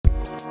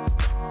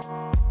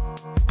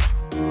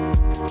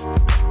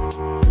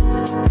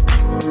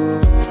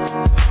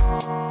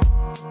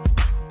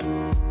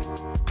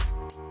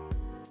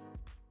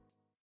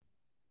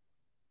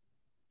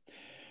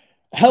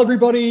Hello,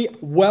 everybody.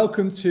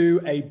 Welcome to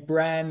a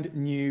brand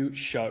new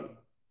show.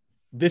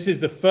 This is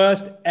the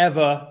first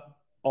ever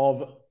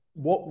of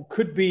what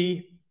could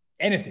be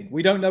anything.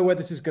 We don't know where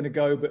this is going to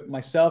go, but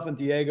myself and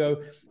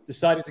Diego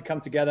decided to come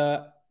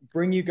together,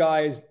 bring you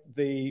guys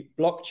the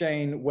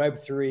blockchain,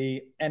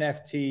 Web3,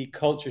 NFT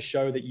culture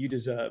show that you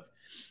deserve.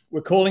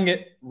 We're calling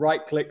it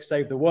Right Click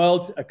Save the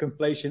World, a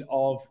conflation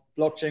of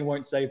blockchain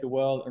won't save the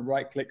world and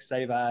right click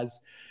save as.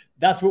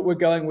 That's what we're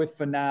going with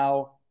for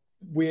now.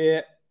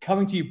 We're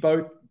coming to you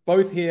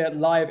both here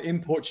live in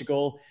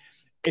Portugal.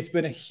 It's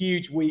been a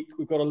huge week.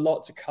 We've got a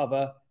lot to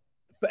cover.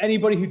 For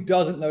anybody who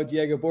doesn't know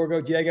Diego Borgo,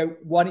 Diego,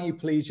 why don't you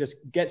please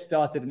just get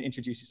started and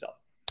introduce yourself?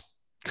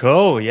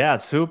 Cool. Yeah.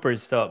 Super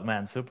stoked,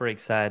 man. Super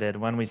excited.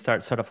 When we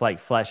start sort of like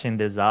fleshing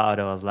this out,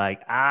 I was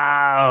like,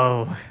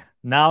 oh,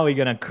 now we're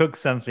gonna cook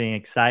something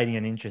exciting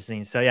and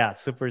interesting. So yeah,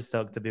 super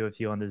stoked to be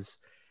with you on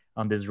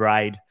this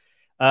ride.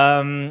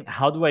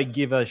 How do I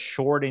give a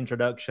short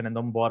introduction and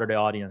don't bother the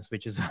audience,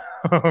 which is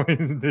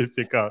always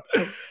difficult.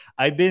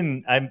 I've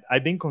been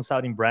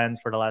consulting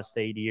brands for the last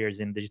 8 years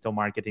in digital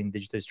marketing,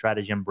 digital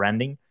strategy, and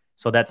branding.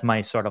 So that's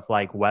my sort of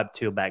like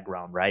Web2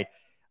 background, right?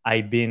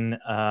 I've been in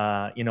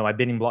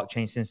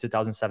blockchain since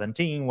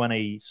 2017 when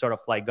I sort of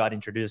like got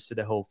introduced to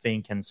the whole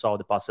thing and saw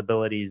the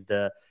possibilities,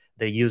 the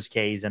use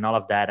case, and all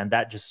of that, and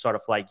that just sort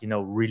of like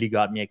really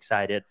got me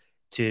excited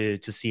to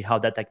see how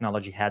that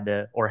technology had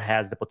the or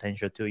has the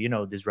potential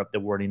to disrupt the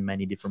world in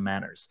many different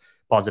manners,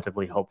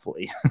 positively,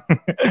 hopefully.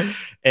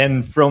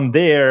 And from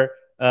there,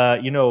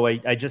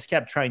 I just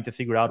kept trying to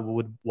figure out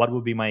what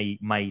would be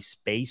my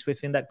space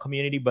within that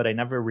community, but I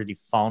never really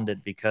found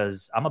it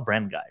because I'm a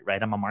brand guy,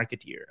 right? I'm a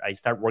marketeer. I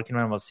started working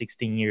when I was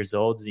 16 years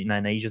old in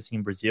an agency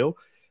in Brazil,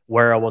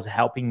 where I was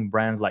helping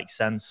brands like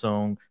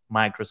Samsung,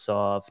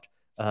 Microsoft,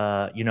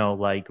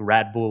 like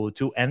Red Bull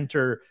to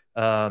enter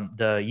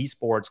the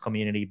esports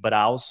community, but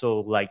I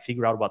also like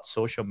figure out what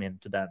social meant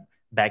to them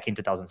back in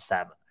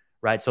 2007,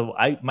 right? So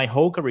my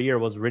whole career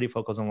was really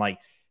focused on like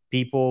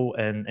people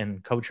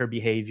and culture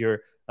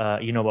behavior,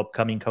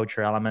 upcoming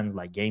culture elements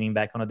like gaming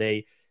back on the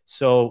day.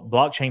 So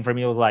blockchain for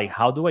me was like,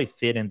 how do I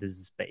fit in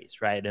this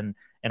space, right? And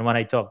when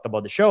I talked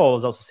about the show, I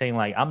was also saying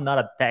like, I'm not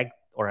a tech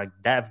or a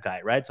dev guy,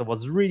 right? So it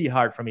was really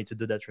hard for me to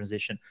do that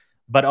transition.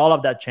 But all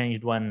of that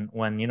changed when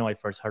I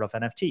first heard of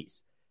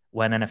NFTs.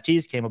 When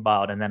NFTs came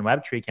about, and then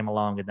Web3 came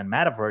along, and then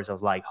Metaverse, I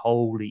was like,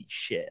 holy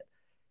shit.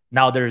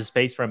 Now there's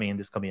space for me in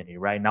this community,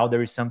 right? Now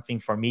there is something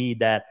for me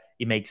that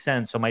it makes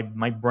sense. So my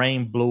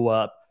brain blew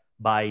up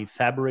by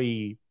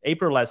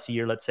April last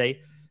year, let's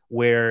say,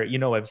 where,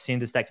 I've seen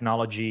this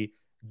technology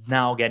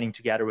now getting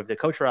together with the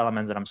cultural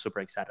elements that I'm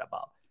super excited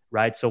about,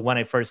 right? So when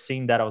I first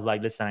seen that, I was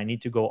like, listen, I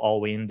need to go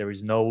all in. There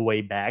is no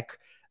way back.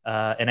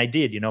 And I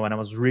did, and I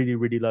was really,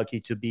 really lucky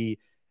to be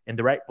in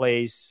the right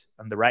place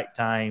and the right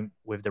time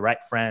with the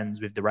right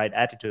friends, with the right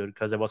attitude,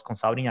 because I was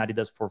consulting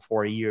Adidas for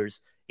 4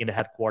 years in the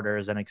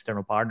headquarters, an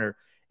external partner,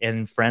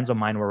 and friends of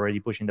mine were already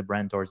pushing the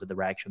brand towards the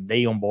direction.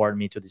 They onboard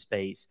me to the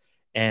space.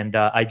 And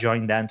I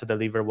joined them to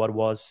deliver what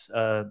was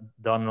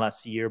done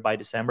last year by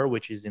December,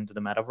 which is into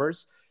the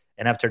metaverse.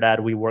 And after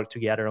that, we worked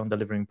together on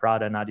delivering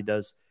Prada and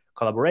Adidas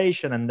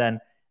collaboration. And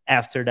then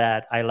after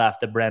that, I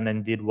left the brand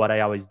and did what I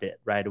always did,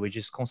 right? Which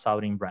is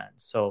consulting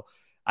brands. So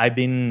I've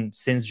been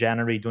since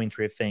January doing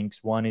three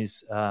things. One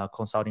is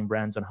consulting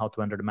brands on how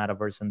to enter the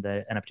metaverse and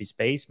the NFT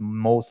space,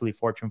 mostly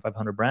Fortune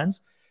 500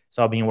 brands.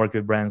 So I've been working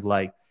with brands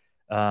like,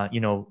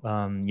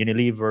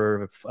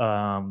 Unilever,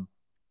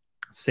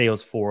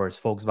 Salesforce,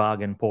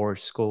 Volkswagen,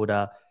 Porsche,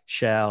 Skoda,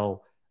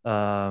 Shell,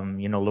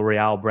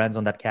 L'Oreal, brands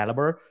on that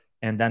caliber.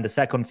 And then the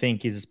second thing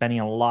is spending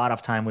a lot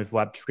of time with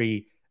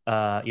Web3,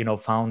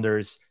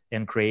 founders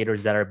and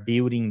creators that are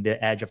building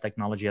the edge of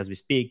technology as we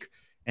speak.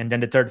 And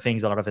then the third thing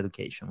is a lot of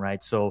education,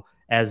 right? So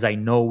as I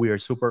know, we are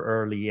super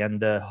early,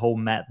 and the whole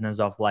madness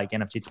of like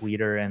NFT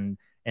Twitter and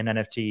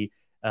NFT,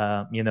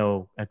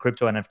 a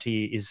crypto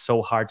NFT is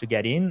so hard to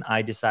get in.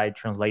 I decide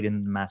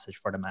translating the message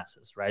for the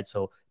masses, right?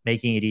 So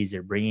making it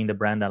easier, bringing the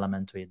brand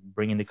element to it,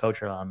 bringing the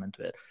cultural element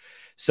to it.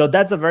 So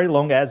that's a very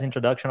long ass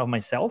introduction of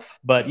myself,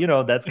 but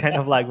that's kind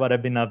of like what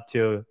I've been up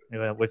to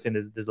within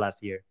this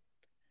last year.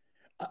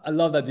 I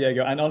love that,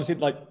 Diego. And honestly,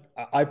 like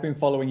I've been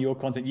following your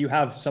content. You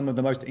have some of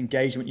the most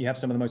engagement. You have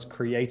some of the most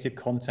creative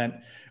content.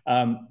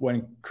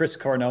 When Chris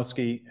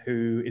Koronowski,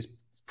 who is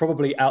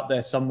probably out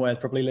there somewhere,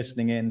 probably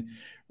listening in,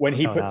 when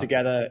he put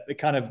together the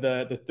kind of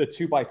the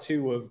two by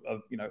two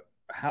of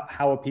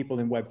how are people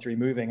in Web3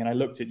 moving, and I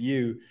looked at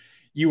you,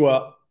 you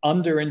were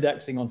under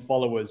indexing on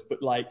followers,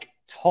 but like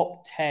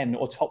top 10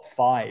 or top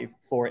 5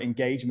 for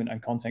engagement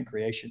and content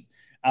creation.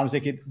 I was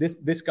thinking,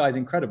 this guy's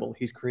incredible.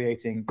 He's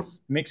creating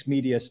mixed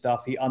media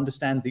stuff. He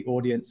understands the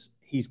audience.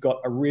 He's got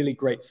a really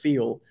great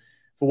feel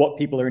for what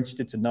people are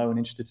interested to know and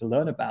interested to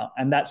learn about.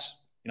 And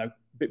that's,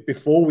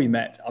 before we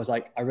met, I was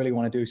like, I really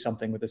want to do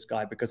something with this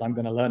guy because I'm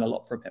going to learn a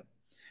lot from him.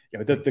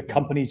 The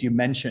companies you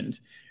mentioned,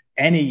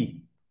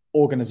 any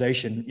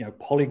organization,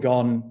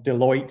 Polygon,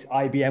 Deloitte,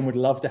 IBM would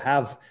love to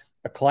have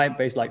a client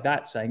base like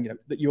that, saying,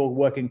 that you're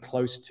working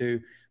close to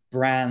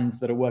brands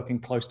that are working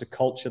close to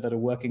culture, that are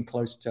working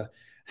close to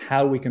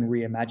how we can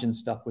reimagine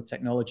stuff with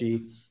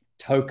technology,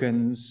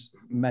 tokens,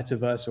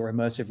 metaverse, or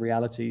immersive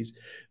realities.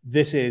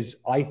 This is,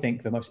 I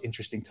think, the most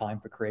interesting time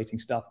for creating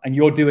stuff. And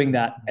you're doing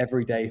that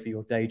every day for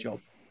your day job,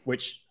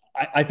 which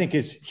I think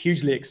is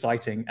hugely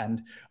exciting.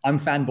 And I'm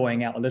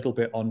fanboying out a little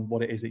bit on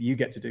what it is that you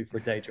get to do for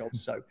a day job.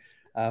 So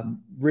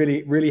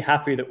really, really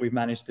happy that we've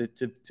managed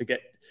to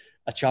get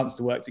a chance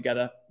to work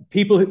together.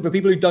 For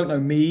people who don't know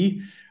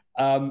me,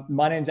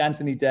 my name's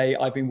Anthony Day.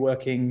 I've been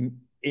working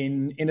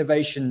in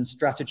innovation,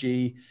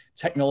 strategy,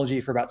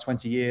 technology for about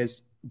 20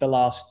 years. The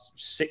last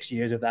 6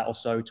 years of that or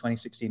so,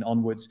 2016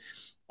 onwards,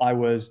 I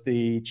was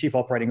the chief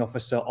operating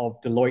officer of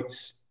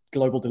Deloitte's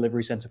Global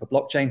Delivery Center for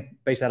Blockchain,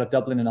 based out of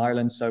Dublin in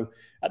Ireland. So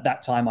at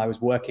that time, I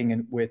was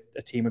working with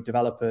a team of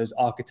developers,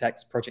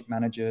 architects, project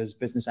managers,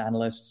 business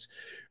analysts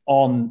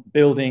on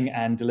building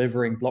and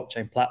delivering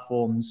blockchain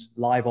platforms,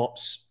 live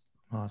ops,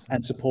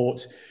 and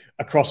support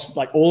across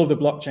like all of the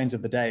blockchains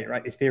of the day,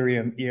 right?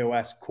 Ethereum,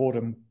 EOS,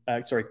 Quorum,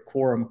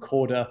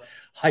 Corda,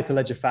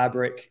 Hyperledger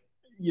Fabric,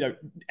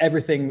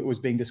 everything that was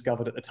being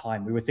discovered at the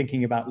time. We were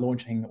thinking about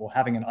launching or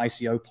having an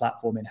ICO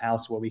platform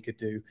in-house where we could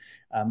do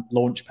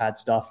launchpad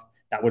stuff.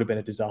 That would have been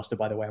a disaster,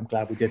 by the way. I'm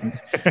glad we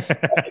didn't.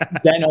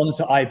 Then on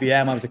to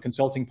IBM. I was a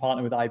consulting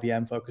partner with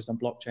IBM focused on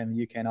blockchain in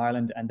the UK and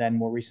Ireland. And then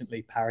more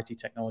recently, Parity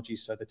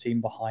Technologies. So the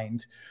team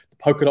behind the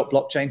Polkadot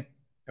blockchain,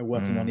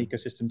 working on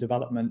ecosystem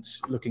development,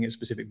 looking at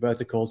specific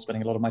verticals,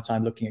 spending a lot of my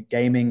time looking at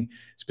gaming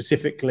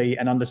specifically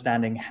and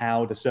understanding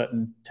how the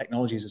certain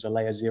technologies as a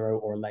layer 0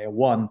 or a layer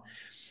 1,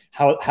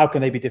 how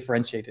can they be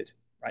differentiated,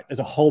 right? There's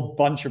a whole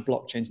bunch of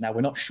blockchains now.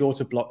 We're not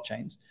short of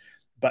blockchains.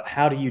 But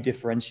how do you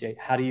differentiate?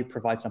 How do you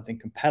provide something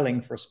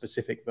compelling for a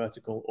specific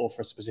vertical or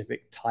for a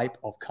specific type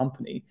of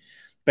company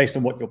based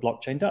on what your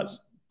blockchain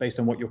does, based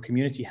on what your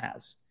community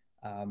has,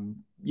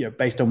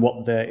 based on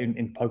what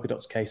in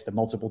Polkadot's case, the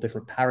multiple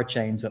different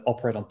parachains that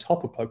operate on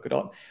top of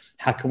Polkadot,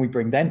 how can we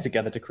bring them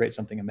together to create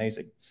something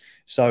amazing?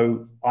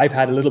 So I've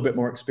had a little bit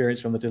more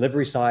experience from the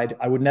delivery side.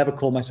 I would never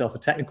call myself a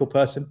technical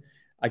person.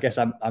 I guess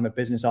I'm a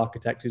business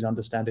architect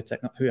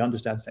who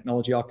understands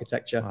technology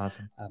architecture.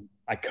 Awesome.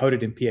 I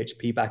coded in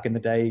PHP back in the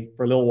day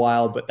for a little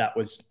while, but that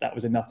was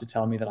enough to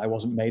tell me that I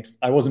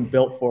wasn't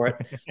built for it.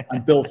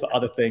 I'm built for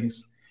other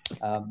things.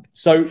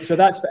 So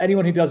that's for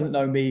anyone who doesn't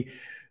know me.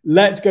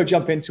 Let's go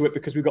jump into it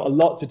because we've got a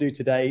lot to do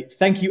today.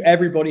 Thank you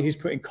everybody who's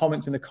putting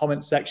comments in the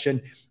comments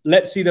section.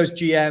 Let's see those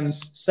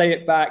GMs. Say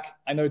it back.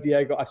 I know,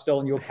 Diego, I've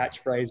stolen your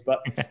catchphrase, but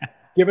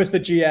give us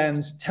the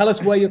GMs. Tell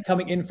us where you're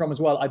coming in from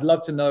as well. I'd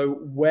love to know,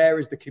 where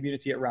is the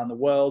community around the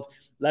world?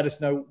 Let us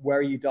know, where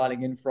are you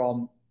dialing in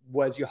from?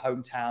 Where's your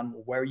hometown?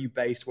 Where are you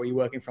based? Where are you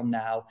working from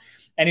now?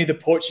 Any of the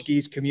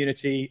Portuguese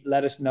community,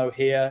 let us know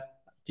here.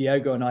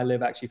 Diego and I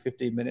live actually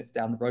 15 minutes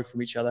down the road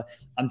from each other.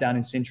 I'm down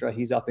in Sintra.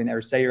 He's up in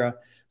Ericeira.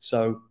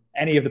 So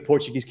any of the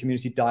Portuguese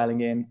community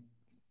dialing in,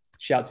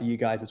 shout to you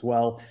guys as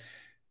well.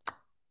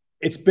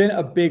 It's been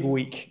a big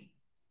week.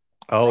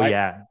 Oh, right?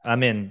 Yeah. I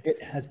mean,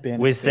 it has been.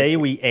 We say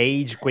we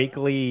age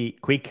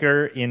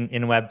quicker in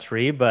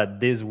Web3, but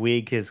this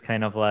week is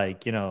kind of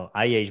like,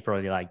 I age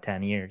probably like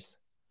 10 years.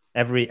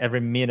 Every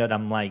minute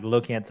I'm like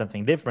looking at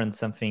something different,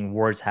 something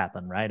worse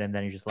happen, right? And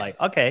then you're just like,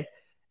 okay.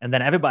 And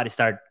then everybody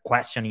start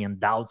questioning and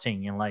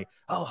doubting and like,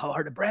 oh, how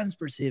are the brands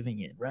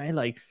perceiving it, right?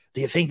 Like,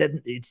 do you think that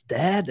it's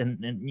dead? And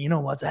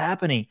what's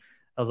happening?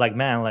 I was like,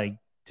 man, like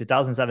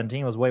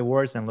 2017 was way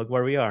worse, and look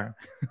where we are.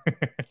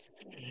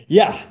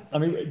 Yeah. I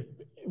mean,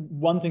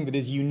 one thing that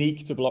is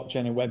unique to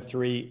blockchain and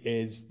Web3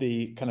 is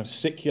the kind of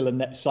secular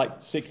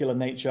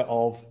nature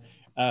of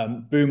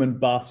boom and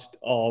bust,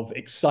 of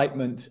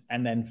excitement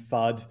and then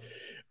FUD.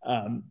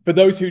 For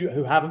those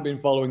who haven't been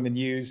following the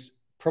news,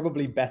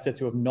 probably better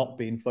to have not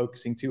been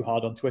focusing too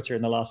hard on Twitter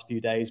in the last few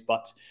days,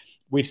 but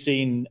we've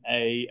seen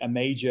a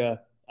major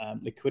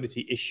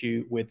liquidity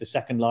issue with the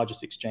second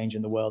largest exchange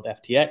in the world,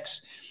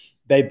 FTX.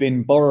 They've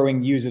been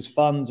borrowing users'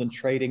 funds and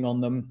trading on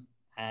them.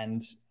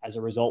 And as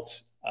a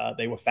result,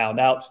 they were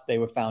found out. They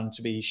were found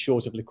to be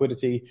short of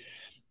liquidity.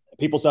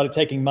 People started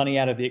taking money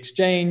out of the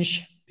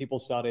exchange. People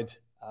started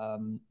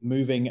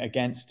moving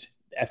against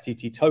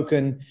FTT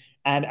token.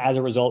 And as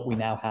a result, we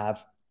now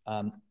have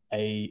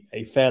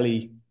a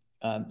fairly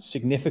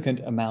significant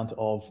amount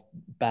of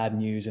bad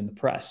news in the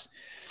press.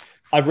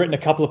 I've written a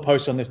couple of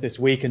posts on this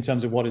week in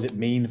terms of what does it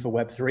mean for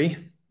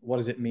Web3? What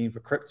does it mean for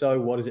crypto?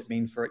 What does it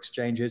mean for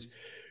exchanges?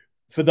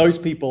 For those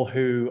people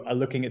who are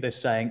looking at this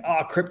saying,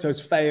 crypto's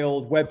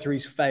failed,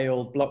 Web3's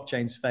failed,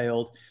 blockchain's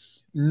failed,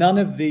 none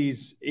of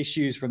these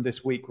issues from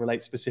this week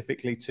relate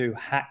specifically to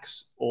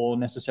hacks or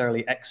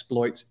necessarily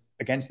exploits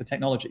against the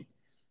technology.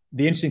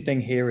 The interesting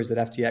thing here is that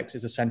FTX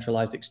is a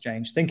centralized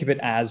exchange. Think of it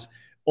as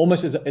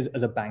almost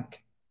as a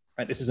bank,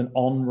 right? This is an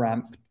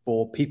on-ramp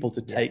for people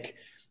to take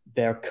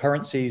their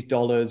currencies,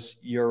 dollars,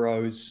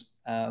 euros,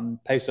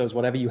 pesos,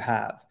 whatever you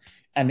have,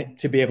 and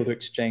to be able to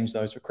exchange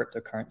those for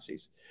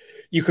cryptocurrencies.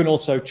 You can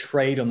also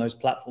trade on those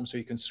platforms, so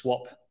you can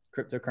swap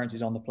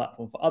cryptocurrencies on the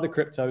platform for other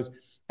cryptos.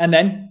 And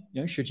then,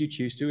 should you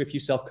choose to, if you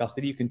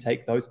self-custody, you can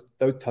take those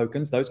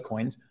tokens, those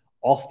coins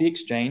off the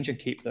exchange and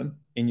keep them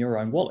in your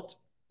own wallet.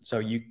 So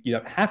you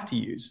don't have to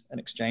use an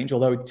exchange,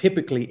 although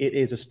typically it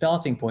is a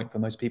starting point for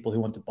most people who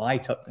want to buy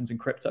tokens in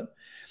crypto.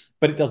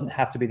 But it doesn't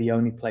have to be the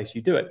only place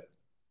you do it.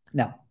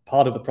 Now,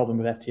 part of the problem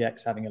with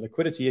FTX having a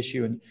liquidity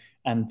issue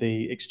and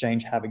the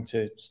exchange having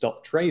to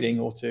stop trading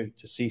or to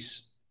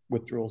cease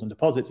withdrawals and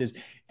deposits is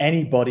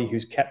anybody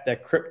who's kept their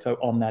crypto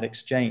on that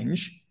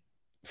exchange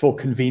for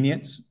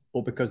convenience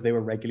or because they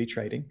were regularly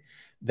trading,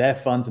 their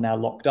funds are now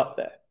locked up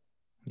there.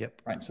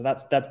 Yep. Right. So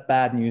that's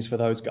bad news for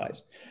those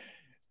guys.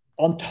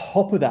 On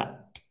top of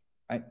that,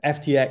 right,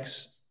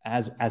 FTX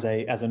as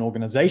an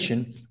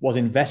organization was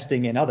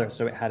investing in others.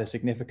 So it had a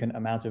significant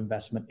amount of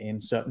investment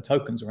in certain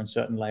tokens or in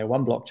certain layer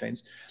one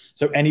blockchains.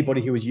 So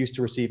anybody who was used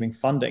to receiving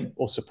funding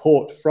or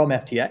support from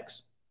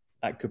FTX,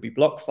 that could be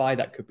BlockFi,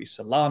 that could be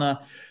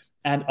Solana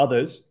and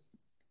others,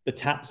 the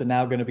taps are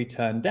now going to be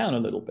turned down a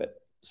little bit.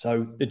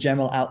 So the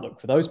general outlook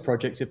for those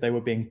projects, if they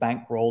were being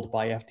bankrolled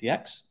by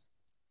FTX,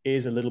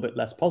 is a little bit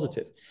less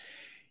positive.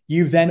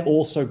 You've then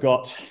also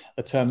got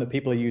a term that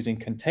people are using,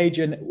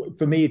 contagion.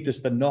 For me,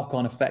 just the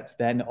knock-on effect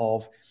then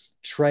of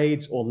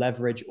trades or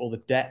leverage or the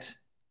debt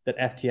that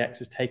FTX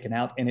has taken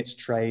out in its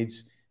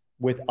trades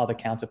with other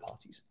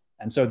counterparties.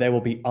 And so there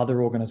will be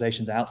other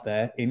organizations out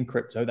there in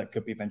crypto that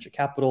could be venture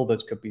capital,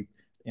 those could be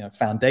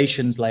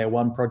foundations, layer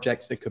one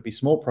projects, there could be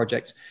small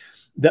projects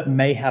that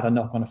may have a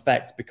knock-on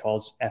effect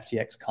because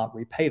FTX can't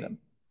repay them,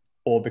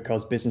 or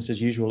because business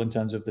as usual in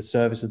terms of the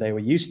services they were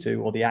used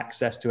to or the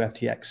access to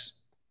FTX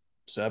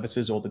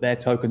services or their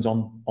tokens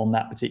on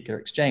that particular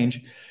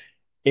exchange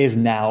is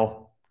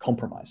now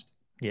compromised.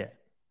 Yeah.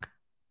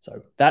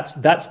 So that's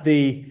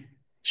the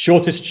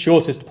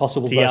shortest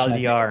possible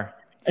TLDR.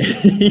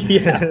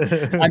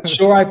 Yeah,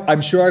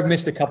 I'm sure I've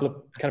missed a couple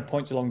of kind of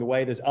points along the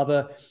way. There's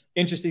other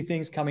interesting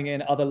things coming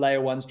in, other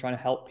layer ones trying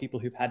to help people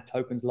who've had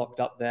tokens locked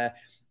up there.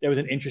 There was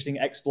an interesting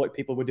exploit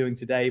people were doing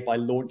today by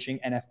launching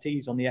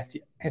NFTs on the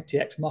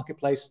FTX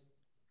marketplace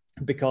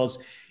because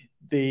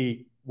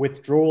the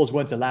withdrawals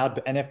weren't allowed,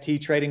 but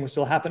NFT trading was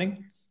still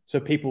happening.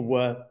 So people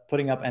were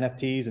putting up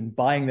NFTs and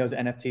buying those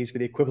NFTs for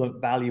the equivalent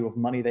value of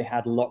money they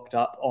had locked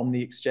up on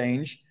the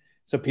exchange.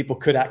 So people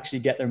could actually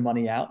get their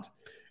money out.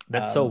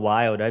 That's so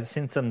wild. I've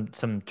seen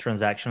some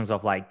transactions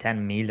of like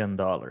 $10 million,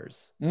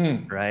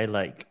 right?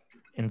 Like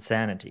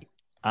insanity.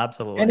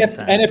 Absolutely.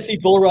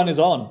 NFT bull run is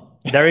on.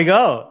 There you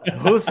go.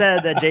 Who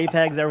said that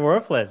JPEGs are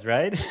worthless,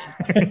 right?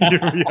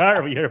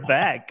 we are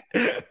back.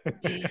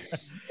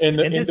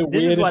 This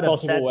is what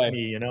upsets way.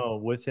 me,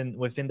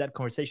 within that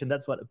conversation.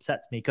 That's what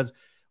upsets me, because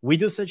we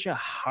do such a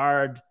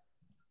hard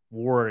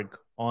work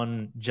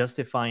on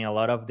justifying a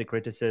lot of the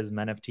criticism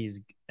NFTs,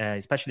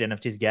 especially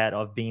NFTs, get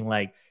of being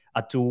like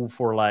a tool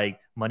for like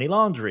money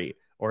laundering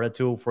or a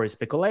tool for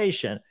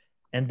speculation.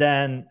 And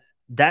then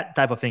that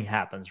type of thing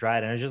happens,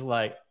 right? And it's just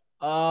like,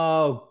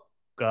 oh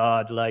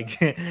God, like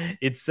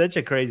it's such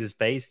a crazy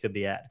space to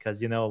be at,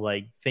 because,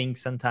 like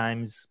things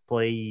sometimes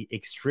play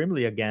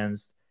extremely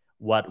against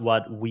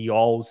what we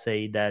all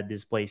say that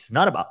this place is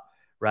not about,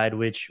 right?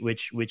 Which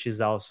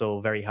is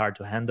also very hard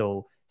to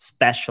handle,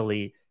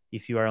 especially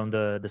if you are on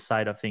the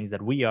side of things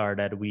that we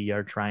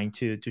are trying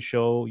to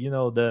show,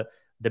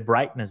 the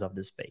brightness of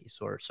the space,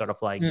 or sort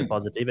of like the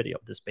positivity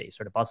of the space,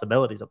 or the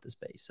possibilities of the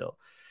space. So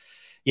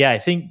yeah, I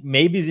think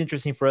maybe it's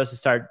interesting for us to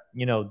start,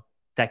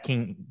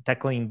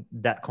 tackling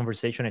that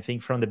conversation, I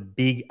think, from the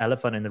big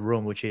elephant in the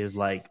room, which is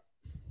like,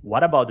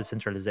 what about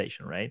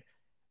decentralization, right?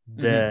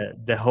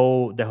 The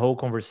whole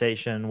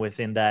conversation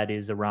within that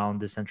is around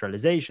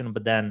decentralization,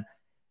 but then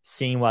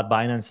seeing what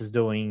Binance is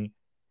doing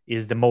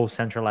is the most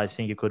centralized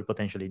thing you could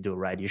potentially do,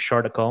 right? You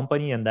short a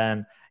company and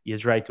then you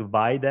try to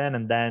buy them,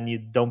 and then you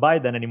don't buy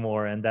them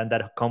anymore, and then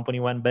that company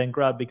went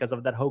bankrupt because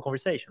of that whole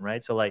conversation,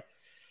 right? So like,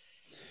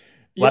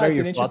 what are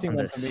your thoughts on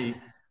this? For me.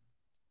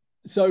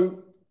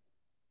 So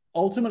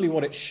ultimately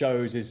what it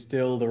shows is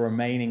still the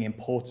remaining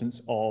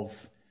importance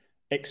of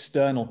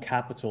external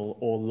capital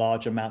or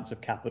large amounts of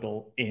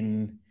capital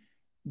in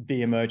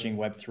the emerging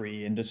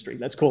Web3 industry.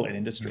 Let's call it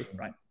industry,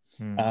 right?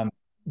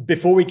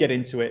 Before we get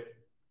into it,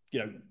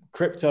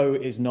 crypto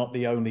is not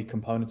the only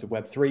component of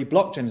Web3.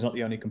 Blockchain is not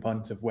the only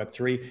component of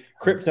Web3.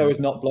 Crypto is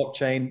not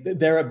blockchain.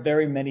 There are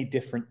very many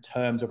different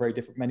terms, or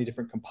many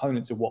different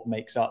components of what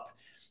makes up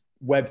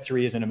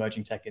Web3 as an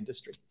emerging tech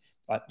industry.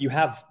 Right? You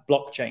have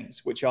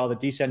blockchains, which are the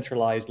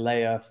decentralized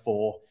layer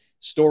for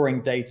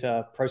storing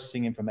data,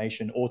 processing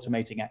information,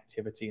 automating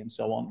activity, and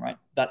so on, right?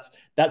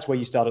 That's where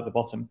you start at the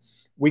bottom.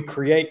 We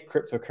create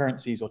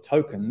cryptocurrencies or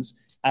tokens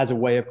as a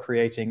way of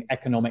creating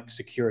economic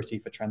security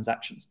for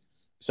transactions.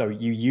 So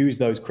you use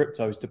those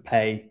cryptos to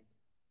pay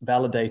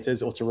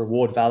validators or to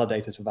reward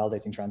validators for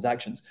validating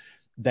transactions.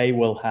 They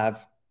will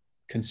have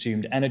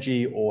consumed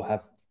energy or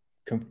have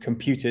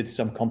computed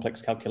some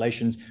complex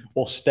calculations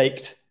or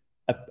staked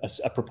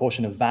a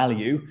proportion of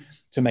value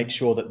to make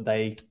sure that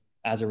they,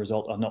 as a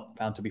result, are not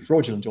found to be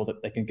fraudulent, or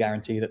that they can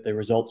guarantee that the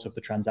results of the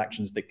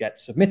transactions that get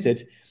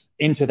submitted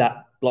into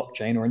that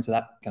blockchain or into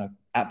that kind of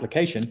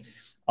application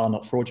are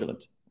not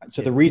fraudulent.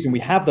 So the reason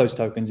we have those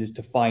tokens is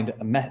to find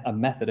a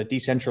method, a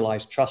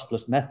decentralized,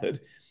 trustless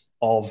method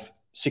of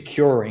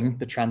securing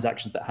the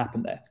transactions that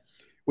happen there.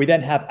 We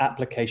then have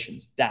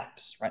applications,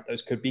 dApps, right?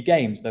 Those could be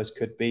games. Those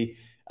could be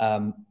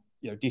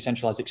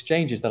decentralized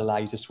exchanges that allow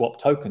you to swap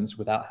tokens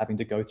without having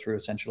to go through a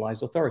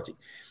centralized authority.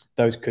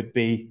 Those could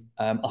be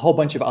a whole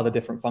bunch of other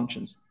different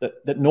functions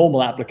that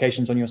normal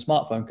applications on your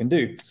smartphone can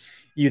do.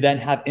 You then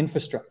have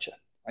infrastructure,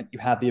 right? You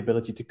have the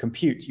ability to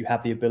compute. You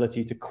have the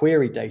ability to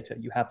query data.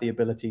 You have the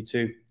ability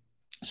to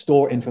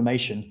store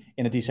information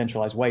in a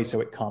decentralized way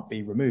so it can't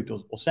be removed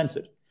or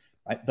censored.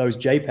 Right? Those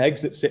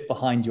JPEGs that sit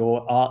behind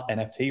your art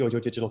NFT or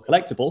your digital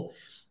collectible,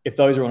 if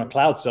those are on a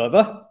cloud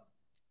server,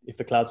 if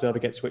the cloud server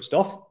gets switched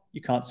off,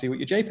 you can't see what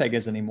your JPEG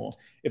is anymore.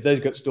 If those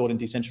get stored in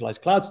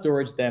decentralized cloud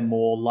storage, they're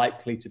more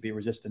likely to be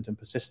resistant and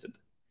persistent.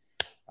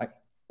 Right?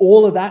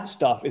 All of that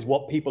stuff is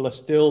what people are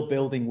still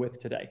building with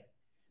today.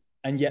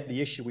 And yet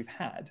the issue we've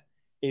had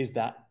is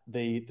that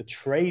the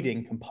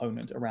trading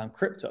component around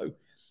crypto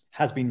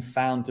has been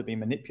found to be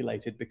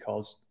manipulated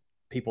because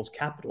people's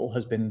capital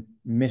has been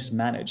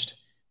mismanaged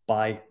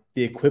by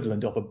the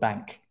equivalent of a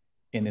bank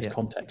in this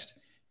context.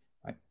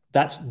 Right?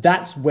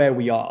 That's where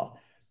we are.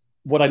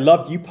 What I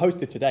loved, you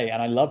posted today,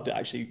 and I loved it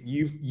actually.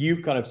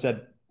 You've kind of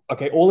said,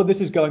 okay, all of this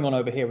is going on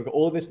over here. We've got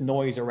all of this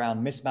noise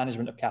around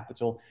mismanagement of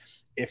capital.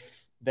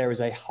 If there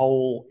is a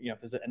hole, if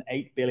there's an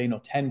 $8 billion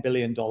or $10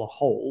 billion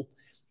hole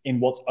in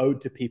what's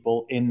owed to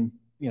people in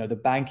the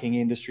banking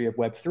industry of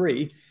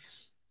Web3,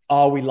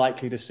 are we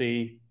likely to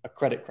see a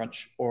credit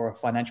crunch or a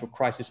financial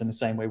crisis in the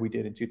same way we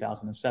did in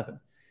 2007?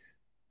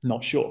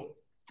 Not sure,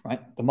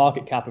 right? The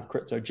market cap of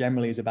crypto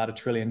generally is about $1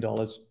 trillion.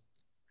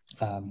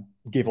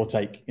 Give or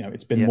take,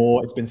 it's been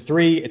more, it's been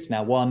 3, it's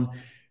now 1,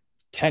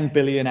 10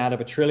 billion out of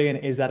 $1 trillion.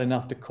 Is that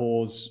enough to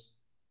cause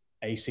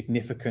a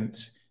significant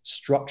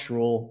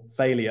structural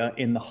failure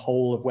in the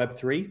whole of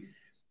Web3?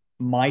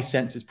 My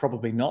sense is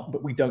probably not,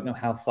 but we don't know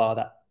how far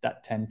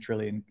that 10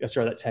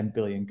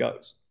 billion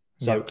goes.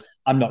 So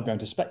I'm not going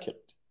to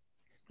speculate.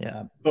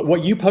 But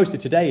what you posted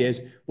today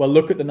is, well,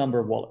 look at the number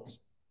of wallets.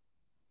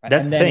 Right?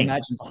 That's and the then thing.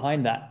 Imagine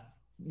behind that,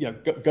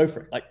 go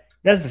for it.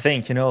 That's the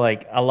thing,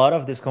 like a lot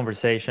of this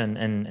conversation,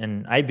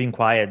 and I've been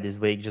quiet this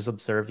week, just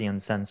observing and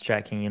sense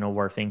checking,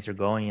 where things are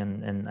going.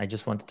 And I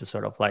just wanted to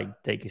sort of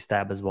take a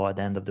stab as well at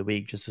the end of the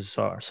week, just to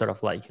sort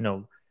of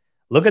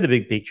look at the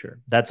big picture.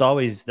 That's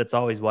always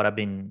what I've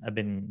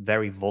been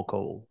very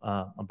vocal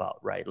about,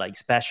 right?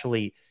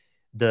 Especially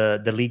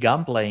the league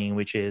I'm playing,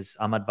 which is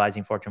I'm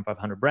advising Fortune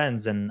 500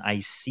 brands, and I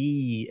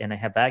see and I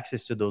have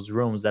access to those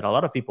rooms that a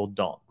lot of people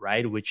don't,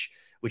 right? Which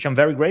I'm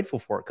very grateful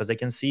for, because I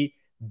can see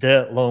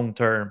the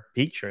long-term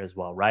picture as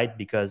well, right?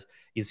 Because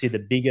you see the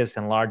biggest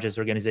and largest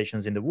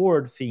organizations in the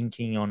world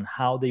thinking on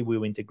how they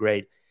will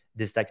integrate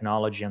this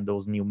technology and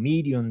those new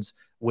mediums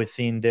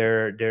within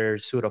their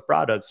suite of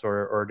products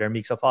or their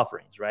mix of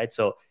offerings, right?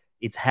 So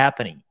it's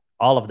happening,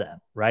 all of them,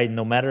 right?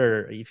 No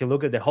matter, if you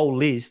look at the whole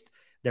list,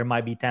 there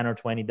might be 10 or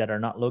 20 that are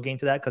not looking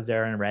into that because they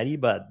aren't ready,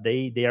 but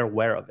they are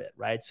aware of it,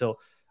 right? So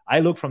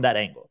I look from that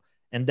angle.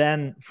 And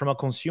then from a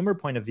consumer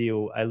point of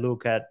view, I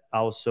look at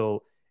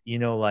also,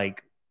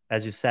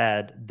 as you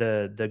said,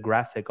 the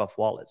graphic of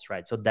wallets,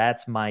 right? So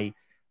that's my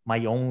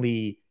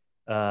only,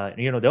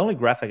 the only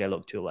graphic I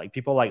look to.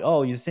 People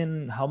oh, you've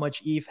seen how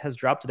much ETH has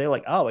dropped today?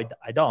 Oh,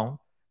 I don't,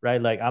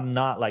 right? I'm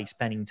not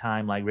spending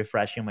time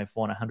refreshing my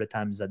phone 100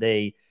 times a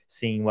day,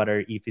 seeing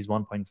whether ETH is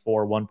 1.4,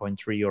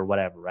 1.3 or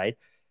whatever, right?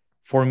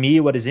 For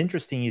me, what is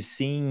interesting is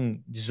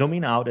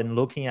zooming out and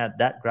looking at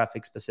that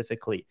graphic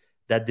specifically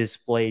that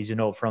displays,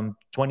 from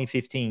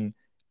 2015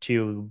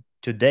 to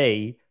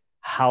today,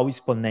 how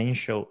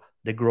exponential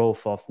the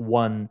growth of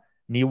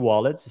new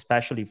wallets,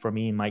 especially for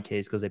me in my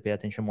case, because I pay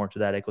attention more to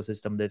that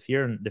ecosystem, the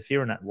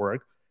Ethereum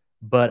network,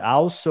 but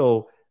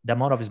also the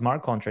amount of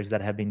smart contracts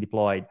that have been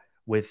deployed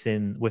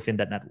within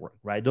that network,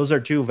 right? Those are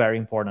two very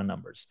important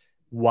numbers.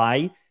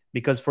 Why?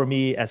 Because for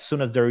me, as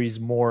soon as there is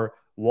more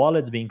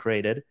wallets being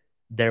created,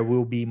 there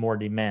will be more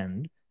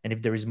demand. And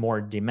if there is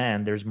more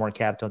demand, there's more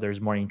capital,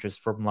 there's more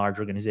interest from large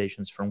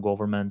organizations, from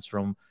governments,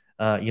 from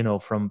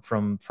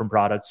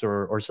products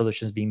or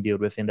solutions being built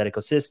within that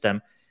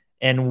ecosystem.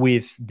 And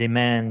with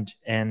demand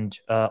and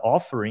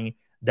offering,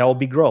 there will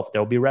be growth,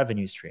 there will be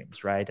revenue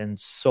streams, right? And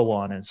so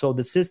on. And so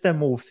the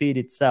system will feed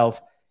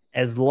itself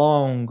as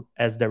long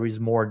as there is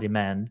more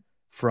demand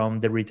from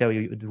the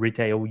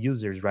retail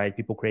users, right?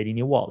 People creating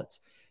new wallets.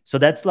 So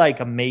that's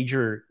a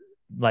major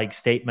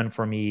statement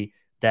for me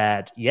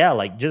that,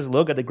 just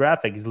look at the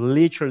graphic. It's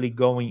literally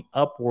going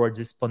upwards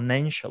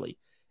exponentially.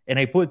 And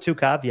I put 2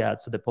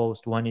 caveats to the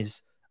post. One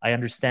is, I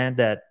understand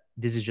that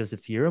this is just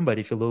Ethereum, but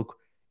if you look,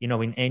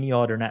 in any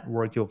other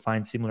network, you'll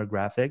find similar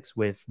graphics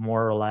with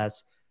more or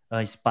less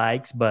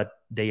spikes, but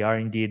they are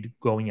indeed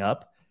going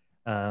up.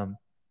 And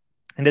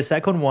the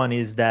second one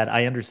is that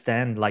I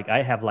understand,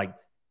 I have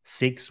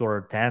 6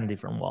 or 10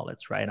 different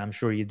wallets, right? I'm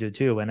sure you do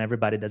too, and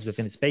everybody that's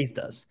within the space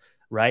does,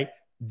 right?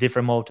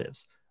 Different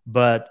motives.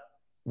 But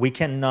we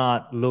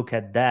cannot look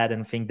at that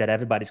and think that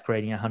everybody's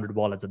creating 100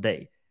 wallets a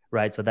day,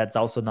 right? So that's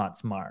also not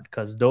smart,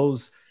 because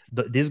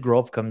this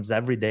growth comes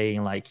every day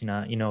in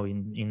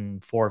in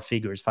 4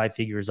 figures, 5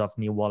 figures of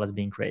new wallets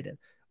being created,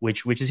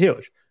 which is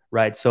huge,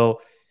 right?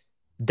 So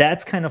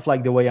that's kind of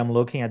like the way I'm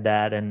looking at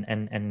that,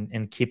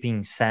 and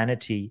keeping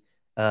sanity,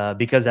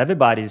 because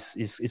everybody's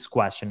is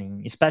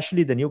questioning,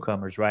 especially the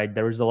newcomers, right?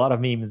 There is a lot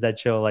of memes that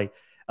show like,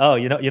 oh,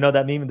 you know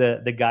that meme,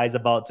 the guy's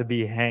about to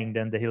be hanged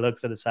and he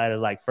looks at the side as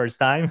like, first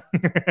time.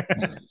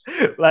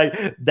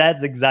 Like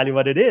that's exactly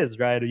what it is,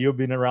 right? You've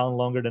been around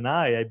longer than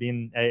I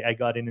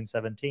got in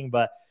 17,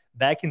 but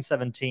back in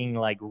 17,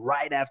 like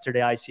right after the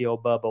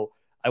ICO bubble,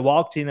 I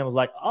walked in and was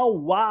like, oh,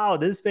 wow,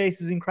 this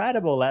space is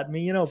incredible. Let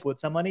me, put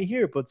some money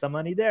here, put some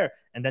money there.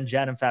 And then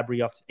Jan and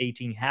February of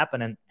 18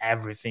 happened and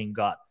everything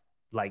got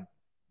like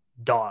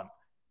done,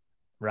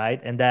 right?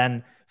 And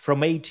then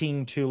from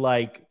 18 to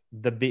like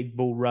the big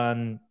bull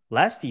run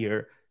last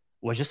year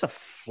was just a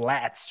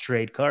flat,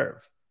 straight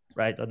curve,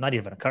 right? Not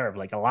even a curve,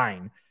 like a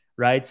line,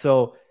 right?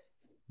 So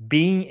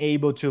being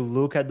able to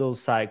look at those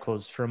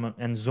cycles from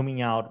and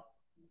zooming out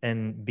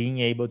and being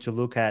able to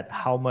look at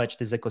how much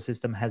this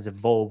ecosystem has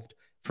evolved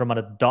from an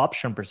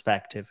adoption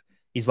perspective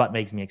is what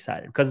makes me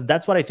excited, because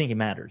that's what I think it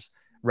matters,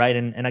 right?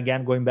 And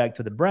again, going back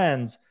to the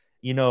brands,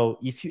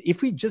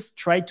 if we just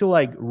try to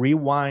like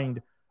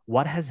rewind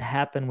what has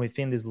happened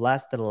within these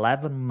last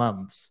 11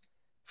 months,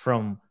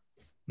 from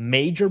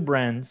major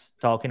brands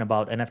talking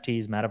about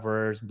NFTs,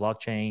 metaverse,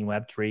 blockchain,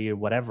 Web3, or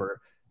whatever,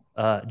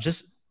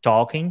 just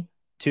talking,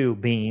 to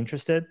being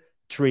interested,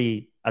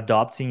 3,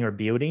 adopting or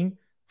building,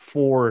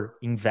 4,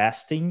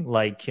 investing.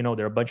 Like, there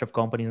are a bunch of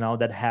companies now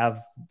that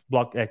have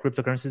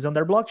cryptocurrencies on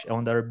their blockchain,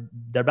 on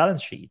their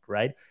balance sheet,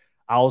 right?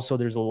 Also,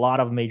 there's a lot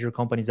of major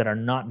companies that are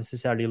not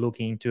necessarily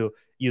looking into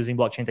using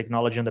blockchain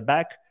technology on the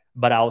back,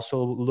 but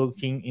also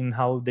looking in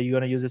how they're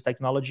going to use this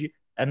technology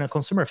at a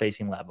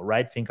consumer-facing level,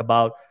 right? Think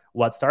about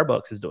what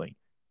Starbucks is doing,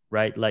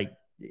 right? Like,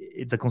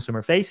 it's a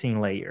consumer-facing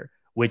layer,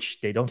 which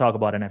they don't talk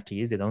about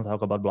NFTs, they don't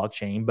talk about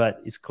blockchain, but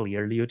it's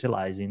clearly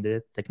utilizing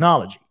the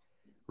technology,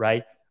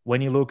 right?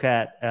 When you look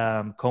at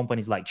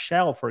companies like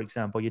Shell, for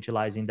example,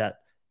 utilizing that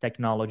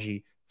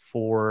technology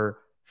for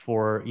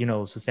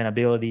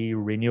sustainability,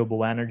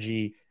 renewable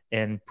energy,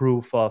 and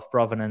proof of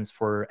provenance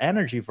for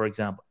energy, for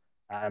example,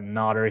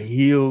 another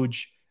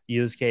huge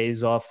use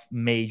case of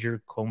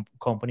major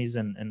companies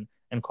and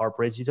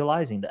corporates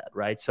utilizing that,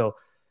 right? So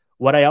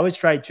what I always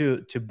try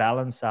to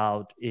balance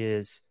out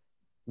is,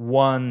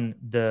 one,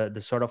 the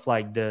sort of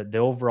like the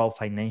overall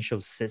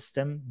financial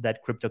system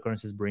that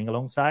cryptocurrencies bring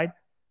alongside,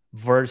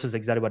 versus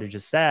exactly what you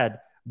just said,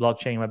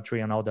 blockchain,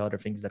 Web3, and all the other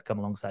things that come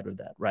alongside with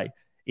that, right?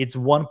 It's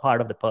one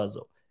part of the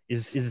puzzle.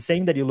 Is the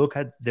same that you look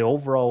at the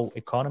overall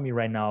economy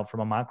right now from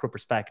a macro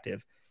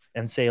perspective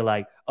and say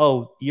like,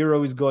 oh,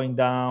 euro is going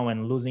down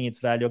and losing its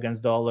value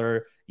against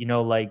dollar,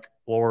 like,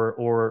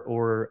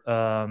 or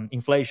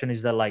inflation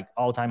is at like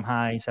all-time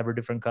high in several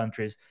different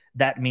countries.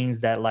 That means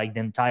that like the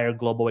entire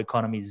global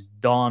economy is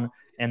done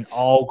and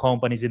all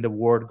companies in the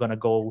world gonna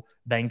go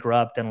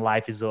bankrupt and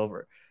life is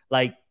over.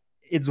 Like,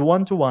 it's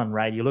one-to-one,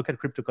 right? You look at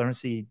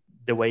cryptocurrency,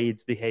 the way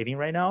it's behaving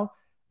right now,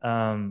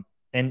 and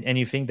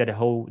you think that the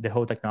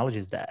whole technology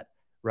is dead,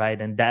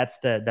 right? And that's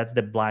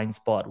the blind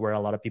spot where a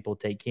lot of people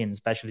take in,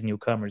 especially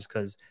newcomers,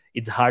 because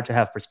it's hard to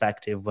have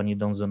perspective when you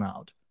don't zoom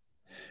out.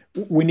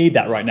 We need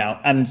that right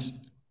now. And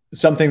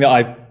something that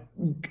I've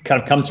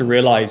kind of come to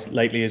realize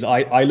lately is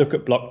I look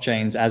at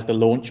blockchains as the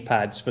launch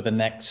pads for the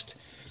next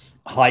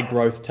high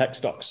growth tech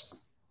stocks.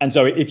 And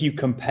so if you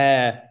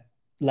compare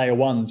layer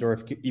ones, or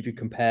if you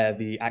compare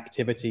the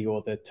activity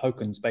or the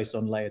tokens based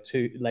on layer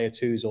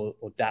twos or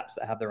dApps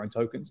that have their own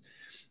tokens,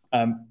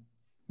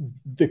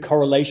 the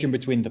correlation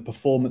between the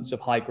performance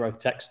of high growth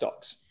tech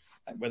stocks,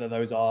 whether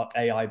those are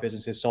AI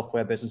businesses,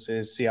 software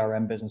businesses,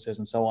 CRM businesses,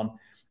 and so on,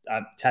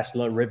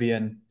 Tesla,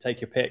 Rivian, take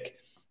your pick.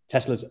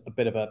 Tesla's a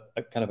bit of a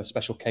kind of a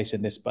special case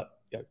in this, but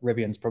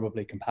Rivian's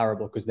probably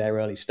comparable because they're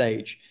early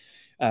stage.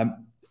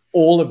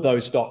 All of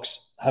those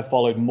stocks have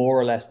followed more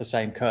or less the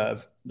same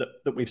curve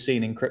that we've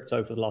seen in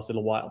crypto for the last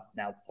little while.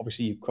 Now,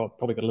 obviously, you've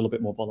probably got a little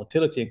bit more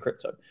volatility in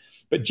crypto,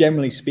 but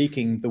generally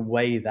speaking, the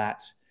way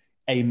that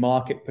a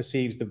market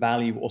perceives the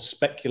value or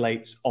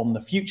speculates on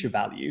the future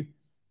value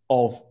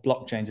of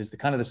blockchains is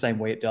kind of the same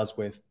way it does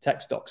with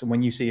tech stocks. And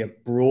when you see a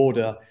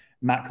broader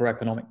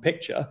macroeconomic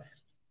picture,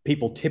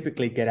 people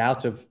typically get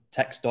out of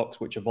tech stocks,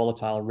 which are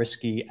volatile,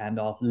 risky, and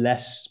are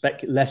less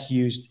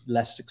used,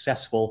 less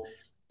successful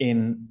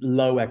in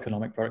low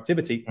economic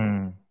productivity,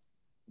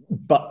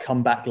 but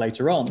come back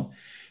later on.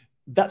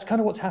 That's kind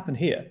of what's happened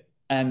here.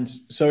 And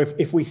so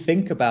if we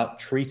think about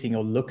treating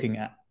or looking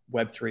at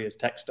Web3 as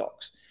tech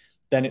stocks,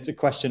 then it's a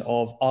question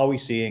of, are we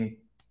seeing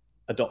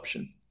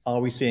adoption? Are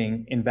we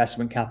seeing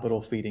investment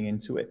capital feeding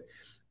into it?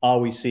 Are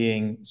we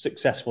seeing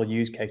successful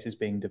use cases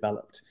being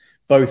developed?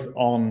 Both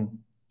on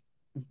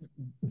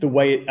the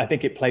way I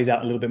think it plays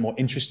out a little bit more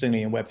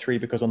interestingly in Web3,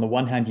 because on the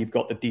one hand, you've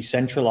got the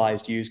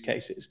decentralized use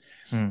cases,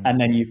 and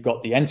then you've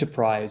got the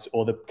enterprise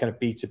or the kind of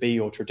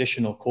B2B or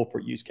traditional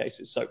corporate use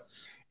cases. So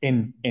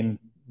in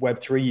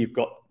Web3, you've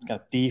got kind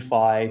of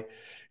DeFi,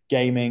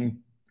 gaming,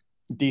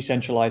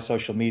 decentralized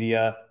social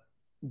media,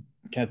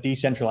 kind of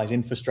decentralized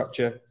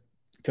infrastructure,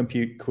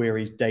 compute,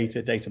 queries,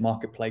 data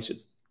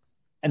marketplaces.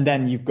 And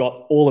then you've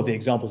got all of the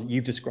examples that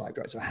you've described,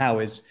 right? So how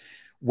is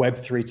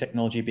Web3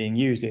 technology being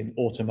used in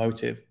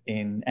automotive,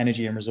 in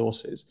energy and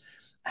resources,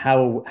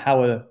 how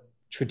are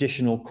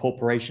traditional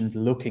corporations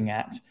looking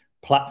at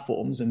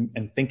platforms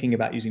and thinking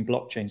about using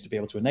blockchains to be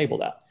able to enable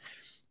that?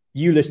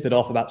 You listed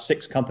off about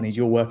 6 companies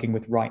you're working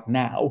with right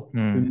now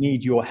who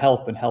need your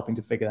help in helping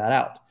to figure that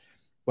out.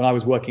 When I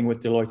was working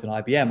with Deloitte and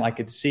IBM, I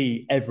could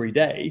see every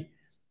day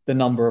the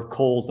number of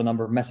calls, the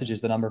number of messages,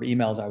 the number of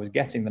emails I was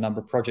getting, the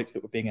number of projects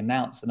that were being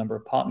announced, the number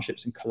of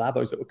partnerships and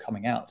collabos that were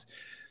coming out.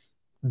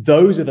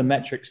 Those are the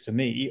metrics to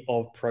me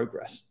of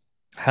progress.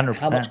 100%.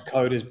 How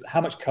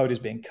much code is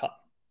being cut?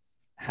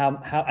 How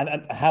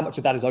much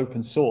of that is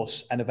open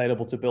source and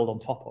available to build on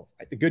top of?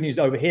 Right? The good news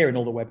over here in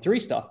all the Web3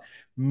 stuff,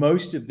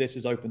 most of this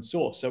is open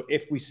source. So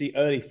if we see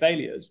early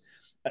failures,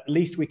 at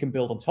least we can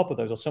build on top of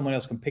those, or someone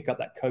else can pick up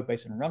that code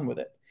base and run with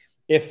it.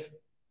 If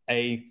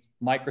a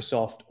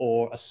Microsoft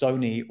or a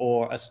Sony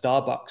or a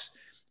Starbucks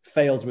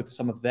fails with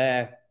some of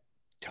their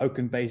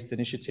token-based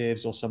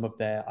initiatives or some of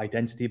their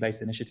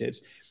identity-based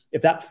initiatives,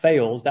 if that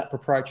fails, that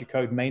proprietary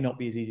code may not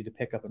be as easy to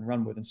pick up and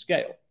run with and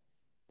scale,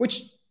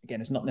 which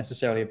again is not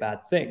necessarily a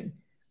bad thing.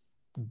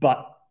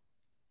 But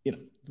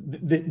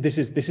this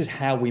is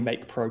how we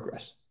make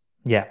progress.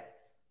 Yeah,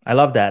 I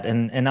love that.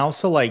 And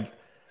also, like,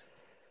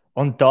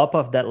 on top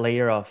of that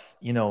layer of,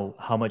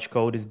 how much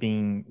code is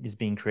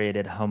being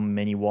created, how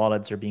many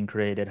wallets are being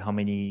created, how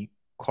many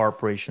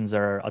corporations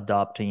are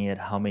adopting it,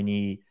 how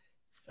many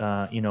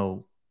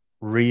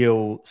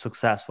real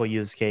successful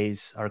use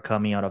case are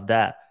coming out of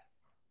that.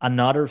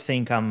 Another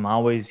thing I'm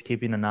always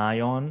keeping an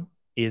eye on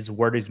is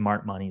where the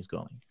smart money is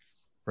going,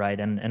 right?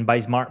 And by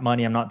smart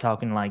money, I'm not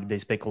talking like the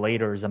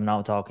speculators. I'm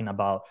now talking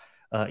about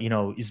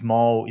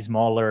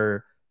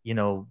smaller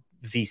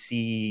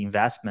VC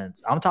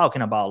investments. I'm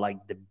talking about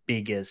like the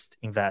biggest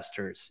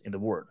investors in the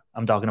world.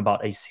 I'm talking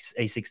about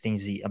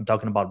A16Z. I'm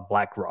talking about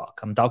BlackRock.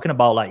 I'm talking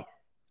about like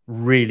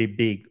really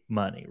big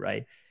money,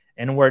 right?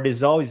 And where this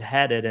is always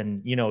headed,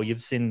 and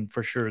you've seen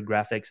for sure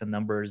graphics and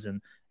numbers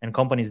and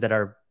companies that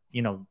are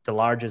the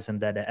largest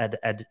and that at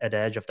the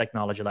edge of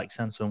technology, like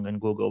Samsung and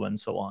Google and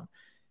so on.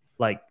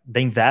 Like, the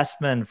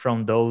investment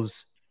from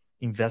those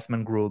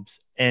investment groups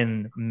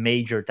and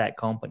major tech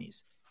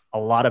companies, a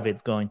lot of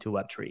it's going to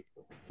Web3,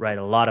 right?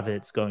 A lot of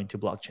it's going to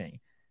blockchain.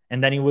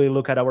 And then we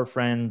look at our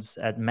friends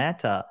at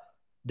Meta.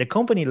 The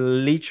company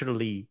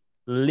literally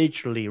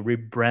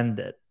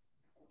rebranded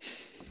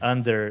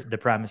under the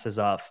premises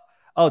of,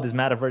 oh, this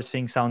metaverse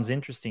thing sounds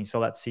interesting, so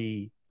let's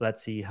see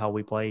how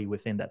we play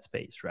within that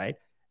space, right?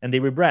 And they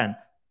rebrand.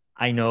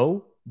 I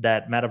know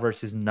that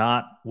metaverse is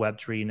not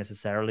Web3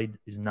 necessarily,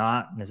 is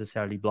not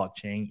necessarily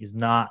blockchain, is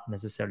not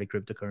necessarily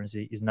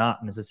cryptocurrency, is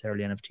not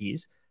necessarily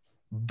NFTs.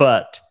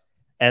 But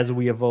as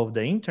we evolve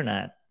the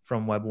internet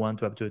from Web 1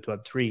 to Web 2 to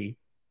Web 3,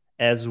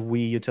 as we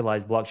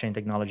utilize blockchain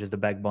technology as the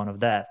backbone of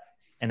that,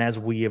 and as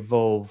we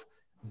evolve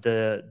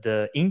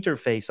the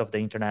interface of the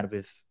internet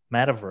with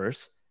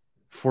metaverse,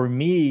 for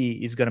me,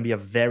 it's going to be a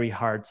very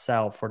hard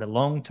sell for the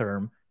long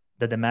term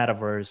that the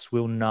metaverse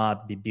will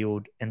not be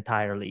built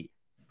entirely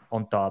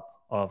on top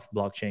of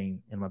blockchain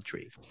and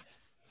Web3,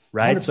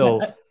 right? 100%.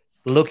 So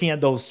looking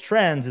at those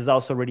trends is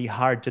also really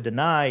hard to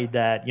deny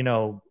that,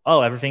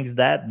 everything's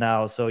dead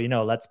now. So,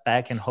 let's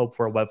back and hope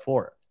for a Web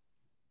 4.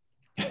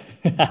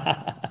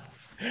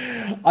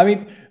 I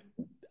mean,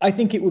 I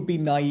think it would be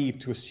naive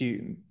to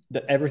assume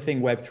that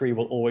everything Web3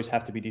 will always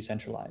have to be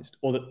decentralized,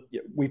 or that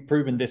we've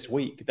proven this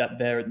week that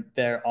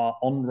there are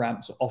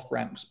on-ramps,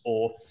 off-ramps,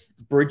 or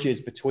bridges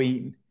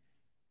between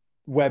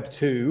Web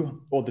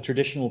 2 or the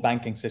traditional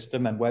banking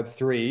system and Web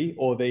 3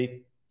 or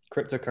the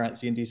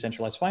cryptocurrency and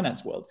decentralized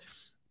finance world.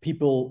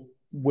 People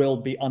will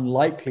be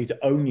unlikely to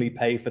only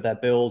pay for their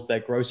bills, their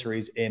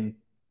groceries in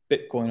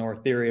Bitcoin or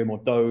Ethereum or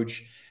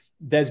Doge.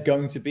 There's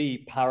going to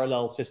be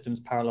parallel systems,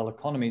 parallel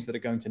economies that are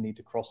going to need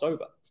to cross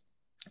over.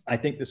 I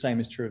think the same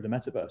is true of the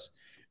metaverse.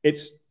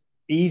 It's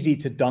easy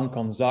to dunk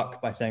on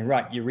Zuck by saying,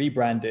 right, you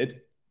rebranded,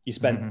 you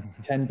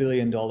spent $10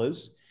 billion,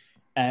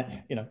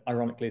 and,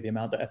 ironically, the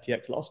amount that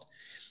FTX lost.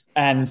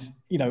 And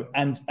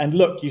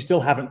look, you still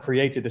haven't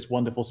created this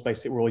wonderful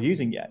space that we're all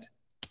using yet.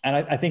 And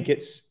I think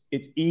it's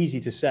easy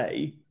to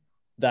say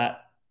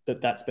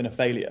that's been a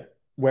failure.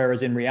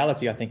 Whereas in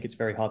reality, I think it's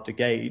very hard to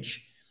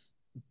gauge,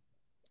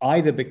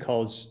 either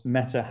because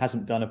Meta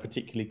hasn't done a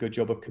particularly good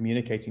job of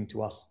communicating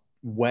to us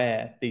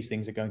where these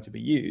things are going to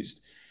be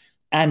used,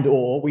 and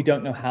or we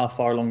don't know how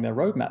far along their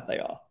roadmap they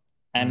are.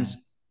 And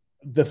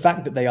the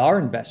fact that they are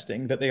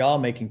investing, that they are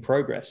making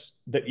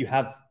progress, that you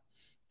have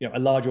a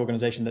large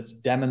organization that's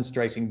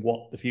demonstrating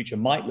what the future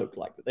might look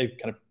like, that they've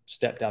kind of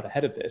stepped out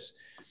ahead of this,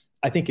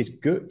 I think is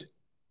good.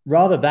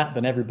 Rather that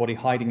than everybody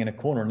hiding in a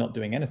corner and not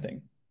doing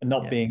anything and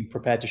not being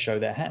prepared to show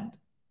their hand.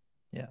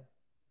 Yeah.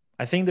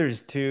 I think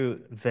there's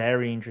two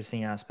very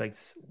interesting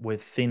aspects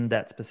within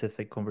that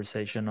specific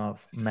conversation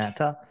of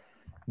Meta.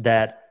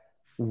 That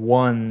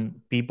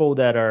one, people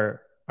that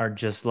are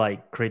just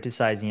like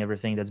criticizing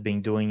everything that's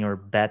being doing or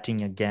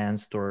betting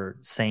against or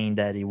saying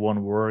that it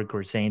won't work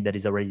or saying that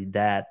it's already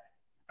dead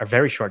are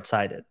very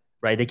short-sighted,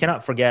 right? They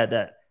cannot forget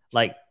that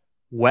like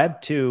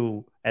Web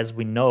 2 as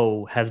we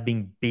know, has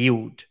been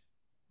built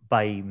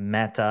by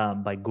Meta,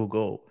 by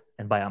Google,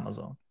 and by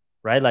Amazon,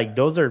 right? Like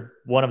those are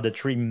one of the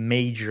three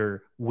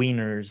major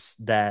winners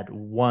that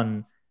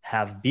one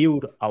have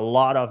built a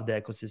lot of the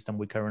ecosystem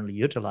we currently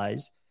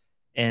utilize,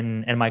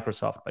 and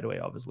Microsoft, by the way,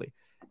 obviously,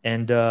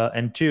 and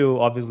two,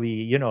 obviously,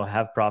 you know,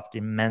 have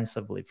profited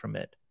immensely from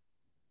it.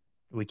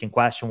 We can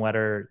question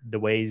whether the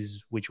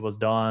ways which was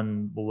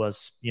done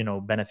was, you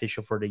know,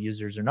 beneficial for the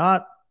users or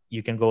not.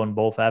 You can go on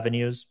both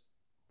avenues,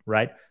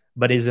 right?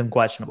 But it's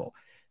unquestionable.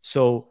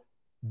 So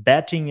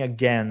betting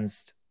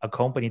against a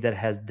company that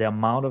has the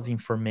amount of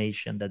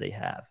information that they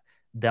have,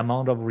 the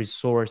amount of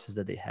resources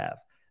that they have,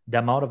 the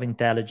amount of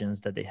intelligence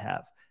that they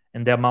have,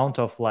 and the amount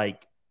of,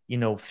 like, you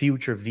know,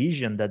 future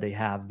vision that they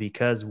have,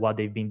 because what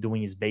they've been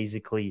doing is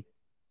basically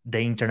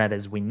the internet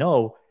as we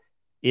know,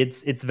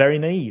 it's very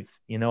naive.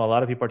 You know, a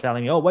lot of people are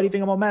telling me, oh, what do you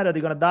think about Meta?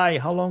 They're going to die.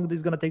 How long is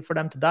this going to take for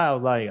them to die? I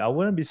was like, I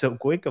wouldn't be so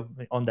quick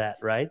on that,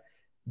 right?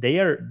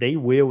 They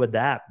will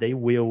adapt. They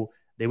will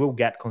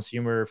get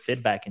consumer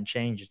feedback and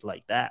change it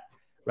like that,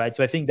 right?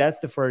 So I think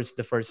that's the first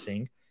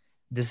thing.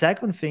 The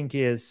second thing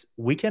is,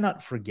 we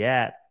cannot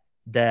forget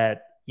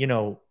that, you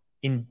know,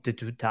 in the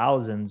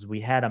 2000s,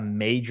 we had a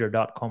major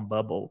 .com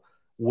bubble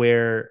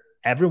where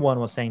everyone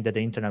was saying that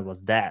the internet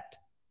was dead,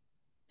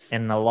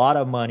 and a lot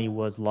of money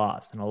was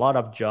lost and a lot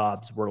of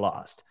jobs were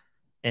lost.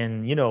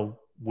 And, you know,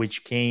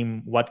 which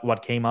came,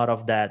 what came out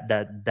of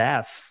that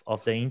death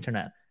of the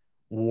internet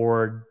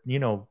were, you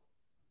know,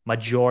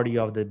 majority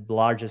of the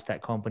largest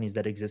tech companies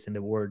that exist in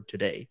the world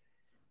today.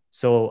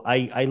 So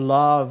I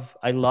love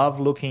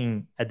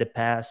looking at the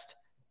past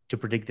to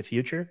predict the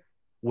future,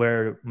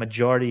 where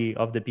majority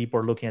of the people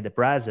are looking at the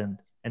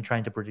present and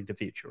trying to predict the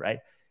future, right?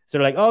 So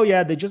they're like, oh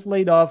yeah, they just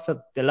laid off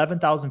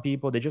 11,000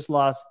 people. They just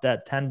lost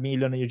that 10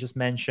 million you just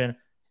mentioned.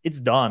 It's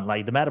done.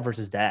 Like, the metaverse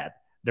is dead.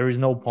 There is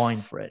no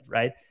point for it,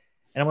 right?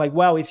 And I'm like,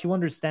 well, if you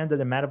understand that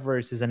the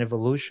metaverse is an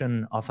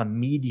evolution of a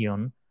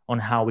medium on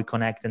how we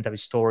connect and tell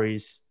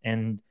stories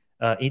and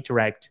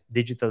interact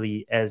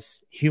digitally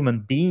as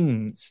human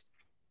beings,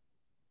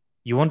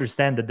 you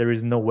understand that there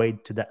is no way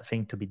to that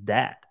thing to be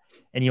dead.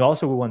 And you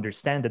also will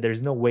understand that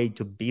there's no way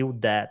to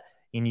build that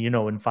in, you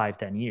know, in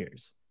 5-10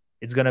 years.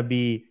 It's going to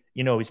be,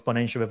 you know,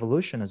 exponential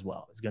evolution as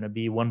well. It's going to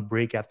be one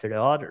brick after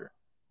the other,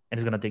 and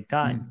it's going to take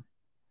time.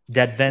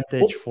 The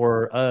advantage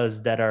for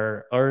us that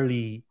are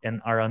early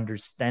and are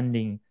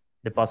understanding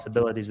the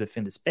possibilities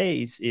within the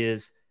space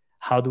is,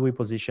 how do we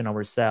position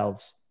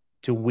ourselves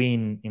to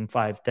win in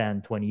 5,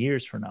 10, 20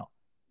 years from now?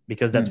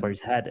 Because that's where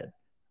it's headed,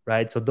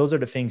 right? So those are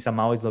the things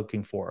I'm always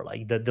looking for,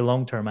 like the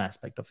long-term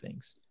aspect of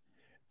things.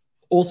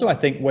 Also, I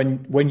think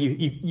when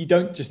you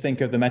don't just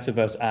think of the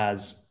metaverse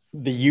as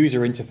the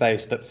user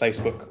interface that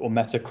Facebook or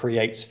Meta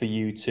creates for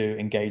you to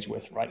engage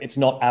with, right? It's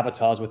not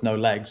avatars with no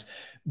legs.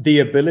 The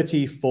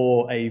ability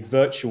for a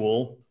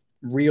virtual,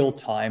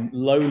 real-time,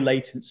 low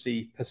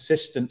latency,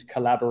 persistent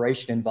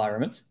collaboration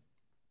environment,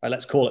 right?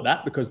 Let's call it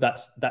that, because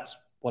that's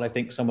what I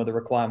think some of the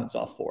requirements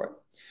are for it.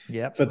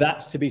 Yeah. For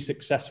that to be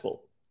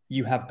successful,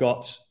 you have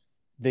got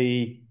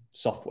the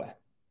software,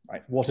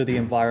 right? What are the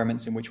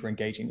environments in which we're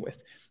engaging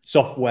with?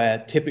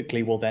 Software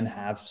typically will then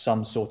have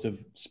some sort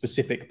of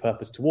specific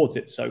purpose towards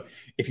it. So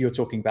if you're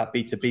talking about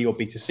B2B or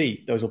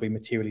B2C, those will be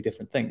materially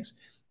different things.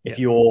 If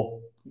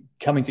you're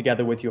coming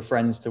together with your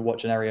friends to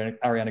watch an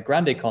Ariana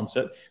Grande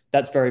concert,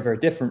 that's very, very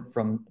different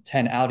from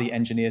 10 Audi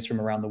engineers from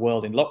around the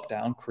world in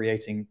lockdown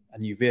creating a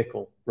new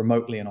vehicle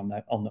remotely and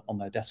on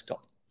their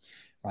desktop,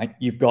 right?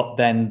 You've got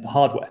then the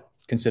hardware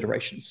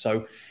considerations.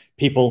 So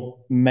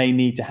people may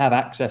need to have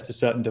access to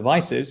certain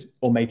devices,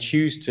 or may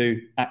choose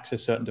to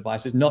access certain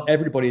devices. Not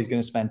everybody is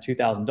going to spend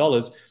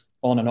 $2,000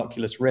 on an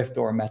Oculus Rift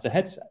or a Meta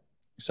headset.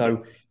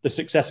 So the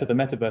success of the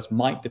metaverse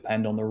might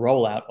depend on the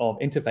rollout of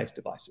interface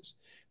devices.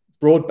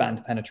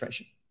 Broadband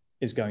penetration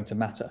is going to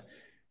matter.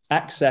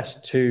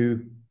 Access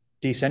to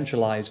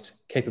decentralized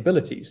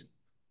capabilities.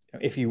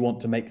 If you want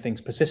to make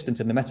things persistent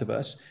in the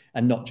metaverse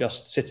and not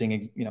just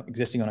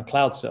existing on a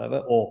cloud server,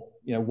 or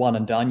one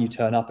and done, you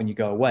turn up and you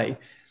go away,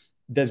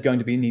 there's going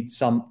to be you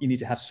need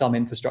to have some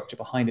infrastructure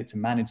behind it to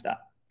manage that,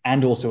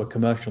 and also a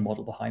commercial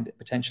model behind it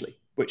potentially,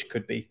 which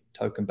could be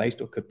token based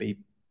or could be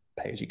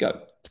pay as you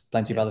go.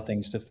 Plenty of other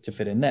things to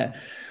fit in there.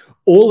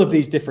 All of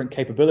these different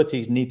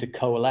capabilities need to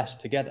coalesce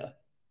together.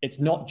 It's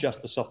not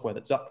just the software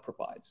that Zuck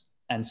provides.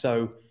 And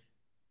so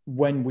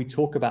when we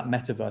talk about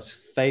metaverse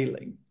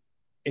failing,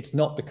 it's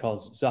not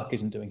because Zuck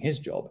isn't doing his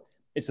job.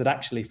 It's that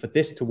actually for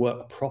this to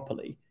work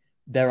properly,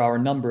 there are a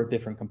number of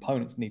different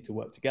components that need to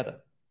work together.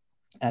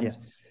 And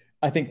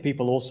I think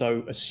people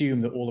also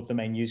assume that all of the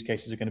main use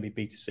cases are going to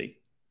be B2C,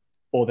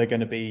 or they're going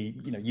to be,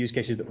 use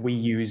cases that we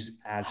use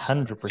as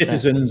 100%.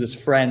 Citizens, as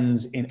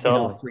friends in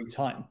our free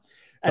time.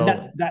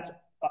 And that's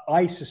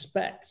I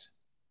suspect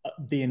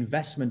the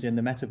investment in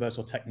the metaverse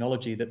or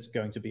technology that's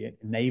going to be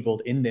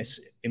enabled in this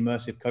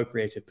immersive,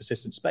 co-creative,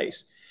 persistent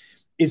space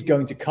is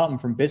going to come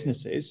from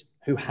businesses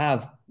who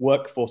have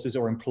workforces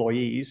or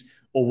employees,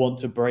 or want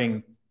to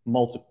bring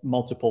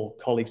multiple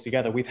colleagues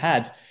together. We've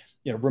had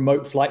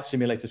remote flight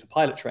simulators for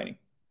pilot training.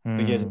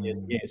 for years and years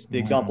and years. The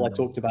example I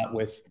talked about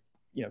with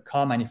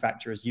car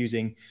manufacturers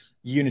using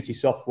Unity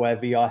software,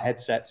 VR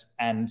headsets,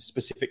 and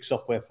specific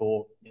software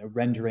for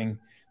rendering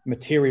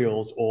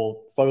materials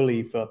or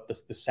Foley for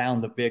the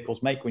sound that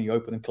vehicles make when you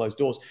open and close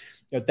doors.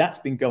 That's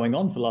been going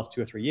on for the last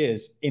 2 or 3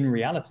 years in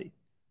reality,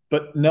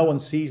 but no one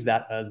sees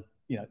that as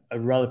a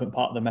relevant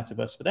part of the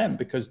metaverse for them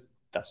because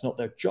that's not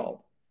their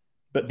job.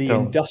 But the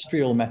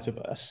industrial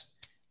metaverse,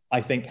 I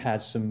think,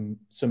 has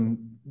some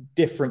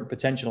different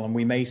potential, and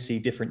we may see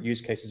different use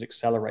cases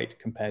accelerate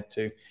compared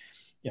to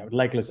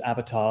legless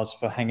avatars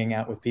for hanging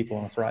out with people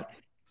on a Friday.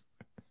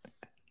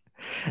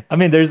 I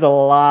mean, there's a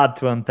lot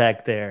to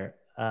unpack there.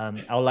 I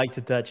would like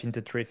to touch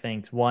into 3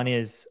 things. One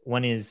is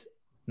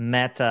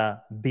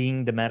Meta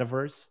being the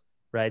metaverse,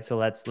 right? So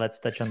let's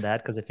touch on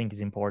that because I think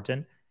it's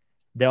important.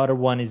 The other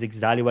one is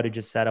exactly what you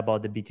just said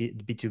about the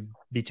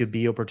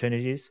B2B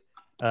opportunities,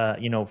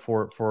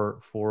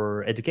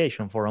 for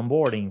education, for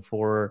onboarding,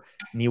 for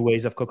new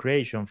ways of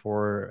co-creation,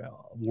 for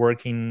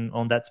working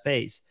on that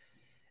space.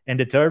 And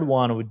the third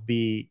one would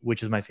be,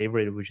 which is my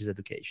favorite, which is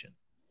education,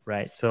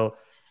 right? So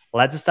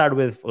let's start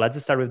with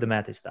the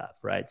Meta stuff,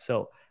 right?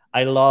 So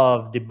I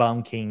love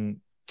debunking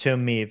 2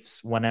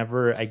 myths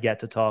whenever I get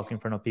to talk in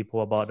front of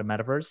people about the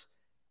metaverse.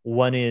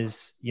 One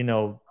is,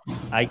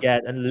 I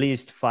get at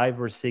least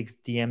 5 or 6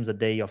 DMs a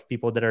day of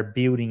people that are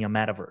building a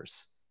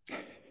metaverse.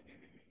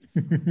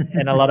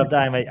 And a lot of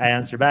time I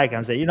answer back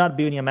and say, you're not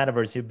building a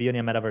metaverse, you're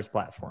building a metaverse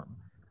platform.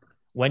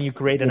 When you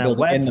create a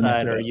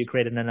website or you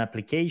created an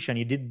application,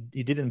 you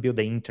didn't build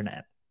the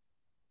internet,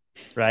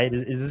 right?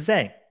 It's the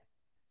same.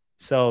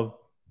 So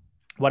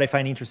what I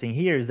find interesting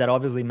here is that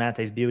obviously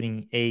Meta is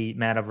building a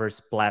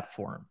metaverse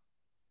platform,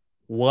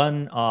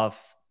 one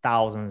of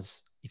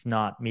thousands, if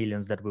not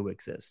millions, that will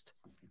exist,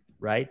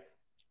 right?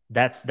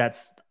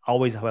 That's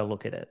always how I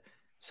look at it.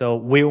 So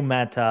will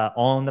Meta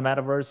own the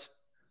metaverse?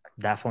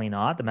 Definitely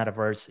not. The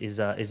metaverse is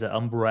an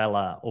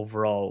umbrella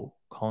overall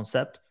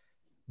concept.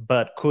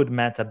 But could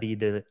Meta be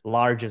the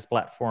largest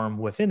platform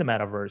within the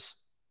metaverse?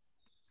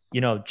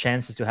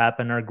 Chances to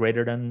happen are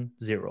greater than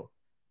 0.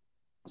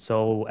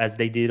 So as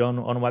they did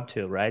on Web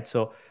 2, right?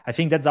 So I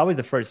think that's always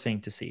the first thing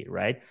to see,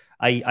 right?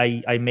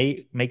 I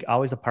may make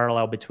always a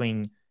parallel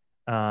between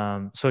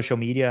social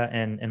media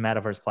and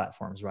metaverse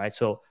platforms, right?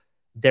 So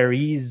there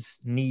is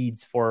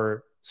needs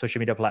for social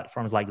media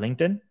platforms like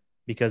LinkedIn,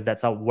 because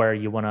that's where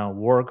you want to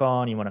work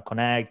on, you want to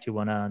connect, you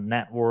want to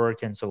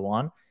network, and so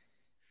on.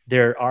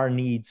 There are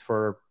needs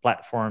for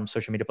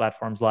social media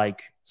platforms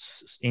like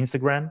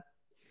Instagram,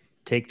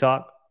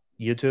 TikTok,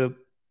 YouTube,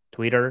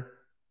 Twitter.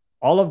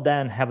 All of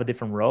them have a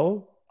different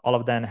role. All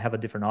of them have a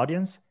different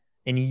audience.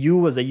 And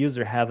you as a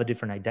user have a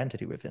different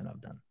identity within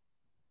of them.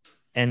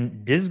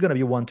 And this is going to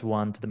be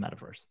one-to-one to the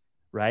metaverse,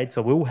 right?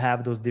 So we'll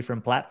have those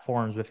different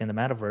platforms within the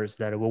metaverse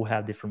that will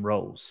have different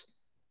roles.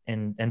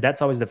 And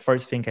that's always the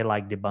first thing I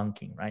like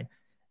debunking, right?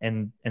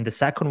 And the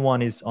second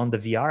one is on the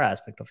VR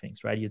aspect of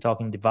things, right? You're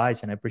talking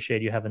device, and I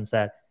appreciate you haven't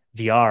said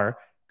VR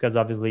because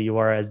obviously you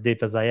are as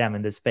deep as I am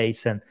in this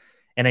space. And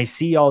I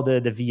see all the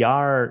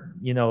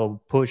VR,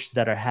 push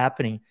that are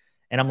happening.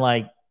 And I'm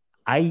like,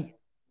 I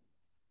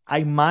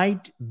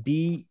might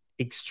be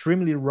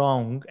extremely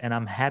wrong, and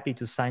I'm happy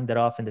to sign that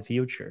off in the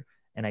future.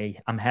 And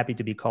I'm happy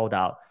to be called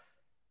out.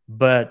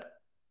 But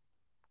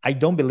I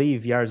don't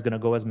believe VR is going to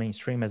go as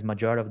mainstream as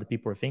majority of the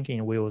people are thinking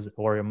it will,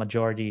 or a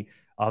majority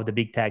of the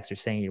big techs are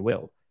saying it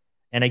will.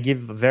 And I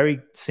give a very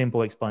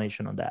simple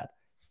explanation on that.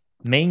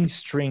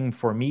 Mainstream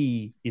for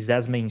me is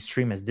as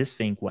mainstream as this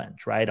thing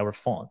went, right? Our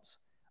phones.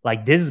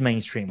 Like, this is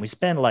mainstream. We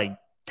spend like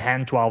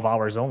 10, 12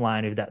 hours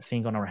online with that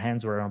thing on our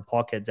hands or our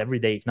pockets every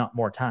day, if not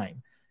more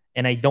time.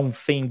 And I don't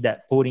think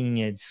that putting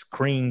a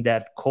screen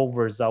that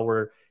covers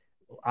our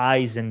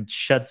eyes and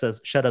shut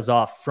us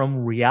off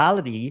from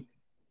reality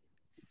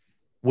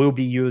will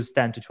be used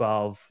 10 to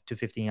 12 to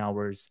 15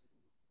 hours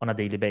on a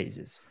daily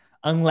basis,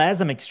 unless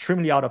I'm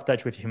extremely out of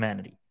touch with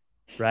humanity,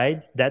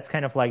 right? That's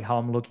kind of like how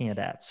I'm looking at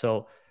that.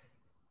 So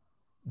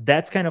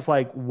that's kind of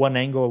like one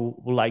angle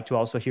I would like to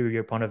also hear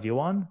your point of view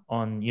on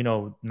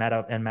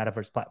Meta and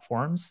metaverse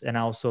platforms, and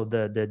also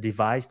the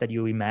device that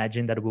you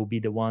imagine that will be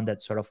the one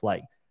that sort of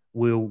like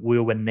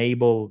will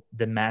enable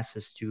the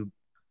masses to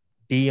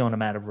be on a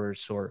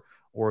metaverse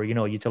or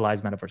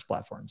utilize metaverse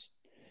platforms.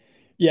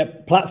 Yeah,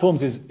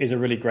 platforms is a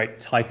really great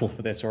title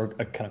for this, or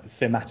a kind of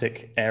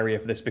thematic area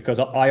for this, because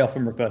I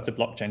often refer to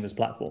blockchains as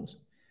platforms,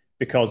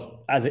 because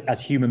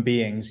as human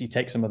beings, you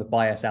take some of the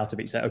bias out of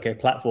it. You say, okay,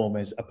 platform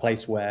is a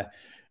place where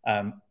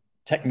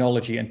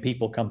technology and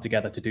people come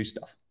together to do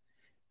stuff.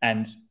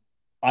 And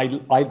I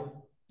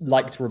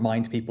like to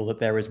remind people that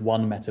there is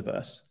one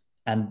metaverse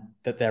and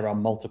that there are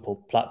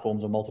multiple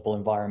platforms or multiple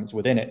environments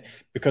within it,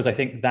 because I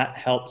think that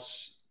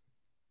helps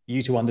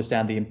you to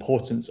understand the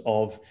importance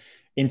of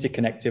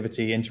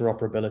interconnectivity,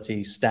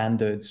 interoperability,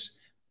 standards,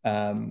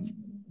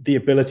 the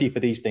ability for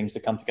these things to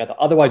come together.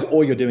 Otherwise,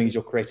 all you're doing is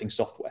you're creating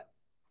software.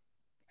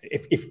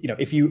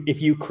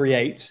 If you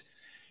create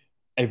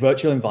a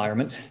virtual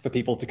environment for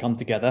people to come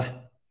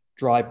together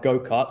drive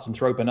go-karts and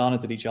throw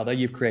bananas at each other,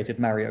 you've created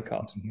Mario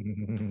Kart,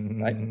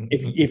 right?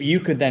 If you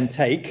could then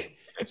take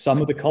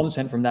some of the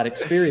content from that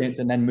experience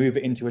and then move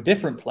it into a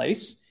different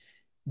place,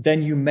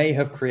 then you may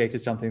have created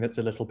something that's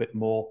a little bit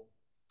more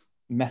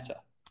meta.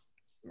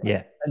 Right?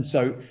 Yeah. And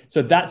so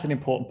that's an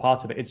important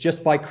part of it. It's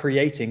just by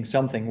creating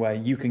something where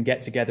you can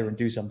get together and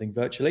do something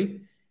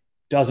virtually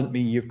doesn't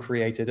mean you've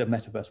created a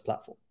metaverse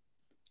platform.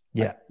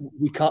 Yeah.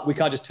 Like, we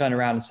can't just turn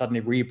around and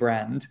suddenly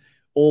rebrand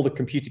all the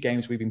computer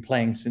games we've been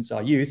playing since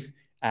our youth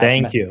as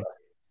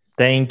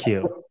Thank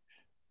you.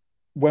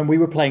 When we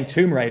were playing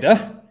Tomb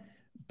Raider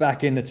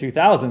back in the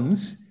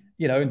 2000s,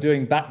 and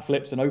doing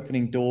backflips and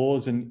opening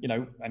doors and,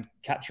 and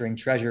capturing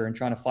treasure and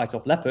trying to fight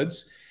off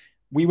leopards,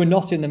 we were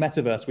not in the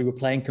metaverse. We were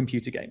playing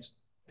computer games.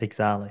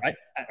 Exactly. Right?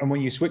 And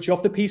when you switch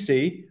off the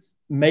PC,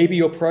 maybe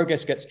your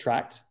progress gets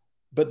tracked,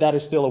 but that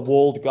is still a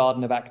walled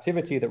garden of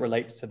activity that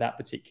relates to that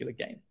particular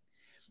game.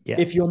 Yeah.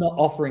 If you're not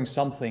offering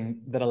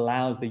something that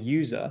allows the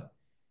user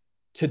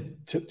to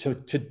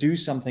do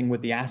something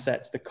with the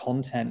assets, the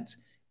content,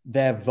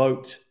 their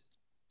vote,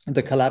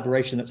 the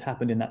collaboration that's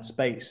happened in that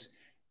space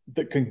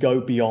that can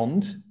go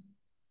beyond,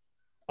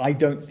 I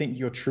don't think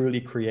you're truly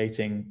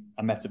creating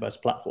a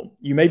metaverse platform.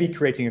 You may be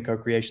creating a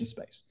co-creation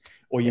space,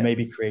 or you may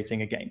be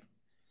creating a game.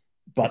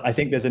 But I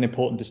think there's an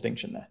important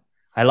distinction there.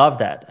 I love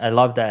that.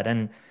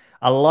 And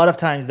a lot of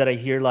times that I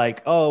hear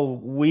like, oh,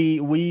 we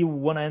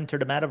want to enter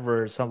the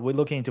metaverse. So we're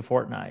looking into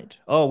Fortnite.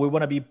 Oh, we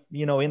want to be,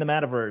 in the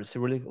metaverse.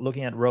 So we're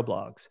looking at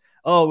Roblox.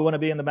 Oh, we want to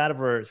be in the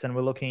metaverse and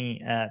we're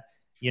looking at,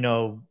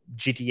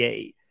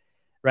 GTA,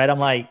 right? I'm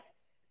like,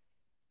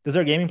 those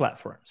are gaming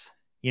platforms,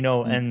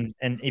 and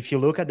if you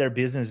look at their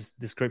business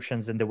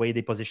descriptions and the way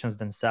they position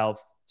themselves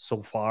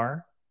so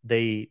far,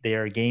 they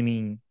are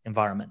gaming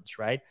environments,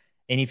 right?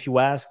 And if you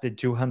ask the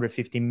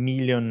 250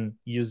 million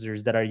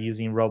users that are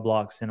using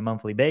Roblox on a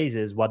monthly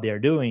basis what they are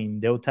doing,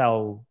 they'll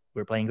tell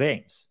we're playing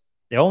games.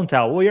 They won't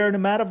tell we are in the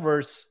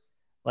metaverse.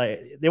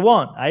 Like, they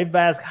won't. I've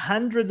asked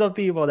hundreds of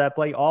people that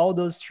play all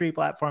those 3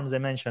 platforms I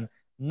mentioned.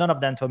 None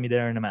of them told me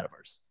they're in the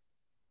metaverse,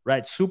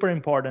 right? Super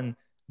important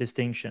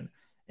distinction.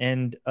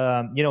 And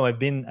I've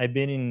been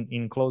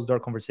in closed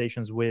door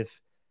conversations with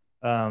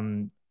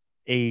the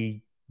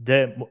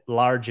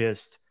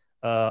largest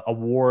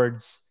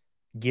awards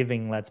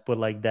giving, let's put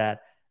like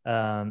that,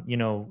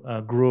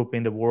 group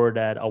in the world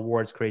that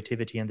awards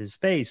creativity in this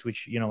space,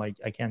 which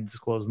I can't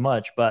disclose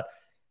much, but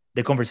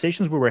the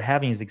conversations we were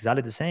having is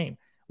exactly the same.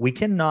 We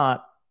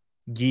cannot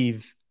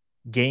give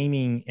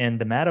gaming and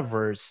the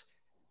metaverse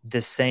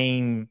the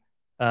same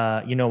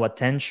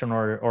attention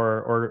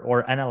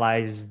or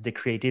analyze the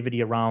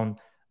creativity around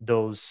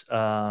those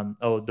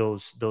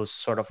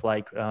sort of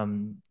like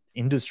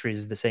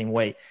industries the same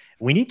way.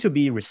 We need to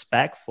be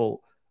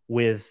respectful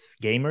with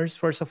gamers,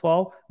 first of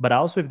all, but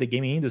also with the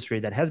gaming industry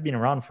that has been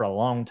around for a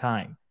long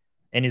time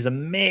and is a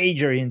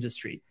major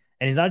industry.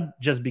 And it's not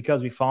just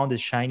because we found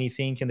this shiny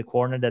thing in the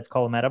corner that's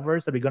called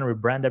metaverse that we're going to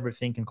rebrand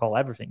everything and call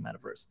everything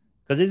metaverse,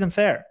 because it isn't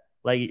fair.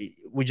 Like,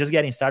 we're just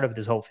getting started with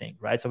this whole thing,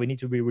 right? So we need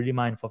to be really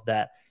mindful of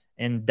that.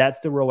 And that's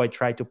the role I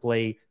try to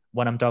play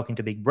when I'm talking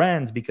to big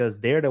brands, because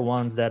they're the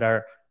ones that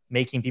are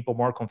making people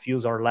more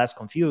confused or less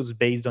confused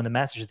based on the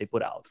messages they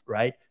put out,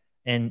 right?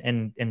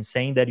 And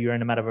saying that you're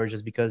in the metaverse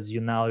just because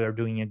you're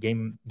doing a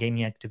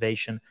gaming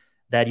activation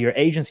that your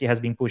agency has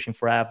been pushing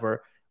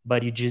forever,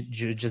 but you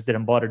just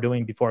didn't bother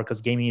doing before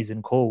because gaming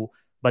isn't cool.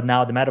 But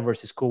now the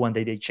metaverse is cool, and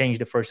they changed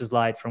the first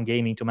slide from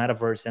gaming to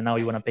metaverse, and now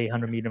you want to pay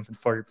 $100 million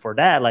for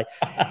that. Like,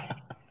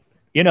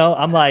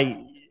 I'm like,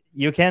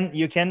 you can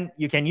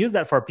use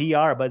that for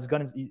PR, but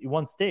it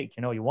won't stick.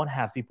 You won't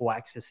have people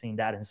accessing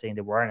that and saying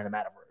they were in the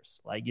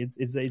metaverse. Like,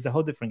 it's a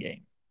whole different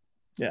game.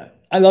 Yeah,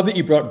 I love that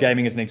you brought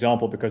gaming as an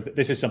example, because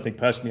this is something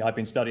personally I've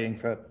been studying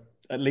for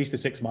at least the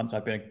 6 months.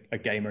 I've been a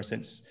gamer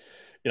since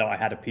I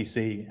had a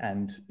PC,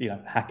 and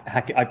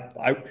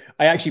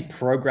I actually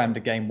programmed a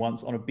game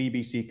once on a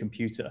BBC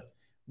computer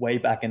way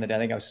back in the day. I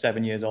think I was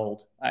 7 years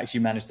old. I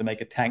actually managed to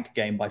make a tank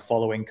game by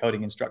following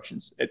coding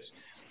instructions.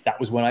 That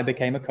was when I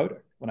became a coder,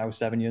 when I was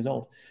 7 years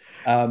old.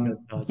 Awesome.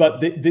 But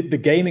the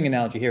gaming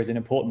analogy here is an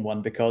important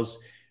one, because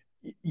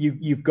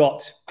you've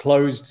got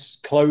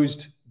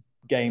closed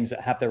games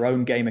that have their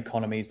own game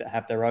economies, that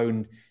have their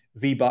own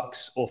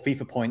V-Bucks or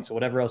FIFA points or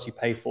whatever else you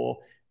pay for.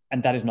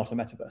 And that is not a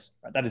metaverse,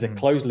 right? That is a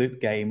closed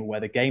loop game where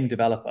the game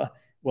developer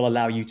will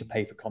allow you to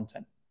pay for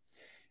content.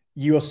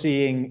 You are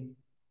seeing,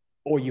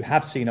 or you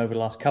have seen over the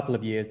last couple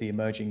of years, the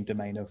emerging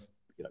domain of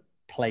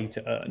play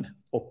to earn,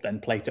 or then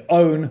play to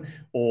own,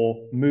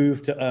 or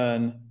move to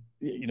earn.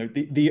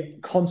 The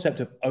concept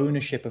of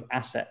ownership of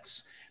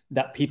assets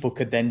that people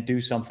could then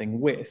do something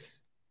with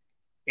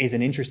is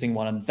an interesting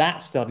one. And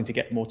that's starting to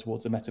get more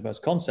towards the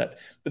metaverse concept.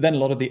 But then a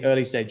lot of the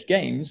early stage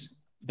games,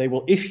 they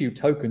will issue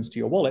tokens to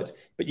your wallet,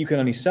 but you can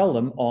only sell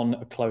them on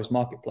a closed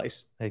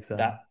marketplace.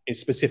 Exactly. That is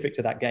specific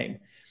to that game.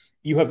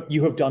 You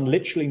have done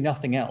literally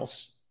nothing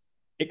else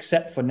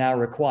except for now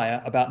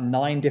require about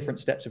 9 different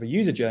steps of a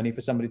user journey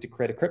for somebody to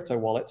create a crypto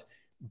wallet,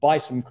 buy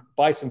some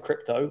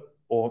crypto,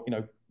 or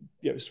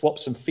swap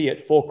some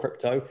fiat for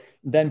crypto,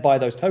 then buy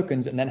those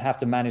tokens, and then have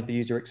to manage the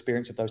user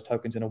experience of those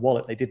tokens in a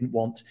wallet they didn't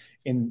want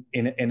in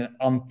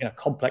a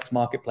complex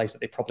marketplace that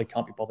they probably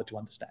can't be bothered to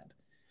understand.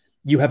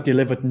 You have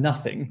delivered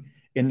nothing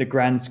in the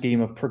grand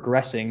scheme of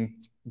progressing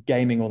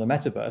gaming or the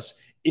metaverse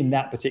in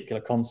that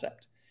particular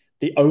concept.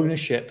 The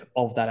ownership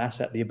of that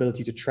asset, the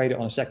ability to trade it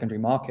on a secondary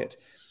market,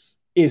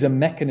 is a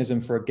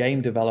mechanism for a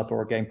game developer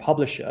or a game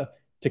publisher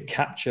to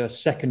capture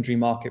secondary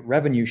market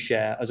revenue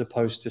share as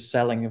opposed to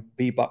selling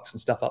V-Bucks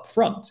and stuff up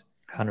front,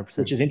 100%.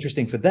 which is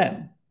interesting for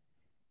them.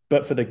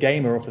 But for the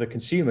gamer or for the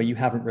consumer, you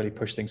haven't really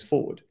pushed things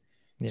forward.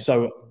 Yeah.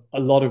 So a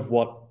lot of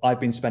what I've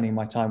been spending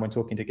my time when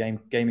talking to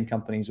gaming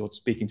companies or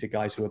speaking to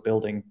guys who are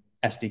building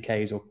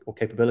SDKs or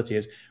capability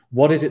is,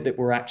 what is it that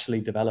we're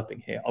actually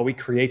developing here? Are we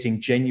creating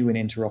genuine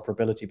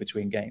interoperability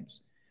between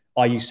games?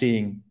 Are you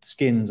seeing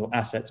skins or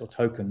assets or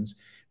tokens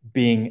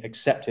being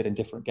accepted in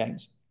different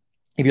games?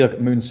 If you look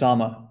at Moon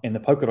Sama in the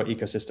Polkadot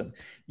ecosystem,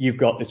 you've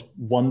got this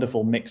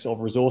wonderful mix of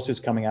resources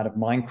coming out of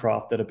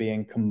Minecraft that are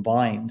being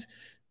combined,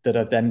 that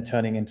are then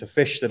turning into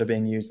fish that are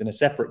being used in a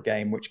separate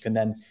game, which can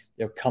then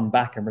come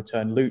back and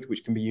return loot,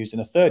 which can be used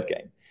in a third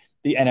game.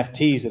 The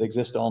NFTs that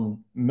exist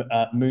on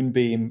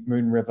Moonbeam,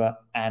 Moonriver,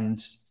 and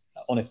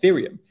on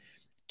Ethereum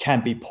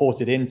can be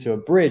ported into a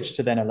bridge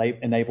to then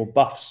enable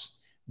buffs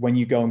when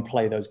you go and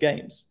play those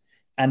games.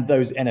 And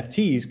those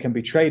NFTs can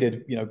be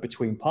traded,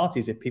 between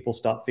parties if people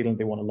start feeling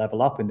they want to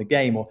level up in the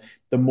game, or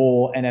the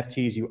more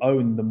NFTs you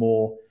own, the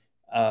more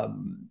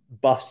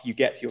buffs you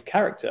get to your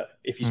character.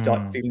 If you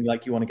start feeling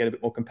like you want to get a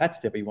bit more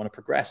competitive or you want to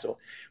progress, or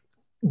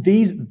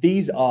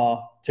these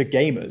are to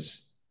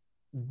gamers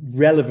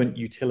relevant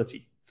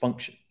utility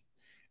function.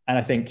 And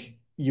I think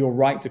you're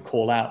right to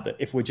call out that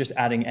if we're just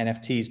adding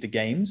NFTs to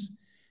games,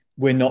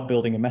 we're not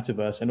building a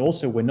metaverse, and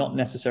also we're not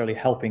necessarily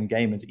helping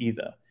gamers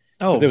either.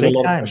 Oh, there's a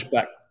lot time. of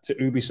pushback to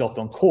Ubisoft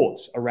on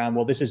courts around,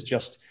 well, this is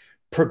just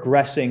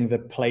progressing the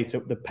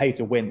pay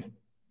to win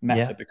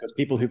meta, because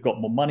people who've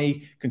got more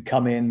money can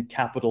come in,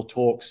 capital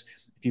talks.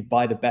 If you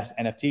buy the best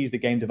NFTs, the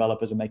game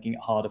developers are making it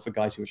harder for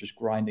guys who are just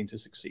grinding to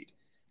succeed.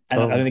 And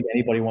totally. I don't think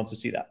anybody wants to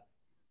see that.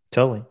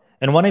 Totally.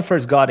 And when I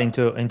first got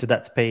into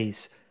that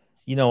space,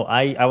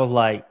 I was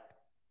like,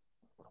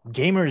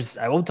 gamers,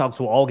 I will talk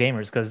to all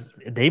gamers because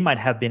they might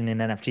have been in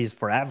NFTs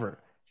forever.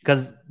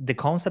 Because the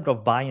concept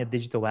of buying a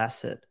digital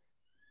asset,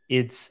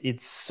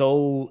 it's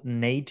so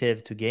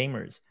native to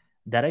gamers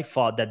that I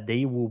thought that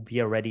they will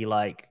be already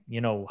like,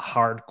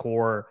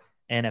 hardcore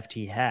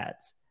NFT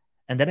heads.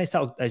 And then I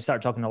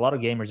start talking to a lot of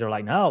gamers. They're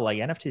like, no, like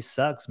NFT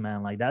sucks,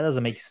 man. Like that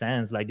doesn't make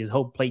sense. Like this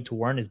whole play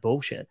to earn is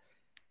bullshit.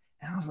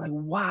 And I was like,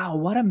 wow,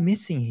 what I'm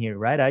missing here,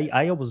 right?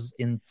 I was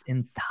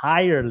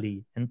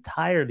entirely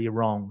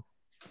wrong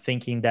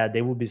thinking that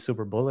they would be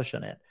super bullish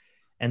on it.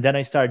 And then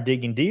I started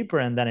digging deeper,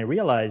 and then I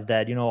realized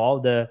that,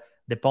 all the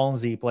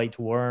Ponzi play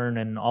to earn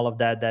and all of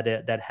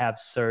that have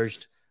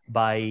surged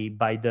by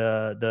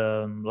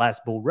the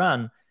last bull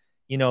run,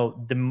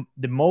 the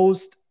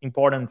most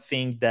important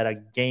thing that a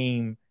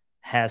game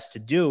has to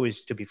do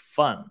is to be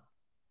fun.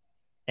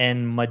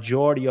 And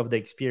majority of the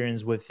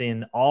experience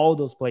within all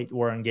those play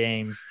to earn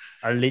games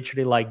are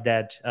literally like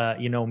that,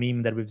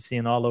 meme that we've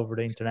seen all over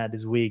the internet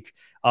this week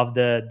of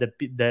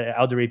the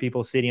elderly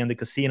people sitting in the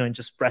casino and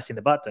just pressing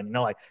the button,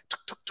 like,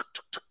 tuk, tuk, tuk,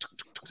 tuk, tuk, tuk,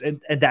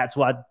 tuk, and that's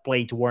what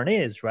play to earn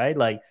is, right?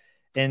 Like,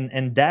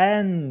 and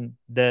then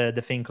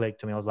the thing clicked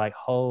to me. I was like,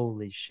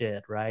 holy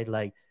shit, right?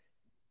 Like,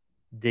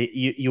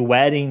 you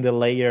adding the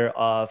layer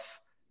of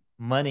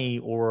money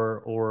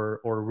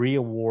or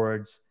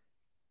rewards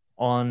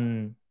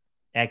on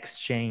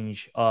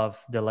exchange of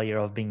the layer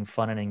of being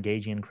fun and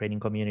engaging and creating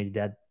community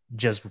that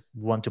just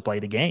want to play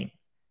the game.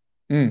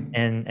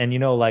 And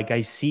like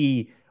I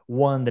see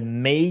the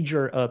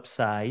major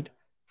upside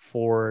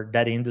for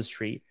that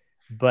industry,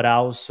 but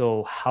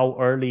also how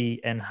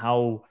early and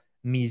how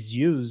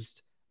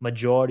misused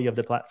majority of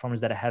the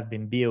platforms that have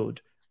been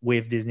built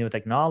with this new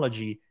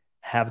technology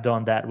have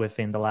done that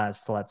within the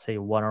last, let's say,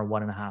 1 or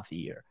 1.5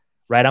 years,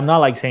 right? I'm not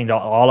like saying that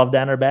all of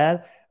them are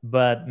bad,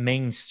 but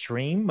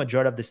mainstream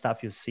majority of the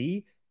stuff you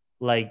see,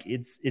 like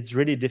it's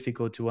really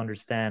difficult to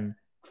understand.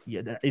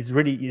 It's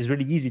really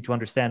easy to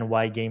understand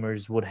why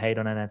gamers would hate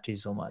on NFT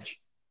so much.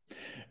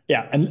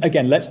 Yeah, and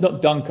again, let's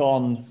not dunk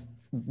on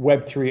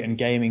Web3 and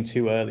gaming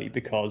too early,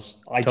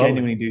 because I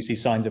genuinely do see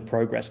signs of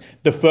progress.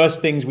 The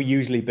first things we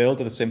usually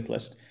build are the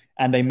simplest,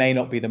 and they may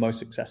not be the most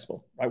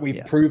successful, right?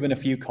 We've proven a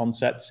few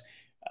concepts.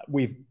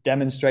 We've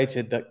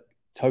demonstrated that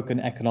token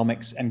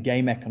economics and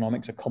game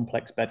economics are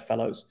complex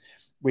bedfellows.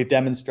 We've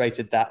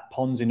demonstrated that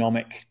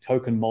Ponzi-nomic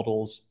token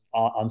models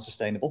are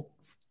unsustainable.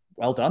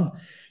 Well done.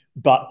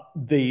 But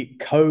the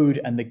code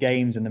and the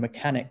games and the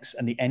mechanics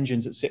and the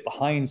engines that sit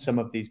behind some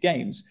of these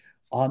games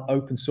aren't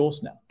open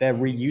source now. They're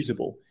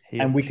reusable.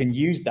 Huge. And we can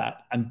use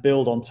that and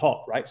build on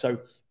top, right? So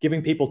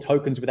giving people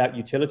tokens without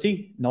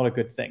utility, not a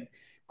good thing.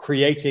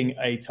 Creating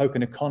a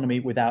token economy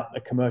without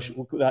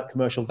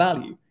commercial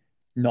value,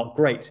 not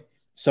great.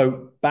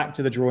 So back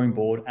to the drawing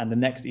board, and the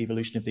next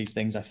evolution of these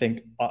things, I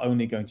think, are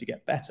only going to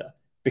get better,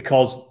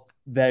 because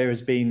there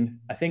has been,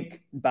 I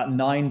think, about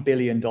 $9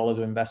 billion of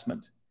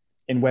investment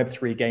in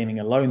Web3 gaming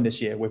alone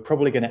this year. We're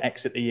probably going to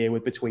exit the year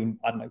with between,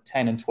 I don't know,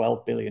 10 and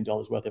 $12 billion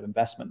worth of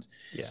investment.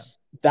 Yeah.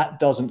 That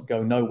doesn't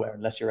go nowhere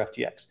unless you're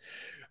FTX.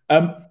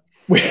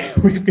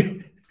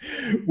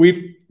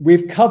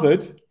 We've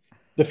covered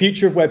the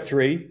future of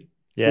Web3.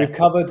 Yeah. We've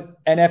covered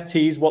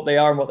NFTs, what they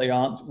are and what they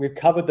aren't. We've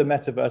covered the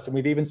metaverse, and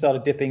we've even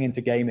started dipping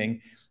into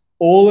gaming.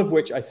 All of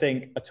which I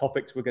think are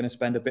topics we're going to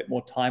spend a bit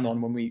more time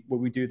on when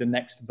we do the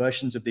next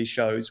versions of these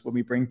shows, when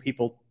we bring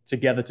people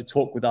together to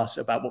talk with us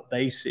about what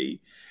they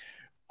see.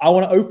 I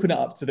want to open it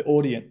up to the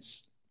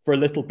audience for a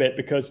little bit,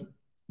 because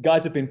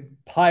guys have been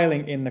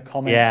piling in the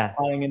comments,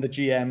 piling in the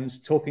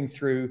GMs, talking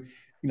through,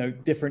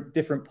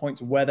 different points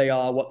of where they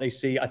are, what they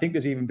see. I think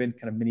there's even been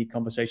kind of mini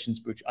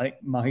conversations, which I think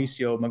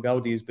Mauricio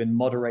Magaldi has been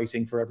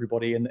moderating for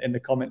everybody in the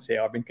comments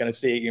here. I've been kind of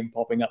seeing him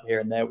popping up here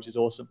and there, which is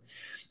awesome.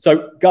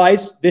 So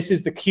guys, this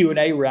is the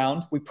Q&A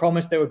round. We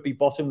promised there would be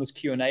bottomless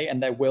Q&A,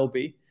 and there will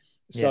be.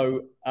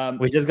 So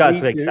we just got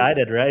too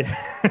excited, right?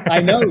 I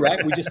know,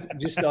 right? We just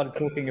started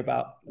talking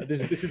about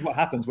this. This is what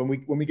happens when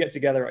we get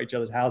together at each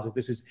other's houses.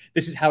 This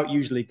is how it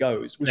usually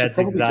goes. We should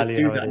probably just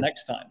do that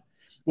next time.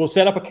 We'll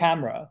set up a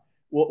camera.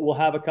 We'll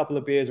have a couple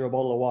of beers or a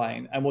bottle of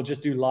wine, and we'll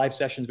just do live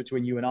sessions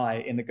between you and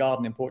I in the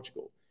garden in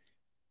Portugal,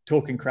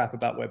 talking crap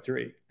about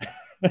Web3.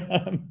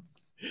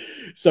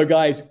 So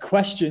guys,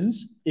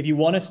 questions. If you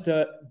want us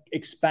to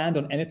expand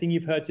on anything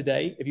you've heard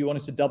today, if you want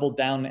us to double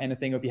down on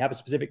anything, or if you have a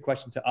specific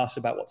question to us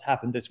about what's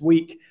happened this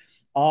week,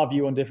 our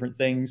view on different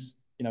things,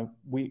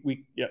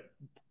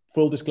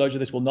 full disclosure,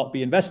 this will not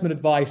be investment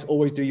advice.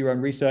 Always do your own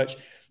research.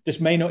 This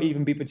may not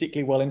even be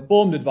particularly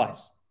well-informed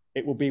advice.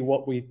 It will be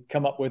what we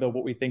come up with or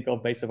what we think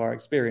of based on our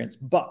experience.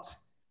 But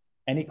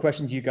any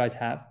questions you guys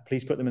have,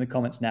 please put them in the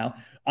comments now.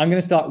 I'm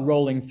going to start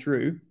rolling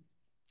through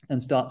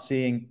and start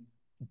seeing,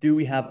 do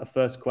we have a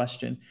first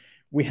question?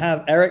 We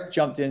have Eric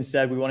jumped in and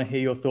said, we want to hear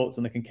your thoughts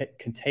on the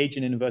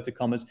contagion, in inverted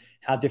commas,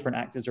 how different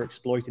actors are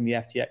exploiting the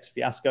FTX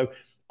fiasco.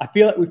 I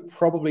feel like we've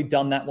probably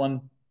done that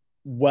one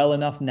well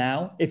enough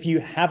now. If you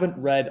haven't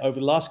read, over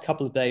the last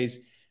couple of days,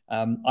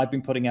 I've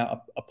been putting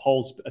out a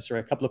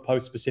couple of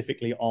posts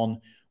specifically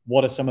on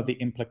what are some of the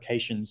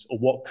implications, or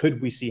what could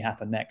we see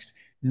happen next?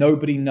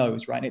 Nobody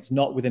knows, right? And it's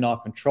not within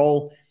our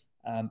control.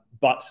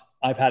 But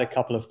I've had a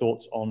couple of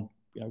thoughts on,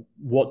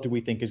 what do we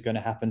think is going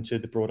to happen to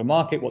the broader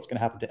market? What's going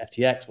to happen to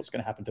FTX? What's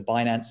going to happen to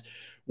Binance?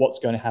 What's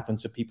going to happen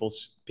to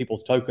people's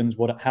tokens?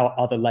 How are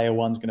other layer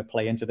ones going to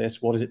play into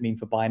this? What does it mean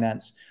for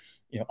Binance?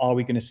 Are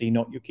we going to see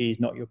not your keys,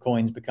 not your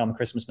coins become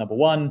Christmas number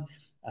one?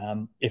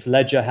 If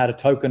Ledger had a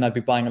token, I'd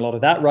be buying a lot of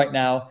that right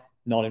now.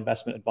 Not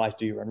investment advice.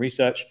 Do your own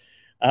research.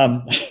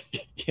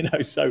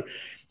 So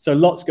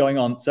lots going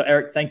on. So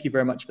Eric, thank you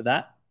very much for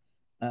that.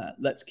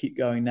 Let's keep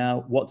going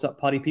now. What's up,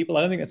 party people?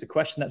 I don't think that's a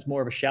question. That's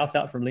more of a shout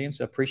out from Liam.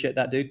 So I appreciate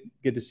that, dude.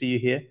 Good to see you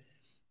here.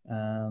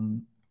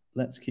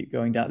 Let's keep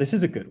going down. This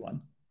is a good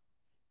one.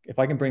 If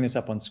I can bring this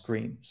up on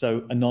screen.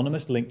 So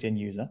anonymous LinkedIn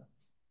user,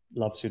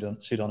 love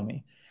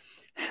pseudonymy.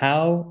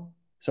 How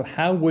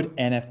would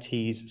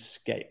NFTs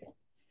scale?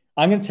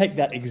 I'm going to take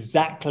that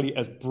exactly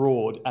as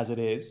broad as it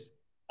is.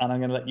 And I'm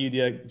going to let you,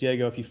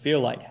 Diego, if you feel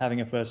like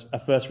having a first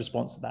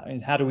response to that. I mean,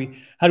 how do we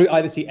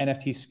either see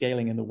NFTs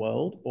scaling in the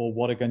world, or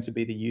what are going to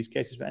be the use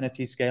cases for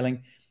NFT scaling?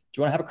 Do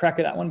you want to have a crack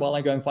at that one while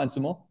I go and find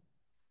some more?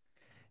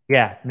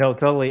 Yeah, no,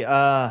 totally.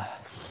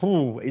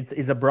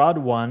 It's a broad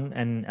one,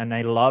 and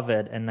I love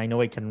it, and I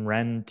know I can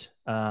rant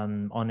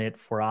on it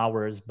for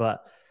hours.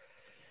 But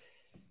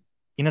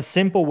in a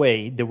simple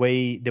way, the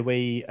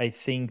way I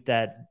think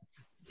that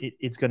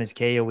it's going to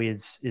scale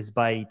is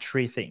by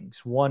three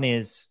things. One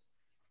is,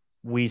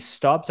 we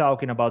stop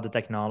talking about the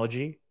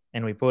technology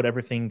and we put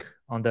everything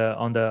on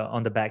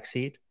the back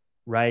seat,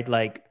 right?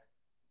 Like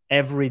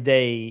every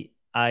day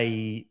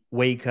I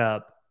wake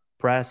up,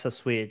 press a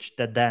switch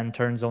that then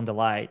turns on the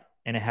light,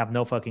 and I have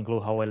no fucking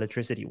clue how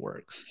electricity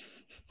works,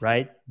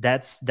 right?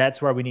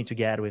 That's where we need to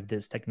get with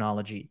this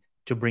technology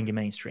to bring it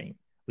mainstream.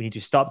 We need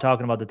to stop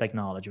talking about the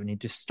technology. We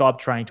need to stop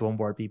trying to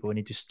onboard people. We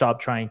need to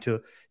stop trying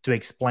to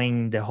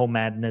explain the whole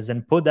madness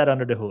and put that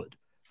under the hood.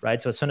 Right.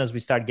 So as soon as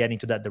we start getting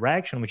to that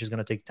direction, which is going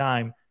to take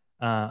time,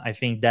 I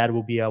think that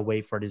will be a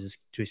way for this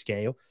to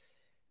scale.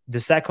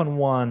 The second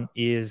one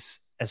is,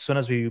 as soon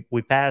as we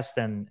passed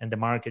and the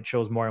market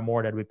shows more and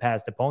more that we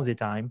passed the Ponzi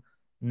time,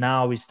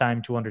 now it's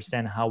time to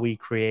understand how we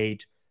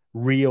create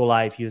real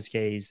life use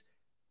case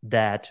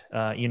that,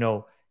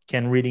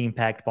 can really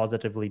impact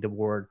positively the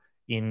world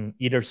in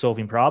either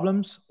solving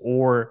problems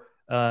or,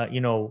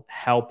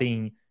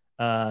 helping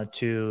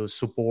to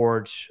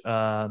support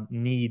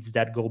needs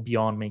that go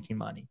beyond making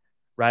money,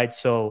 right?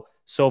 So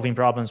solving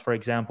problems, for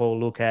example,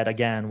 look at,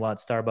 again, what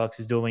Starbucks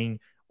is doing,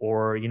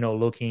 or,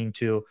 looking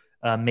to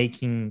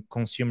making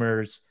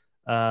consumers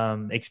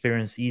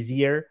experience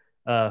easier,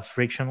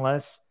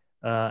 frictionless,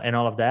 and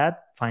all of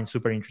that, find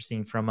super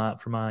interesting from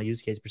a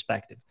use case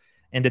perspective.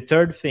 And the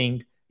third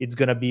thing, it's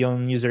going to be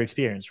on user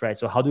experience, right?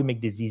 So how do we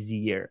make this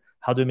easier?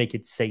 How do we make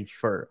it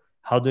safer?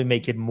 How do we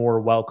make it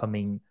more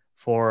welcoming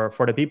for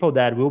the people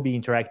that will be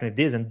interacting with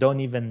this and don't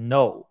even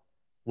know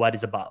what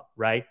it's about,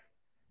 right?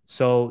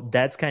 So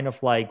that's kind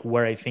of like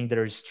where I think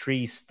there's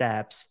 3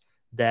 steps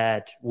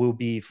that will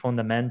be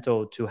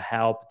fundamental to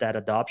help that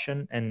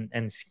adoption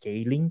and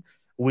scaling,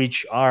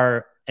 which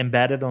are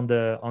embedded on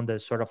the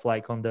sort of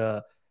like on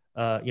the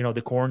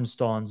the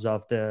cornerstones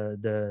of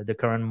the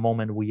current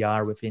moment we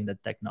are within the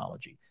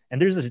technology.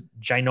 And there's a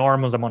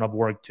ginormous amount of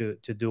work to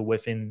do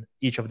within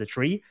each of the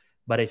 3,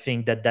 but I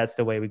think that that's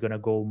the way we're going to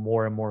go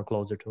more and more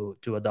closer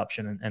to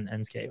adoption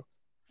and scale.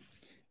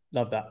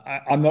 Love that.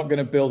 I'm not going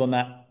to build on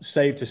that,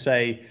 save to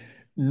say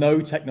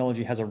no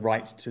technology has a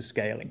right to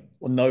scaling,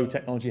 or no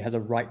technology has a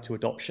right to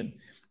adoption.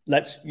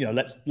 Let's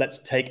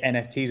take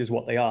NFTs as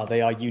what they are.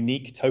 They are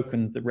unique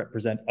tokens that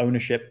represent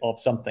ownership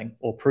of something,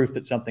 or proof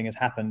that something has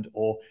happened,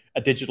 or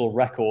a digital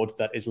record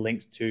that is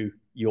linked to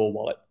your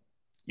wallet.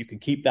 You can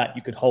keep that,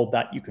 you can hold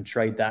that, you can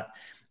trade that,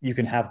 you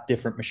can have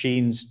different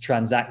machines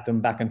transact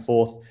them back and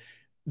forth.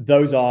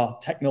 Those are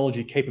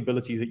technology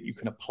capabilities that you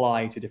can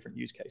apply to different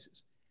use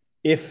cases.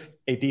 If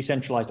a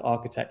decentralized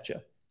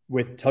architecture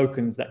with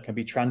tokens that can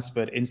be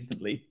transferred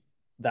instantly,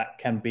 that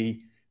can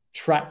be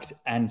tracked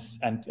and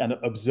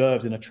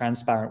observed in a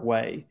transparent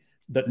way,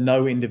 that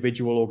no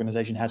individual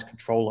organization has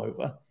control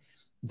over,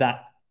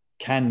 that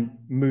can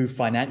move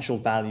financial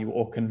value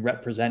or can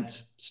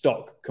represent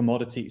stock,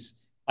 commodities,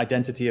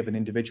 identity of an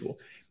individual.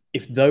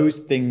 If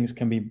those things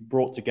can be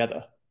brought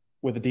together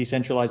with a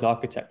decentralized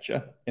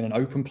architecture in an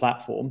open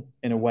platform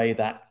in a way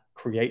that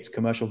creates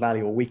commercial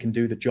value, or we can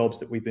do the jobs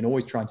that we've been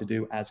always trying to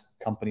do as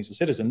companies or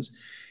citizens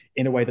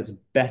in a way that's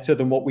better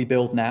than what we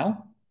build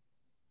now,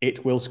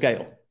 it will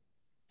scale.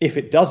 If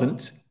it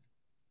doesn't,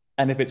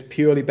 and if it's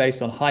purely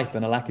based on hype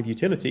and a lack of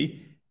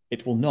utility,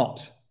 it will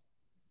not.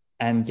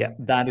 And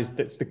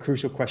that's the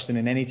crucial question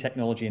in any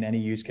technology, in any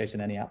use case,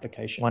 in any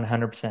application.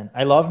 100%.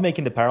 I love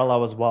making the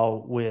parallel as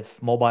well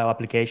with mobile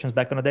applications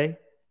back in the day,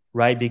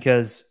 right?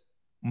 Because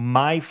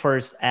my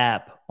first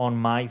app on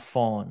my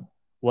phone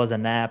was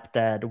an app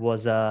that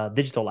was a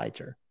digital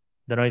lighter.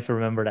 Don't know if you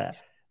remember that.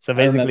 So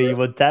basically you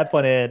would tap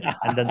on it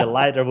and then the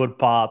lighter would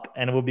pop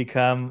and it would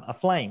become a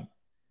flame.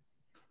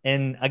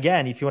 And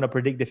again, if you want to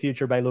predict the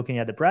future by looking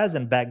at the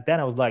present, back then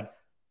I was like,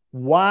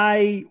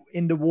 why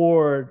in the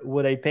world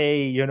would I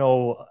pay, $1,000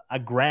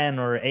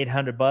 or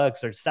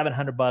 $800 or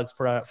 $700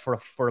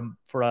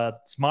 for a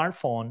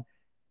smartphone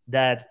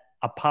that,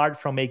 apart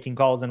from making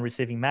calls and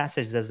receiving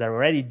messages, as I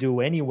already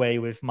do anyway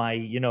with my,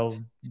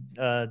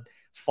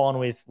 phone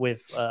with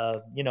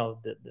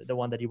the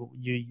one that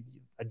you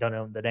I don't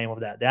know the name of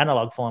that, the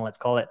analog phone, let's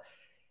call it.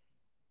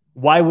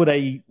 Why would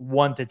I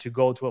want it to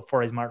go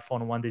for a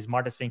smartphone when the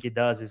smartest thing it